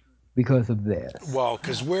because of this. Well,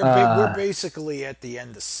 because we're Uh, basically at the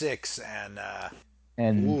end of 6, and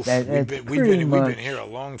and oof, that's we've pretty been here a much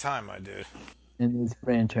long time, my dude. in this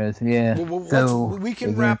franchise. Yeah. Well, So we can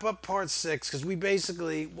again, wrap up part 6 because we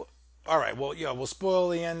basically. All right, well, yeah, we'll spoil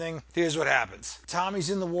the ending. Here's what happens. Tommy's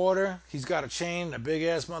in the water. He's got a chain, a big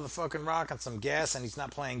ass motherfucking rock, and some gas, and he's not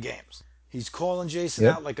playing games. He's calling Jason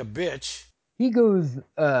yep. out like a bitch. He goes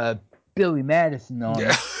Billy Madison on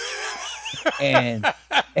Yeah. him and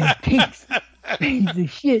takes a piece of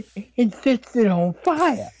shit and sets it on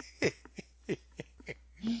fire.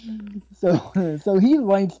 So he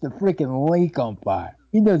lights the freaking lake on fire.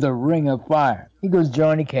 He does a ring of fire. He goes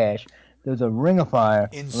Johnny Cash, does a ring of fire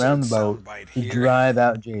around Insert the boat soundbite to here. drive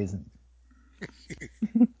out Jason.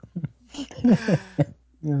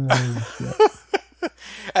 Oh, shit.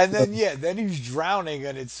 And then yeah, then he's drowning,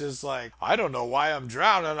 and it's just like, I don't know why I'm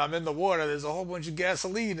drowning. I'm in the water. There's a whole bunch of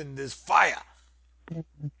gasoline and there's fire.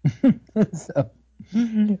 So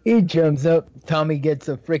he jumps up. Tommy gets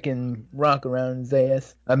a freaking rock around his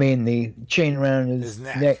ass. I mean, the chain around his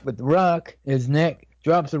neck with the rock. His neck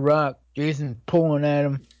drops the rock. Jason's pulling at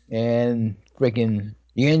him, and freaking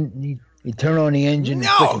you turn on the engine and No,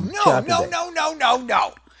 freaking no, chop his no, ass. no, no, no,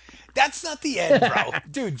 no. That's not the end, bro.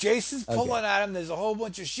 Dude, Jason's Okay. pulling at him. There's a whole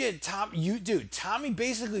bunch of shit. Tommy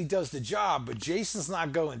basically does the job, but Jason's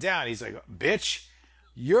not going down. He's like, bitch,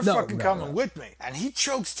 you're No, fucking no, coming no. with me. And he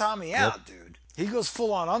chokes Tommy Yep. out, dude. He goes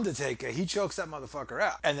full on Undertaker. He chokes that motherfucker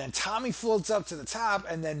out. And then Tommy floats up to the top,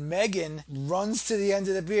 and then Megan runs to the end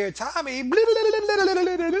of the pier. Tommy,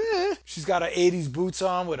 she's got her 80s boots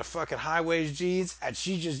on with a fucking high waist jeans, and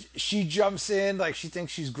she jumps in like she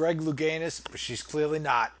thinks she's Greg Louganis, but she's clearly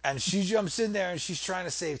not. And she jumps in there and she's trying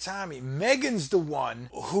to save Tommy. Megan's the one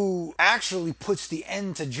who actually puts the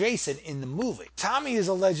end to Jason in the movie. Tommy is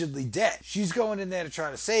allegedly dead. She's going in there to try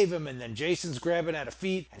to save him, and then Jason's grabbing at her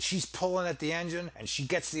feet, and she's pulling at the engine, and she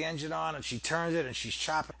gets the engine on, and she turns it, and she's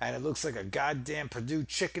chopping, and it looks like a goddamn Purdue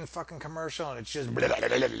chicken fucking commercial, and it's just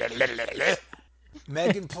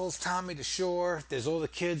Megan pulls Tommy to shore. There's all the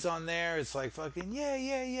kids on there. It's like fucking yay,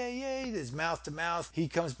 yay, yay, yay. There's mouth to mouth. He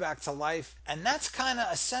comes back to life. And that's kind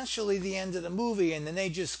of essentially the end of the movie. And then they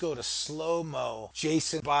just go to slow-mo.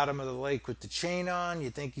 Jason, bottom of the lake with the chain on. You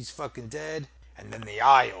think he's fucking dead. And then the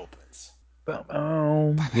eye opens.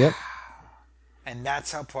 Yep. And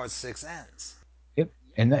that's how part 6 ends. Yep.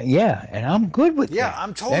 And and I'm good with Yeah,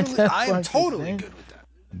 that. That's how I am part 6 totally ends. good with that.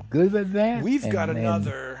 I'm good with that. We've got And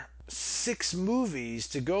another 6 movies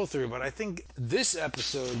to go through, but I think this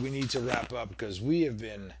episode we need to wrap up because we have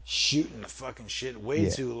been shooting the fucking shit way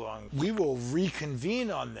too long. We will reconvene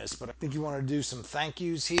on this, but I think you want to do some thank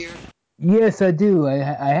yous here. yes, I do. I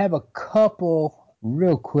have a couple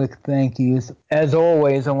real quick thank yous. As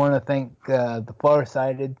always, I want to thank the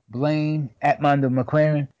Farsighted, Blaine, Atmondo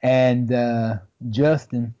McLaren, and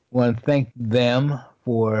Justin. I want to thank them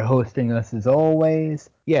for hosting us as always.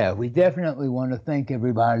 Yeah, we definitely want to thank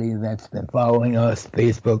everybody that's been following us,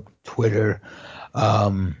 Facebook, Twitter.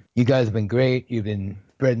 You guys have been great. You've been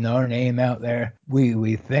spreading our name out there.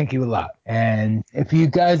 We thank you a lot. And if you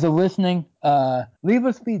guys are listening, leave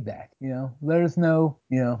us feedback. Let us know,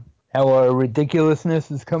 how our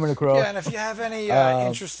ridiculousness is coming across. Yeah, and if you have any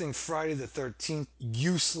interesting Friday the 13th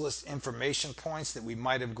useless information points that we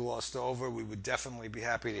might have glossed over, we would definitely be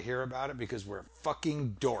happy to hear about it because we're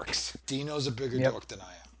fucking dorks. Dino's a bigger dork than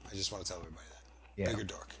I am. I just want to tell everybody that. Yeah. Bigger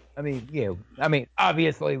dork.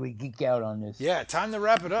 Obviously we geek out on this. Yeah, time to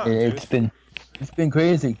wrap it up, dude. It's been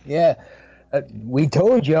crazy. Yeah. We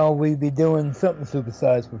told y'all we'd be doing something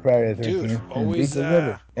supersized for Friday the 13th. Dude, and we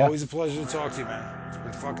delivered. always a pleasure to talk to you, man. It's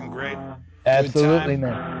been fucking great. Absolutely, Good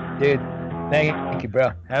time. man. Dude, thank you,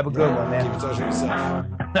 bro. Have a good one, man. Keep in touch with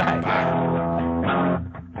yourself.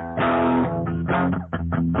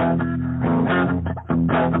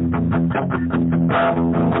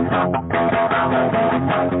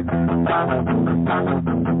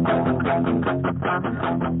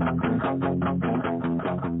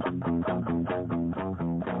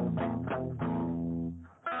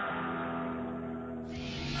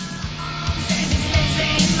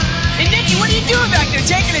 Hey, Nikki, what are you doing back there?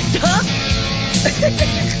 Taking a dump?